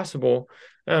as possible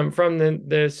from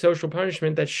the social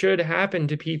punishment that should happen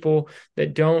to people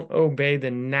that don't obey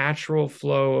the natural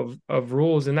flow of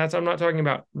rules. And I'm not talking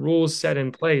about rules set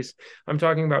in place. I'm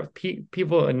talking about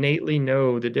people innately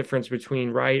know the difference between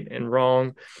right and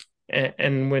wrong.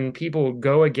 And when people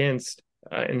go against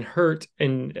and hurt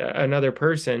another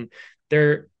person,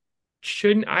 they're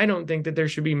shouldn't I don't think that there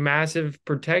should be massive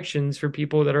protections for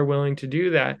people that are willing to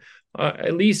do that,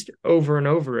 at least over and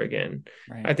over again.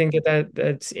 Right. I think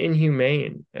that's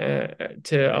inhumane, to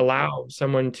Right. allow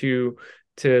someone to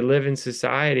live in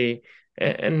society,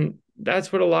 and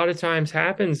that's what a lot of times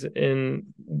happens in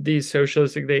these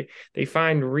socialistic. They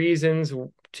find reasons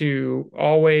to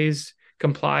always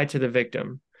comply to the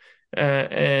victim,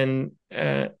 and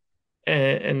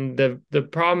And the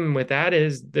problem with that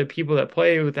is the people that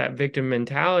play with that victim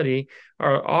mentality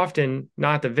are often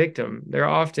not the victim. They're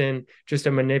often just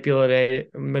a manipulative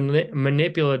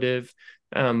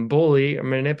bully, a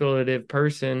manipulative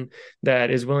person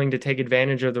that is willing to take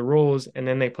advantage of the rules, and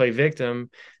then they play victim,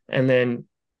 and then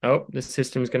oh, the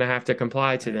system's going to have to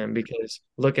comply to Right. them because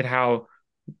look at how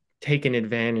taken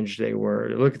advantage they were.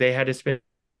 Look, they had to spend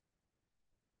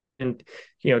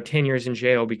 10 years in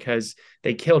jail because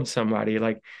they killed somebody.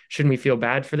 Like, shouldn't we feel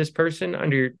bad for this person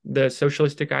under the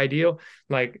socialistic ideal?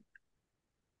 Like,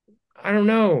 I don't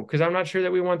know, because I'm not sure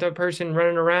that we want that person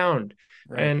running around.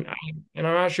 Right. And I'm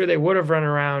not sure they would have run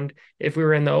around if we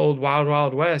were in the old wild,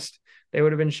 wild west. They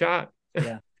would have been shot.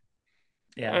 Yeah.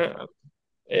 Yeah.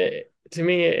 uh, to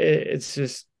me, it's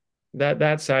just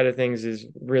that side of things is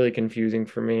really confusing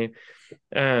for me.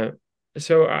 Uh,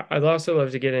 so I'd also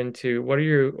love to get into what do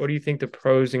you think the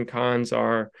pros and cons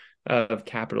are of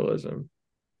capitalism?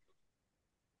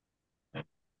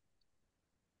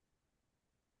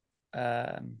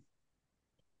 Um,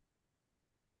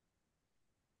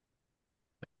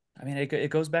 I mean, it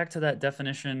goes back to that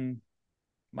definition.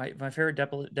 My favorite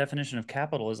definition of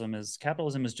capitalism is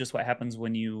just what happens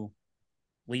when you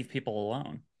leave people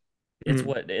alone.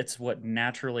 Mm, It's what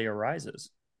naturally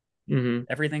arises. hmm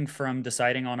Everything from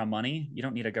deciding on a money, you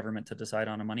don't need a government to decide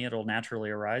on a money. It'll naturally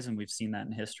arise, and we've seen that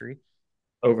in history.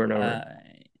 over and over. Uh,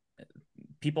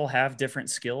 People have different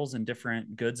skills and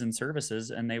different goods and services,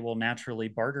 and they will naturally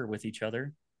barter with each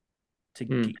other to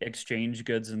Mm, exchange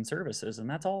goods and services, and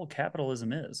that's all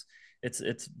capitalism is.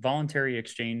 It's voluntary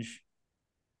exchange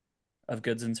of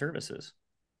goods and services,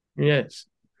 yes.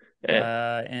 Eh,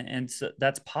 and so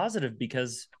that's positive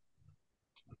because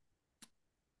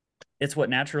it's what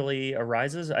naturally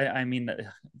arises. I mean,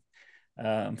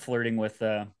 I'm flirting with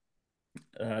the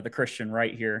Christian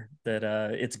right here that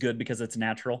it's good because it's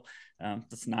natural.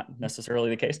 That's not necessarily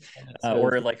the case, so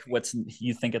or it's like what's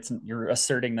you think it's you're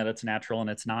asserting that it's natural and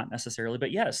it's not necessarily.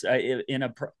 But yes, in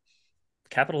a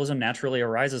capitalism naturally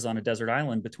arises on a desert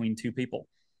island between two people,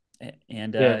 yeah.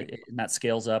 and that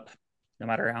scales up no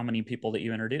matter how many people that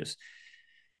you introduce.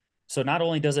 So not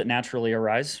only does it naturally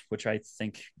arise, which I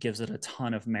think gives it a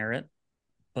ton of merit,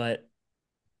 but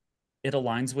it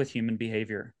aligns with human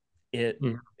behavior. It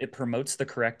Mm, it promotes the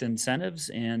correct incentives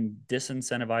and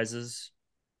disincentivizes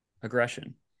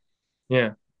aggression.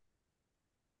 yeah.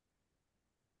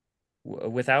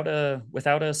 Without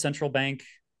a central bank,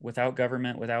 without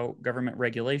government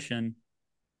regulation,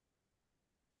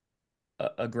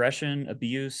 aggression,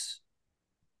 abuse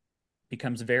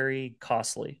becomes very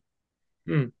costly.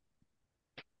 Mm,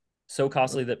 So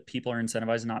costly that people are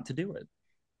incentivized not to do it,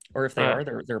 or if they uh,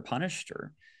 are, they're punished,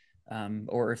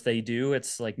 or if they do,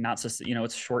 it's like not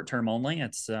it's short term only.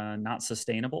 It's not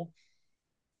sustainable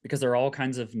because there are all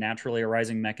kinds of naturally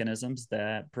arising mechanisms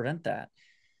that prevent that.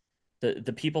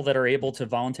 The people that are able to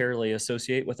voluntarily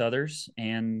associate with others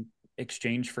and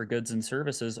exchange for goods and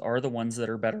services are the ones that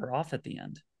are better off at the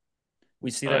end.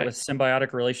 We see that I, with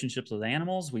symbiotic relationships with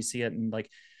animals. We see it in like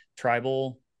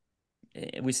tribal.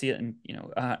 We see it in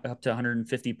up to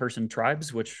 150 person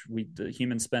tribes, which the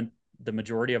humans spent the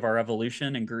majority of our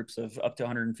evolution in groups of up to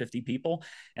 150 people,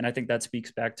 and I think that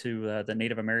speaks back to the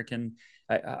Native American.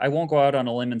 I won't go out on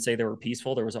a limb and say they were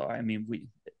peaceful. There was, I mean, we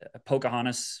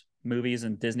Pocahontas movies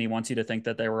and Disney wants you to think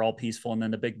that they were all peaceful, and then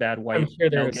the big bad I'm white sure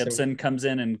there Mel was some. Gibson comes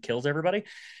in and kills everybody.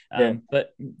 Yeah.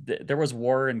 But there was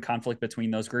war and conflict between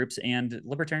those groups, and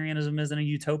libertarianism isn't a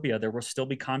utopia. There will still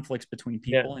be conflicts between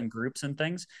Yeah. people and groups and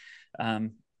things,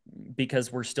 um,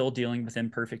 because we're still dealing with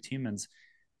imperfect humans.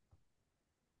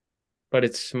 But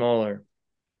it's smaller.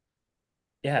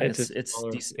 Yeah, It's a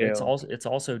smaller scale. it's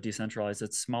also decentralized.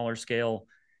 It's smaller scale,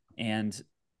 and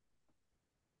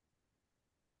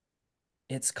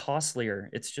it's costlier.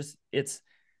 It's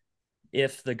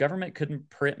if the government couldn't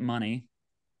print money,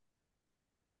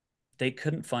 they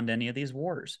couldn't fund any of these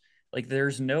wars. Like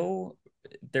there's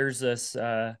this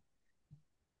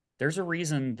there's a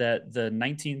reason that the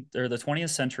 19th or the 20th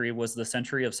century was the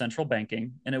century of central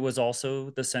banking, and it was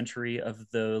also the century of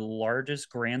the largest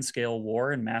grand scale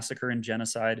war and massacre and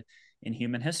genocide in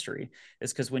human history.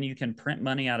 It's because when you can print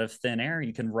money out of thin air,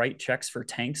 you can write checks for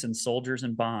tanks and soldiers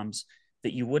and bombs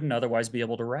that you wouldn't otherwise be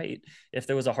able to write. If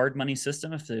there was a hard money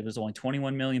system, if there was only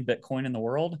 21 million Bitcoin in the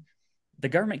world, the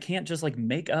government can't just like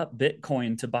make up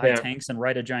Bitcoin to buy Yeah. tanks and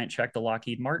write a giant check to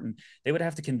Lockheed Martin. They would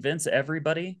have to convince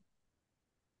everybody.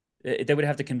 They would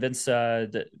have to convince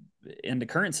in the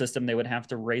current system they would have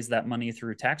to raise that money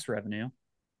through tax revenue,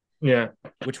 Yeah.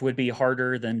 which would be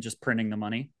harder than just printing the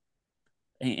money.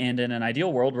 And in an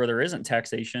ideal world where there isn't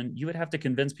taxation, you would have to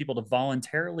convince people to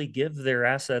voluntarily give their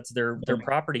assets, their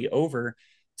property over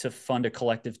to fund a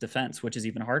collective defense, which is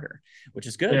even harder, which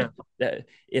is Yeah. good. That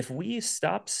if we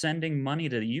stopped sending money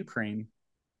to the Ukraine,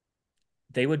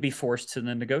 they would be forced to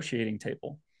the negotiating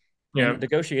table. And Yeah. the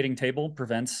negotiating table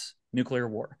prevents nuclear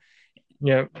war.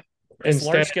 Yeah. This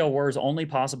large Instead, scale war is only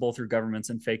possible through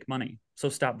governments and fake money. So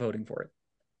stop voting for it.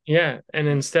 yeah, and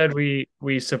instead we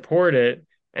support it,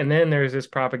 and then there's this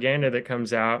propaganda that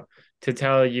comes out to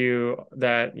tell you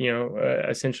that,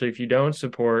 essentially, if you don't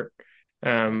support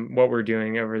what we're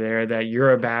doing over there, that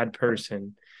you're a bad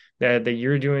person, that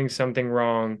you're doing something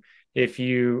wrong. If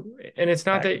you, and it's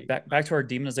not Back, that, back, back to our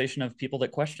demonization of people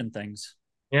that question things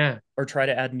yeah, or try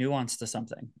to add nuance to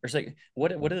something. Or say,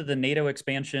 what are the NATO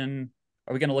expansion?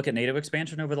 Are we going to look at NATO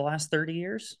expansion over the last 30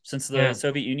 years since the yeah,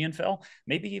 Soviet Union fell?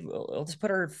 Maybe let's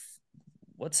put our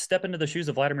let's step into the shoes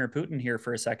of Vladimir Putin here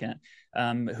for a second,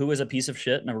 who is a piece of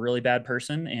shit and a really bad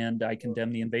person, and I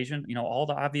condemn the invasion. All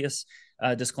the obvious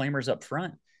disclaimers up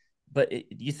front. But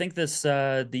you think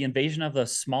the invasion of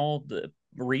the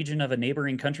region of a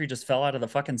neighboring country just fell out of the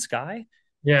fucking sky?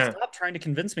 yeah. Stop trying to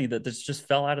convince me that this just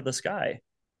fell out of the sky.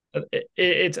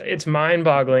 It's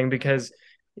mind-boggling because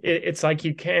it's like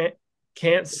you can't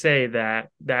say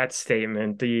that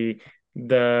statement,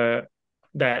 the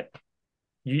that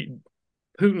you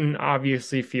Putin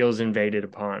obviously feels invaded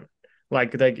upon.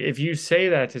 Like if you say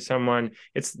that to someone,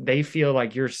 it's they feel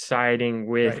like you're siding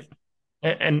with,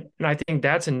 Right. and I think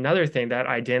that's another thing, that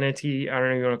identity, I don't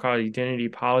know if you want to call it identity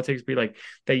politics, but like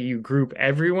that you group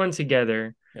everyone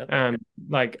together, Yep. um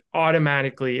like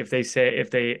automatically if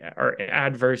they are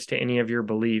adverse to any of your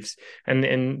beliefs,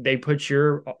 and they put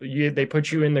you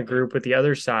in the group with the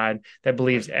other side that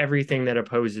believes everything that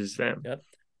opposes them, Yep.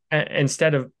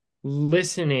 instead of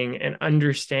listening and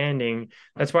understanding.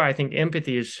 That's why I think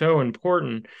empathy is so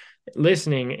important.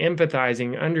 Listening,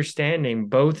 empathizing, understanding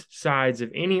both sides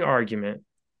of any argument,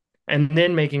 and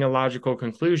then making a logical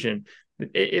conclusion.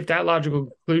 If that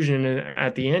logical conclusion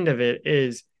at the end of it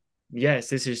is, yes,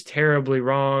 this is terribly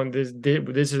wrong, this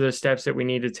are the steps that we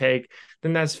need to take,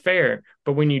 then that's fair.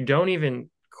 But when you don't even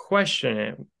question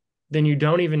it, then you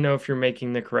don't even know if you're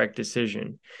making the correct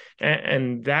decision.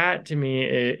 And that to me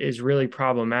is really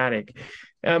problematic.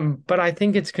 But I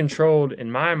think it's controlled,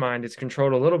 in my mind, it's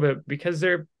controlled a little bit because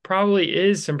there probably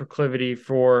is some proclivity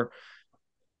for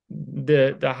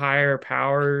the higher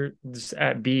powers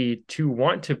at B to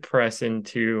want to press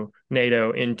into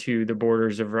NATO, into the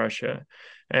borders of Russia.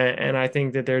 And I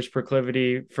think that there's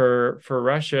proclivity for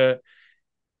Russia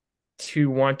to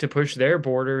want to push their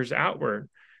borders outward.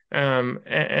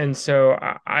 And so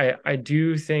I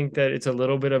do think that it's a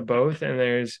little bit of both. And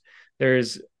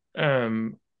there's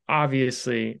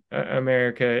obviously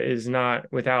America is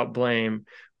not without blame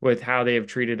with how they have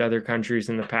treated other countries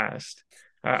in the past.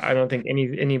 I don't think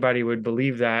anybody would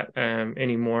believe that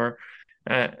anymore.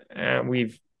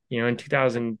 We've, in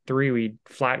 2003, we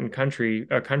flattened the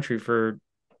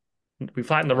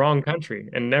Yep. wrong country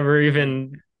and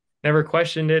never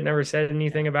questioned it, never said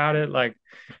anything about it. Like,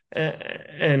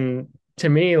 and to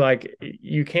me, like,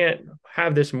 you can't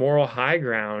have this moral high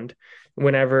ground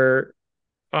whenever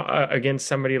against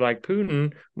somebody like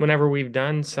Putin, whenever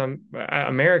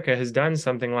America has done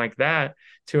something like that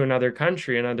to another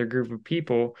country, another group of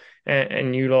people,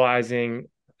 and utilizing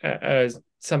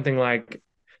something like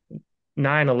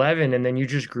 9/11, and then you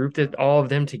just grouped all of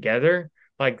them together,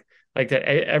 like that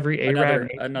every Arab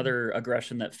nation. Another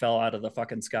aggression that fell out of the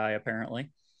fucking sky,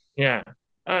 apparently. Yeah,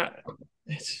 uh,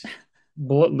 it's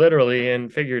literally and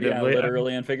Yeah, figuratively.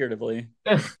 literally and figuratively.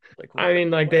 Like I mean,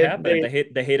 like what happened? they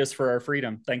They hate us for our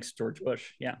freedom. Thanks, George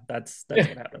Bush. Yeah, that's what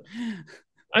happened.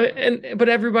 but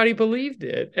everybody believed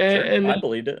it, Sure, and I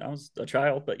believed it. I was a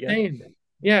child, but yeah. same.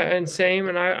 Yeah, and same,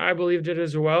 and I believed it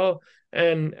as well.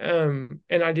 And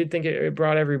I did think it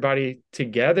brought everybody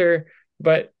together.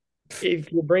 But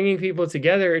if you're bringing people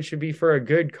together, it should be for a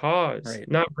good cause, Right.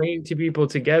 not bringing two people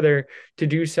together to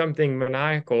do something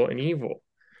maniacal and evil.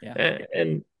 Yeah.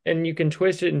 And you can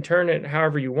twist it and turn it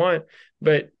however you want.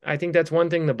 But I think that's one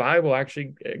thing the Bible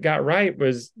actually got right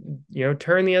was,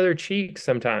 turn the other cheek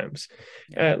sometimes.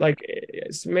 Yeah. Like,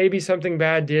 maybe something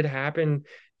bad did happen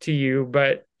to you,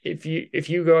 but if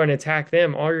you go and attack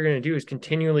them, all you're going to do is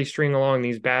continually string along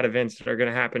these bad events that are going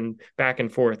to happen back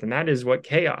and forth, and that is what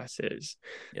chaos is.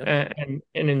 Yep.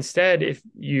 And instead, if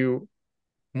you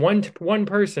one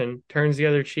person turns the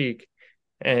other cheek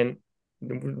and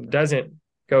doesn't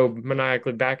go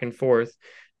maniacally back and forth,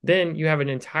 then you have an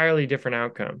entirely different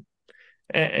outcome.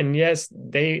 And yes,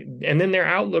 and then their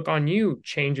outlook on you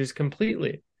changes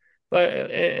completely.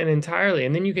 and entirely,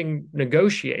 and then you can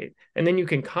negotiate, and then you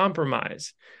can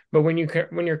compromise. But when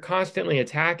you're constantly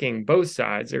attacking both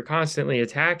sides, they're constantly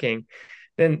attacking,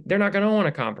 then they're not going to want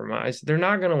to compromise. They're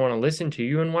not going to want to listen to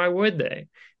you, and why would they?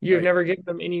 You've Right. never given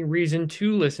them any reason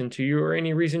to listen to you or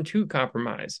any reason to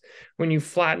compromise. When you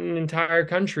flatten entire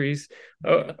countries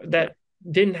that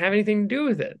didn't have anything to do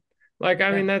with it, like I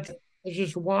Yeah. mean that's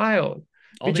just wild.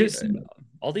 All But the just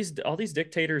all these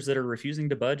dictators that are refusing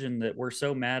to budge and that we're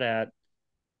so mad at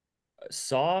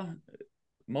saw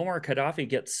Muammar Gaddafi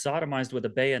get sodomized with a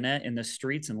bayonet in the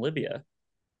streets in Libya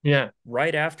yeah,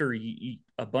 right after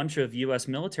a bunch of U.S.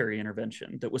 military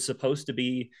intervention that was supposed to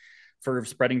be for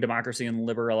spreading democracy and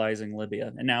liberalizing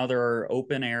Libya. And now there are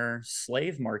open air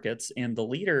slave markets, and the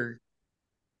leader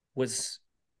was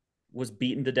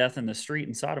beaten to death in the street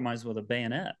and sodomized with a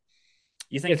bayonet.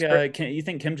 it's You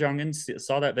think Kim Jong Un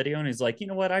saw that video and he's like, you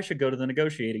know what? I should go to the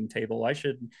negotiating table. I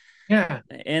should. yeah.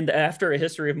 And after a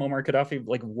history of Muammar Gaddafi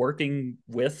like working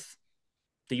with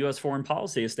the U.S. foreign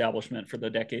policy establishment for the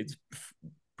decades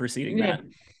preceding Yeah,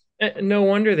 that, no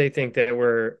wonder they think that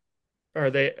we're, or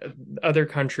they other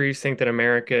countries think that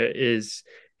America is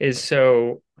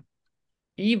so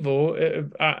evil.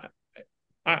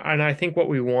 And I think what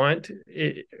we want,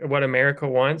 what America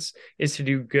wants, is to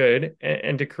do good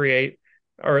and to create,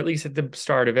 or at least at the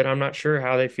start of it. I'm not sure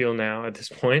how they feel now at this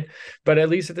point, but at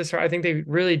least at the start, I think they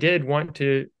really did want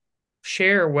to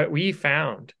share what we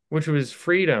found, which was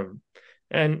freedom.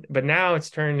 And but now it's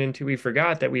turned into we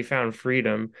forgot that we found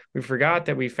freedom. We forgot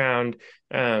that we found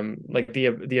like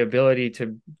the ability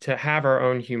to have our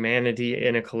own humanity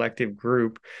in a collective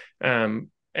group. And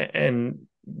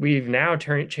we've now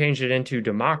changed it into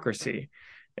democracy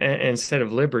instead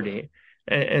of liberty.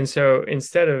 And so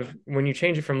instead of when you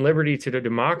change it from liberty to the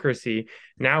democracy,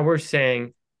 now we're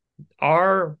saying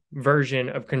our version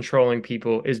of controlling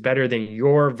people is better than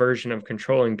your version of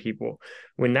controlling people,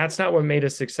 when that's not what made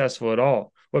us successful at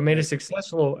all. What made us right?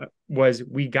 successful was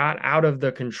we got out of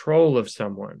the control of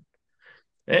someone.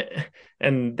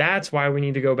 And that's why we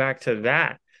need to go back to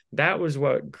that. That was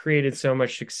what created so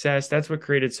much success. That's what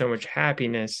created so much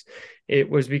happiness. It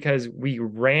was because we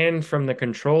ran from the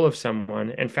control of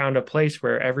someone and found a place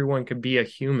where everyone could be a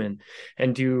human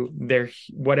and do their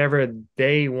whatever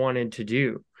they wanted to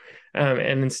do.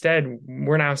 And instead,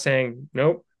 we're now saying,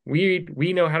 nope,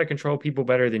 we know how to control people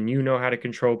better than you know how to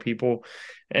control people.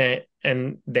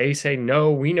 And they say,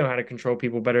 no, we know how to control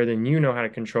people better than you know how to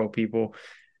control people.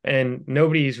 And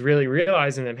nobody's really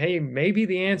realizing that, hey, maybe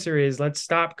the answer is let's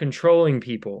stop controlling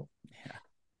people.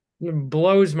 Yeah. It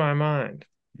blows my mind.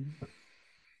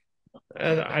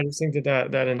 Uh, I just think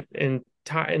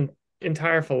that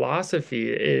entire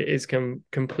philosophy is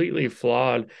completely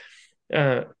flawed.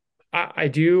 Uh, I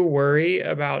do worry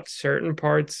about certain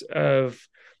parts of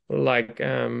like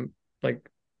like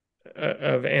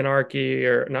of anarchy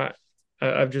or not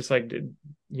of just like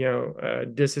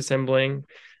disassembling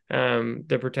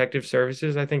the protective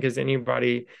services. I think as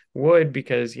anybody would,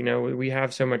 because we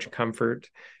have so much comfort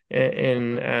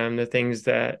in the things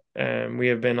that we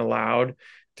have been allowed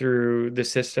through the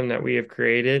system that we have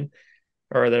created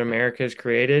or that America has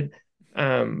created.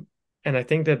 And I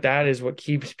think that that is what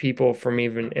keeps people from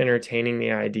even entertaining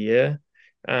the idea,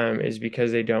 is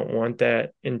because they don't want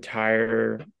their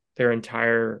entire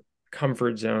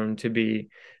comfort zone to be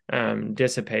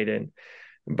dissipated.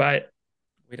 But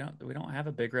we don't have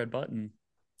a big red button.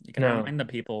 You got to no, remind the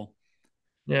people.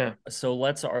 yeah,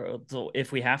 So so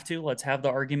if we have to, let's have the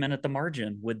argument at the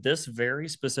margin. Would this very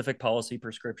specific policy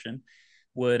prescription,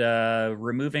 would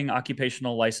removing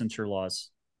occupational licensure laws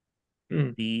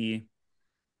mm, be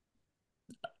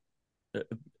uh,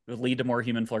 lead to more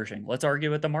human flourishing? Let's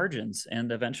argue at the margins,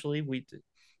 and eventually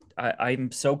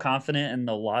I'm so confident in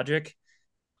the logic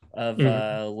of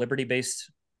mhm.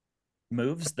 liberty-based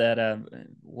moves that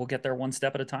we'll get there one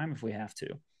step at a time if we have to.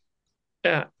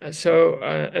 Yeah. So,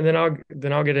 and then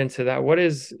I'll get into that. What do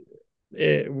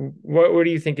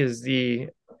you think is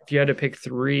if you had to pick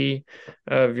three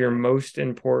of your most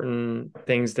important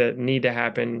things that need to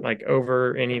happen, like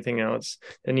over anything else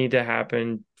that need to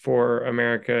happen for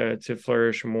America to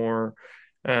flourish more,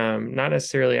 not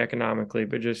necessarily economically,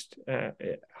 but just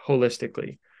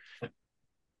holistically?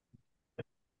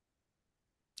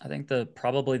 I think the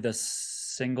probably the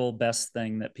single best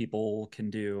thing that people can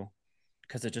do,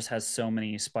 because it just has so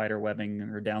many spider webbing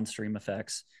or downstream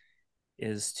effects,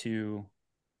 is to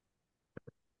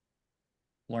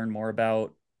learn more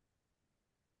about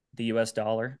the US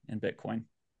dollar and Bitcoin.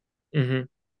 Hmm.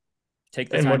 Take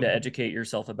the And time what? to educate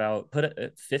yourself about,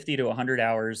 put 50 to 100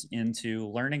 hours into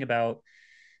learning about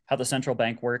how the central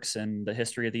bank works and the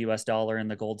history of the US dollar and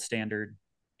the gold standard,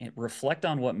 reflect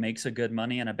on what makes a good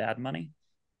money and a bad money,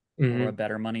 or a Hmm.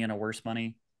 better money and a worse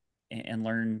money, and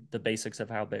learn the basics of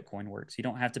how Bitcoin works. You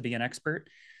don't have to be an expert.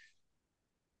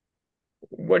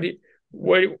 What do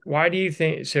you, why do you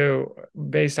think so?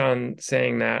 Based on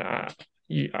saying that,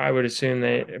 I would assume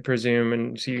that, presume,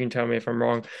 and so you can tell me if I'm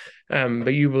wrong,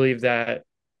 but you believe that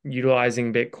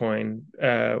utilizing Bitcoin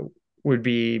would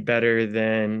be better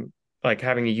than like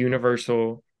having a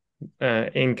universal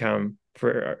income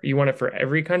for you want it for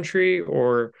every country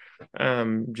or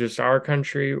just our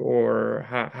country, or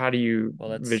how do you Well,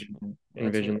 that's what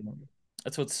envision that?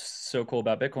 that's what's so cool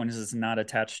about Bitcoin is it's not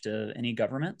attached to any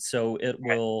government. So it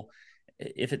will,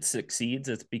 if it succeeds,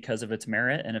 it's because of its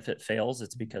merit, and if it fails,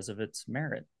 it's because of its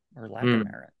merit or lack of Mm.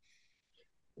 merit.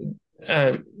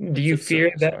 Do you So, so,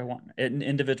 fear so that? I want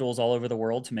individuals all over the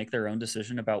world to make their own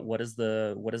decision about what is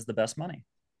the best money.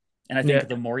 And I Yeah, think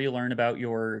the more you learn about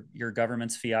your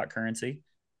government's fiat currency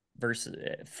versus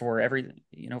for every,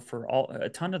 for all a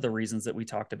ton of the reasons that we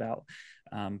talked about,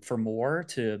 from war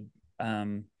to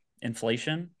um,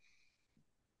 inflation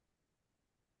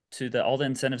to all the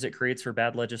incentives it creates for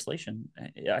bad legislation.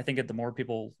 I think that the more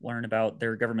people learn about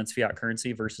their government's fiat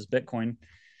currency versus Bitcoin,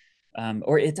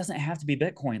 or it doesn't have to be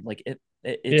Bitcoin, like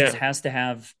it just yeah. has to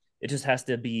have, it just has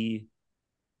to be,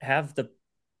 have the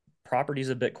properties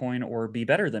of Bitcoin or be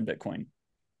better than Bitcoin,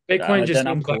 Bitcoin just then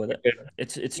I'm seems cool like with a it. good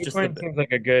It's just Bitcoin the seems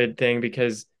like a good thing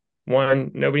because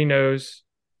one, nobody knows,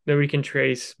 nobody can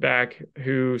trace back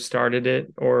who started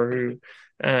it or who,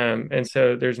 and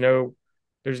so there's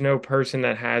no person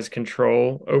that has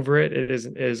control over it. It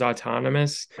is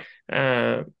autonomous,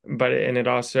 but and it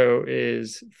also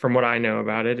is, from what I know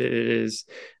about it, it is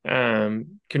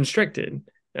constricted,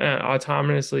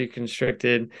 autonomously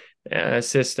constricted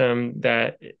system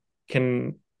that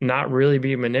can not really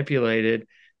be manipulated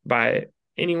by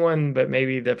anyone but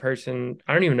maybe the person.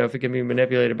 I don't even know if it can be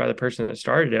manipulated by the person that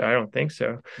started it. I don't think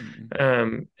so. mm,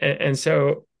 And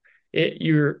so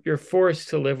you're forced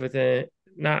to live within,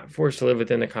 not forced to live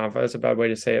within the confines, that's a bad way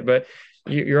to say it, but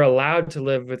you're allowed to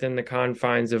live within the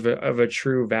confines of a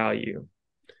true value.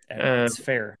 um, it's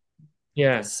fair.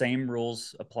 The yeah, same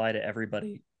rules apply to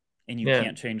everybody, and you yeah,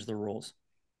 can't change the rules,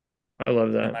 I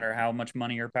love no that. matter how much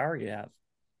money or power you have.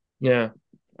 Yeah,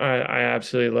 I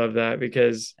absolutely love that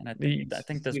because And you I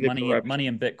think this see the corruption. money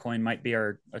and Bitcoin might be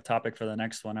our a topic for the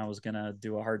next one. I was gonna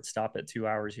do a hard stop at 2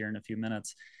 hours here in a few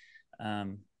minutes.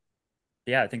 Um,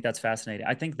 yeah, I think that's fascinating.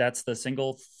 I think that's the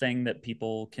single thing that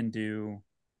people can do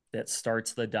that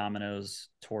starts the dominoes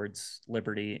towards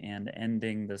liberty and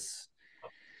ending this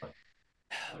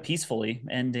peacefully,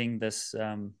 ending this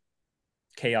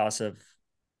chaos of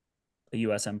the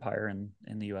U.S. empire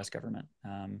and the U.S. government.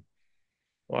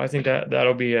 Well, I think that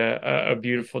that'll be a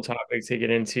beautiful topic to get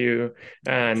into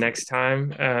next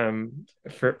time,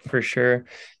 for sure.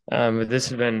 But this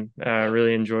has been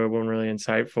really enjoyable and really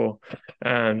insightful.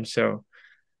 So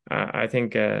I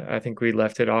think we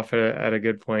left it off at a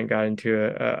good point, got into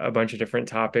a bunch of different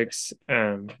topics.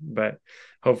 But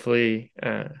hopefully,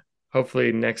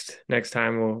 hopefully next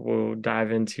time we'll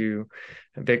dive into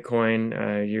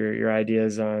Bitcoin, your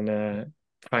ideas on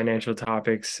financial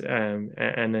topics, and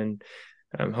then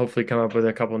hopefully come up with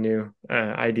a couple new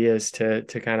ideas to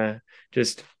kind of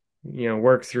just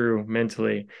work through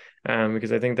mentally,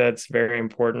 because I think that's very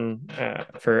important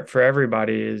for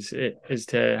everybody is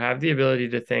to have the ability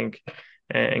to think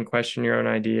and question your own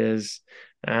ideas,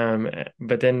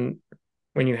 but then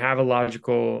when you have a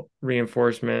logical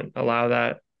reinforcement, allow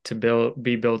that to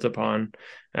be built upon,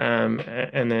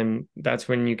 and then that's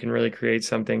when you can really create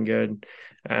something good.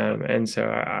 And so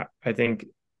I think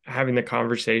having the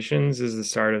conversations is the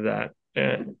start of that.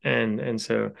 And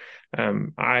so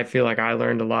I feel like I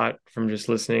learned a lot from just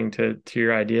listening to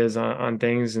your ideas on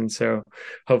things. And so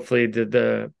hopefully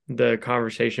the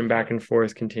conversation back and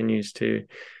forth continues to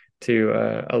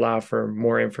allow for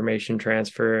more information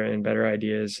transfer and better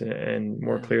ideas and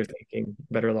more Yeah, clear thinking,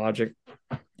 better logic.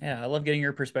 yeah, I love getting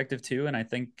your perspective too, and I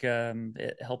think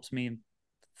it helps me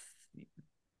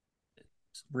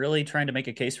really trying to make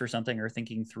a case for something or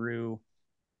thinking through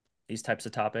these types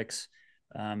of topics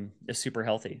is super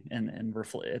healthy, and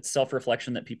it's self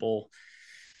reflection that people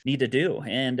need to do,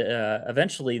 and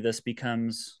eventually this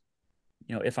becomes,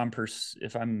 if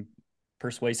I'm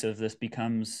persuasive, this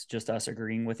becomes just us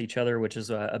agreeing with each other, which is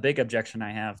a big objection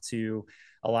I have to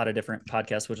a lot of different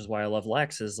podcasts, which is why I love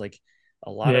Lex. Is like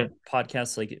a lot of Yeah,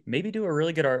 podcasts like maybe do a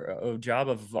really good job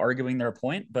of arguing their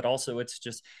point, but also it's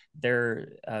just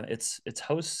it's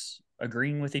hosts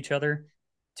agreeing with each other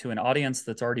to an audience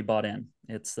that's already bought in.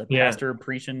 It's the yeah. pastor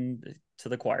preaching to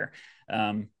the choir.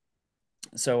 Um,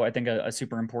 so I think a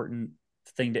super important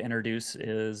thing to introduce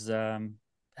is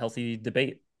healthy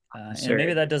debate. And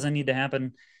maybe Sir. that doesn't need to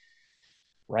happen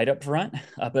right up front,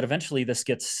 but eventually this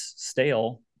gets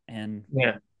stale, and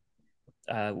Yeah.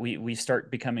 we start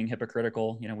becoming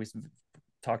hypocritical. We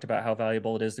talked about how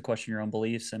valuable it is to question your own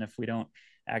beliefs, and if we don't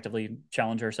actively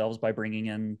challenge ourselves by bringing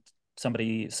in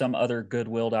some other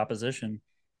good-willed opposition,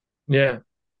 Yeah.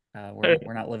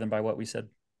 we're not living by what we said.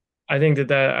 I think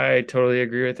that I totally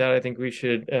agree with that. I think we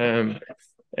should, and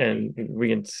we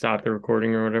can stop the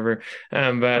recording or whatever.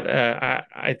 But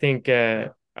I think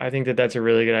that that's a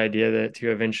really good idea that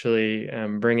to eventually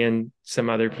bring in some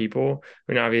other people.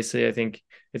 I mean, obviously, I think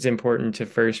it's important to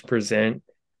first present,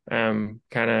 kind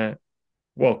of,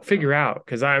 well, figure out,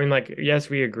 because I mean, like, yes,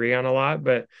 we agree on a lot,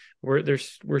 but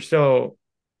we're still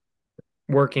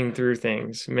working through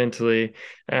things mentally,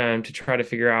 to try to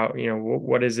figure out,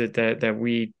 what is it that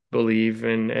we believe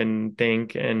and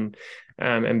think, and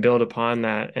build upon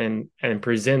that, and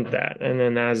present that. And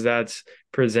then as that's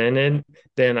presented,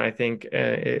 then I think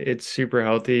it's super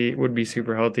healthy, would be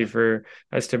super healthy for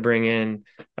us to bring in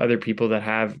other people that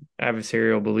have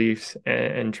adversarial beliefs,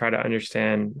 and try to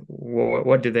understand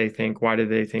what do they think, why do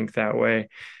they think that way,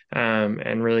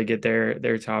 and really get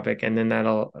their topic. And then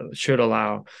that'll should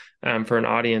allow, for an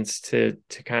audience to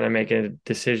kind of make a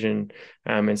decision,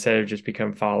 instead of just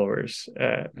become followers,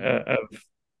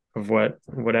 of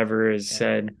whatever is Yeah,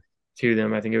 said to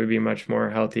them. I think it would be much more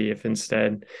healthy if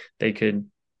instead they could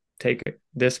take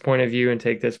this point of view and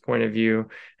take this point of view,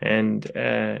 and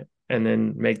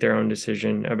then make their own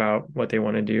decision about what they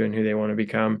want to do and who they want to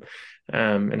become,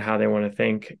 and how they want to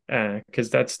think. Because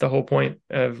that's the whole point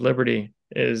of liberty,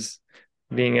 is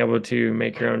being able to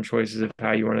make your own choices of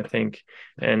how you want to think,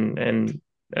 and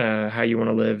how you want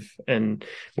to live, and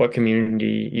what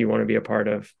community you want to be a part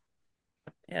of.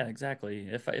 yeah, exactly.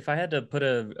 If I had to put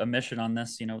a mission on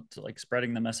this, to like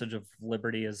spreading the message of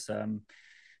liberty is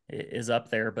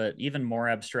up there, but even more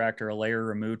abstract or a layer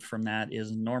removed from that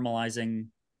is normalizing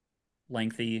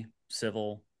lengthy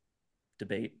civil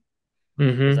debate.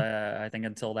 Because Hmm. I think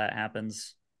until that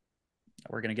happens,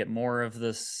 we're going to get more of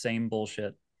the same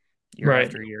bullshit year Right.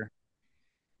 after year.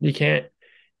 You can't,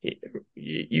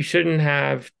 you shouldn't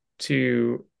have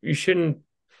you shouldn't,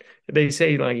 they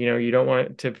say, like, you don't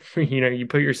want to, you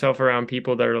put yourself around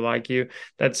people that are like you.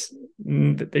 That's,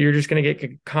 you're just going to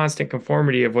get constant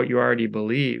conformity of what you already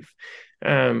believe,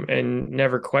 and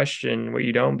never question what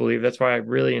you don't believe. That's why I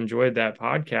really enjoyed that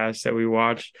podcast that we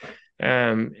watched.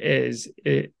 Is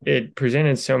it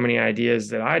presented so many ideas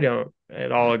that I don't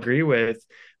at all agree with,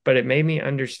 but it made me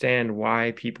understand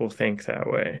why people think that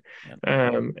way.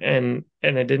 Yep. And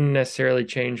it didn't necessarily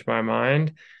change my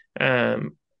mind,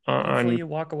 Hopefully on. you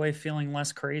walk away feeling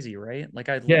less crazy, right? Like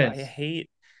I Yes. hate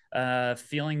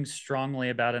feeling strongly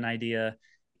about an idea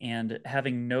and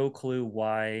having no clue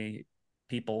why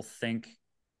people think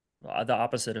the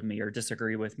opposite of me or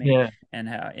disagree with me, Yeah.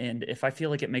 and if I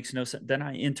feel like it makes no sense, then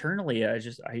I internally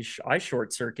I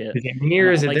short circuit. Is it me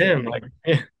or is I'm it like, them? Like,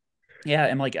 yeah. yeah,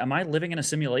 I'm like, am I living in a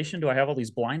simulation? Do I have all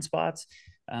these blind spots?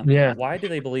 Yeah. Why do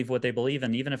they believe what they believe?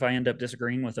 And even if I end up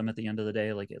disagreeing with them at the end of the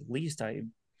day, like at least I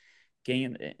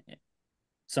gain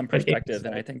some An perspective.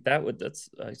 And I insight. think that's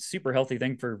a super healthy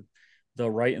thing for the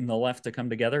right and the left to come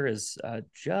together, is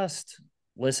just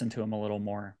listen to them a little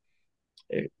more.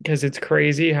 Because it's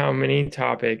crazy how many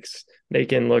topics they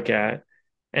can look at,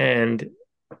 and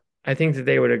I think that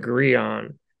they would agree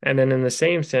on. And then in the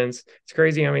same sense, it's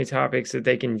crazy how many topics that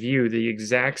they can view the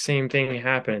exact same thing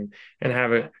happen and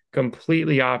have a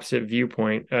completely opposite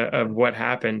viewpoint, of what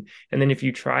happened. And then if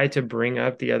you try to bring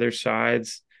up the other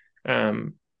side's,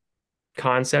 um,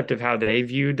 concept of how they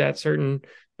viewed that certain,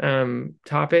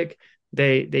 topic,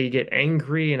 they get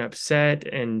angry and upset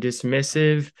and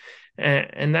dismissive,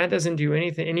 and that doesn't do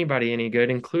anybody any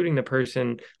good, including the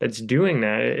person that's doing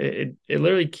that. It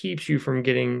literally keeps you from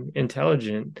getting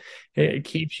intelligent. Right. It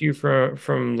keeps you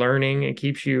from learning. It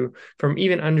keeps you from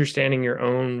even understanding your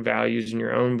own values and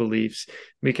your own beliefs.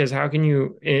 Because how can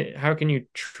you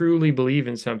truly believe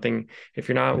in something if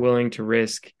you're not willing to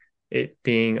risk it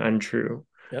being untrue?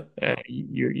 Yep.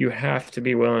 You have to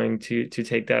be willing to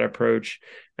take that approach,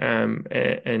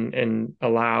 and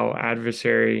allow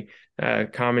adversary,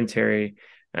 commentary,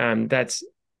 that's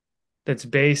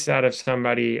based out of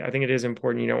somebody. I think it is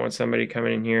important. You don't want somebody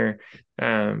coming in here,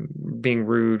 being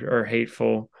rude or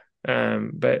hateful.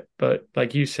 But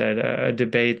like you said, a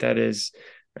debate that is,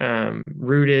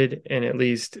 rooted in at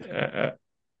least a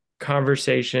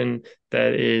conversation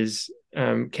that is,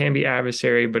 can be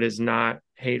adversary, but is not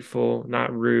hateful,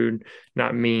 not rude,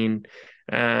 not mean.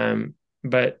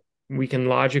 But we can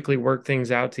logically work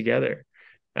things out together.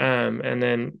 And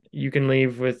then you can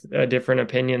leave with a different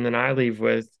opinion than I leave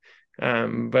with.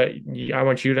 But I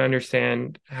want you to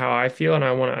understand how I feel, and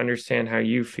I want to understand how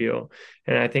you feel.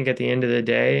 And I think at the end of the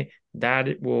day, that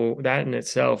in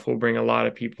itself will bring a lot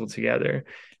of people together,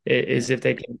 Yeah. is if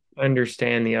they can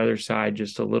understand the other side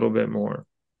just a little bit more.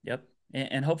 Yep.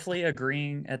 And hopefully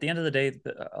agreeing at the end of the day,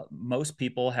 most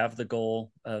people have the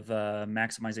goal of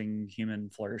maximizing human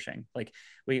flourishing. Like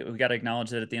we got to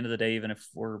acknowledge that at the end of the day, even if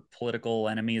we're political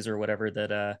enemies or whatever,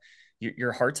 that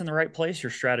your heart's in the right place, your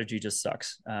strategy just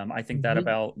sucks. I think that Mhm.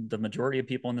 about the majority of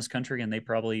people in this country, and they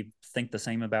probably think the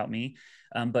same about me.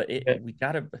 But Yeah. we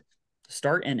got to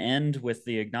start and end with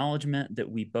the acknowledgement that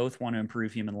we both want to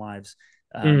improve human lives.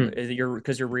 Mm,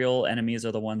 Because your real enemies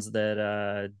are the ones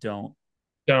that don't.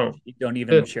 don't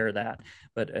even The, share that.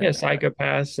 But yeah,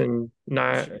 psychopaths and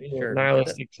sure,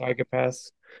 nihilistic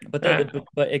psychopaths. Uh,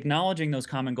 but acknowledging those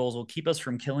common goals will keep us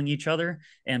from killing each other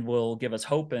and will give us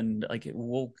hope, and like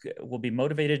we'll be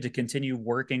motivated to continue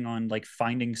working on like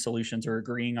finding solutions or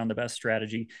agreeing on the best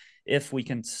strategy if we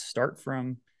can start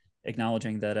from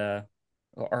acknowledging that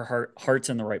our heart's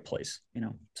in the right place, you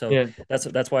know. So yeah,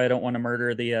 that's why I don't want to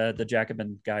murder the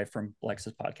Jacobin guy from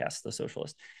Lex's podcast, The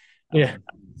Socialist. yeah. um,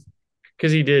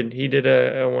 Because he did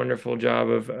a wonderful job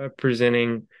of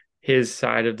presenting his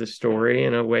side of the story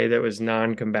in a way that was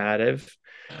non-combative.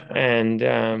 And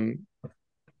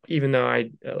even though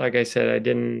like I said, I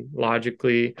didn't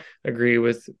logically agree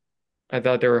with, I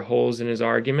thought there were holes in his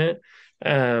argument.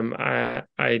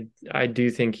 I do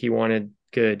think he wanted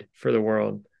good for the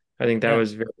world. I think that yeah,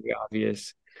 was very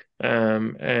obvious.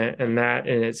 And that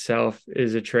in itself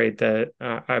is a trait that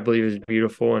I believe is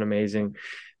beautiful and amazing,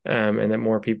 and that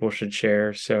more people should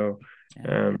share. So,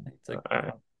 yeah, um, it's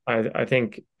like I, I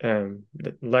think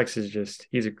that Lex is just,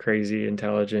 he's a crazy,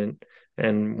 intelligent,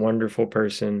 and wonderful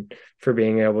person for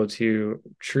being able to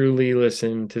truly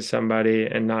listen to somebody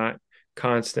and not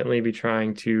constantly be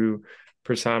trying to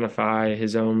personify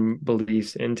his own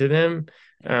beliefs into them,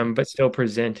 yeah, but still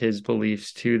present his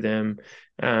beliefs to them.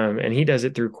 And he does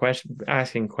it through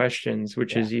asking questions,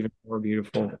 which yeah. is even more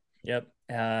beautiful. Yep.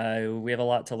 We have a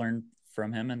lot to learn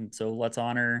from him, and so let's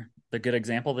honor the good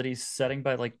example that he's setting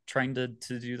by like trying to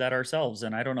do that ourselves.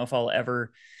 And I don't know if I'll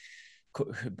ever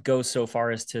go so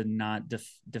far as to not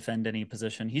defend any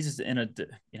position. He's in a,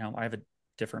 you know, I have a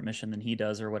different mission than he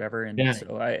does or whatever, and Yeah,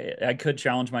 so I could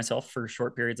challenge myself for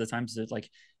short periods of time to like,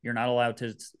 you're not allowed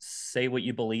to say what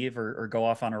you believe or go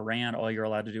off on a rant. All you're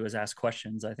allowed to do is ask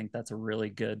questions. I think that's a really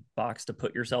good box to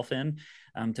put yourself in,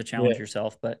 to challenge yeah,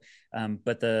 yourself. But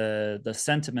the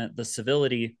sentiment, the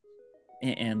civility,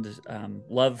 and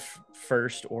love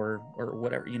first, or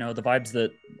whatever, you know, the vibes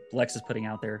that Lex is putting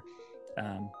out there,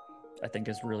 um, I think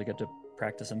is really good to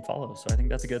practice and follow. So I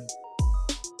think it's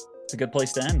a good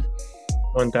place to end.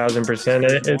 1000%. Version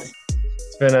one.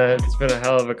 It's been a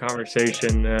hell of a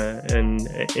conversation, and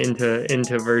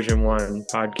into version one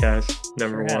podcast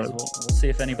number Sure has. one. We'll see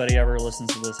if anybody ever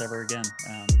listens to this ever again.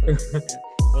 But it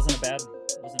wasn't a bad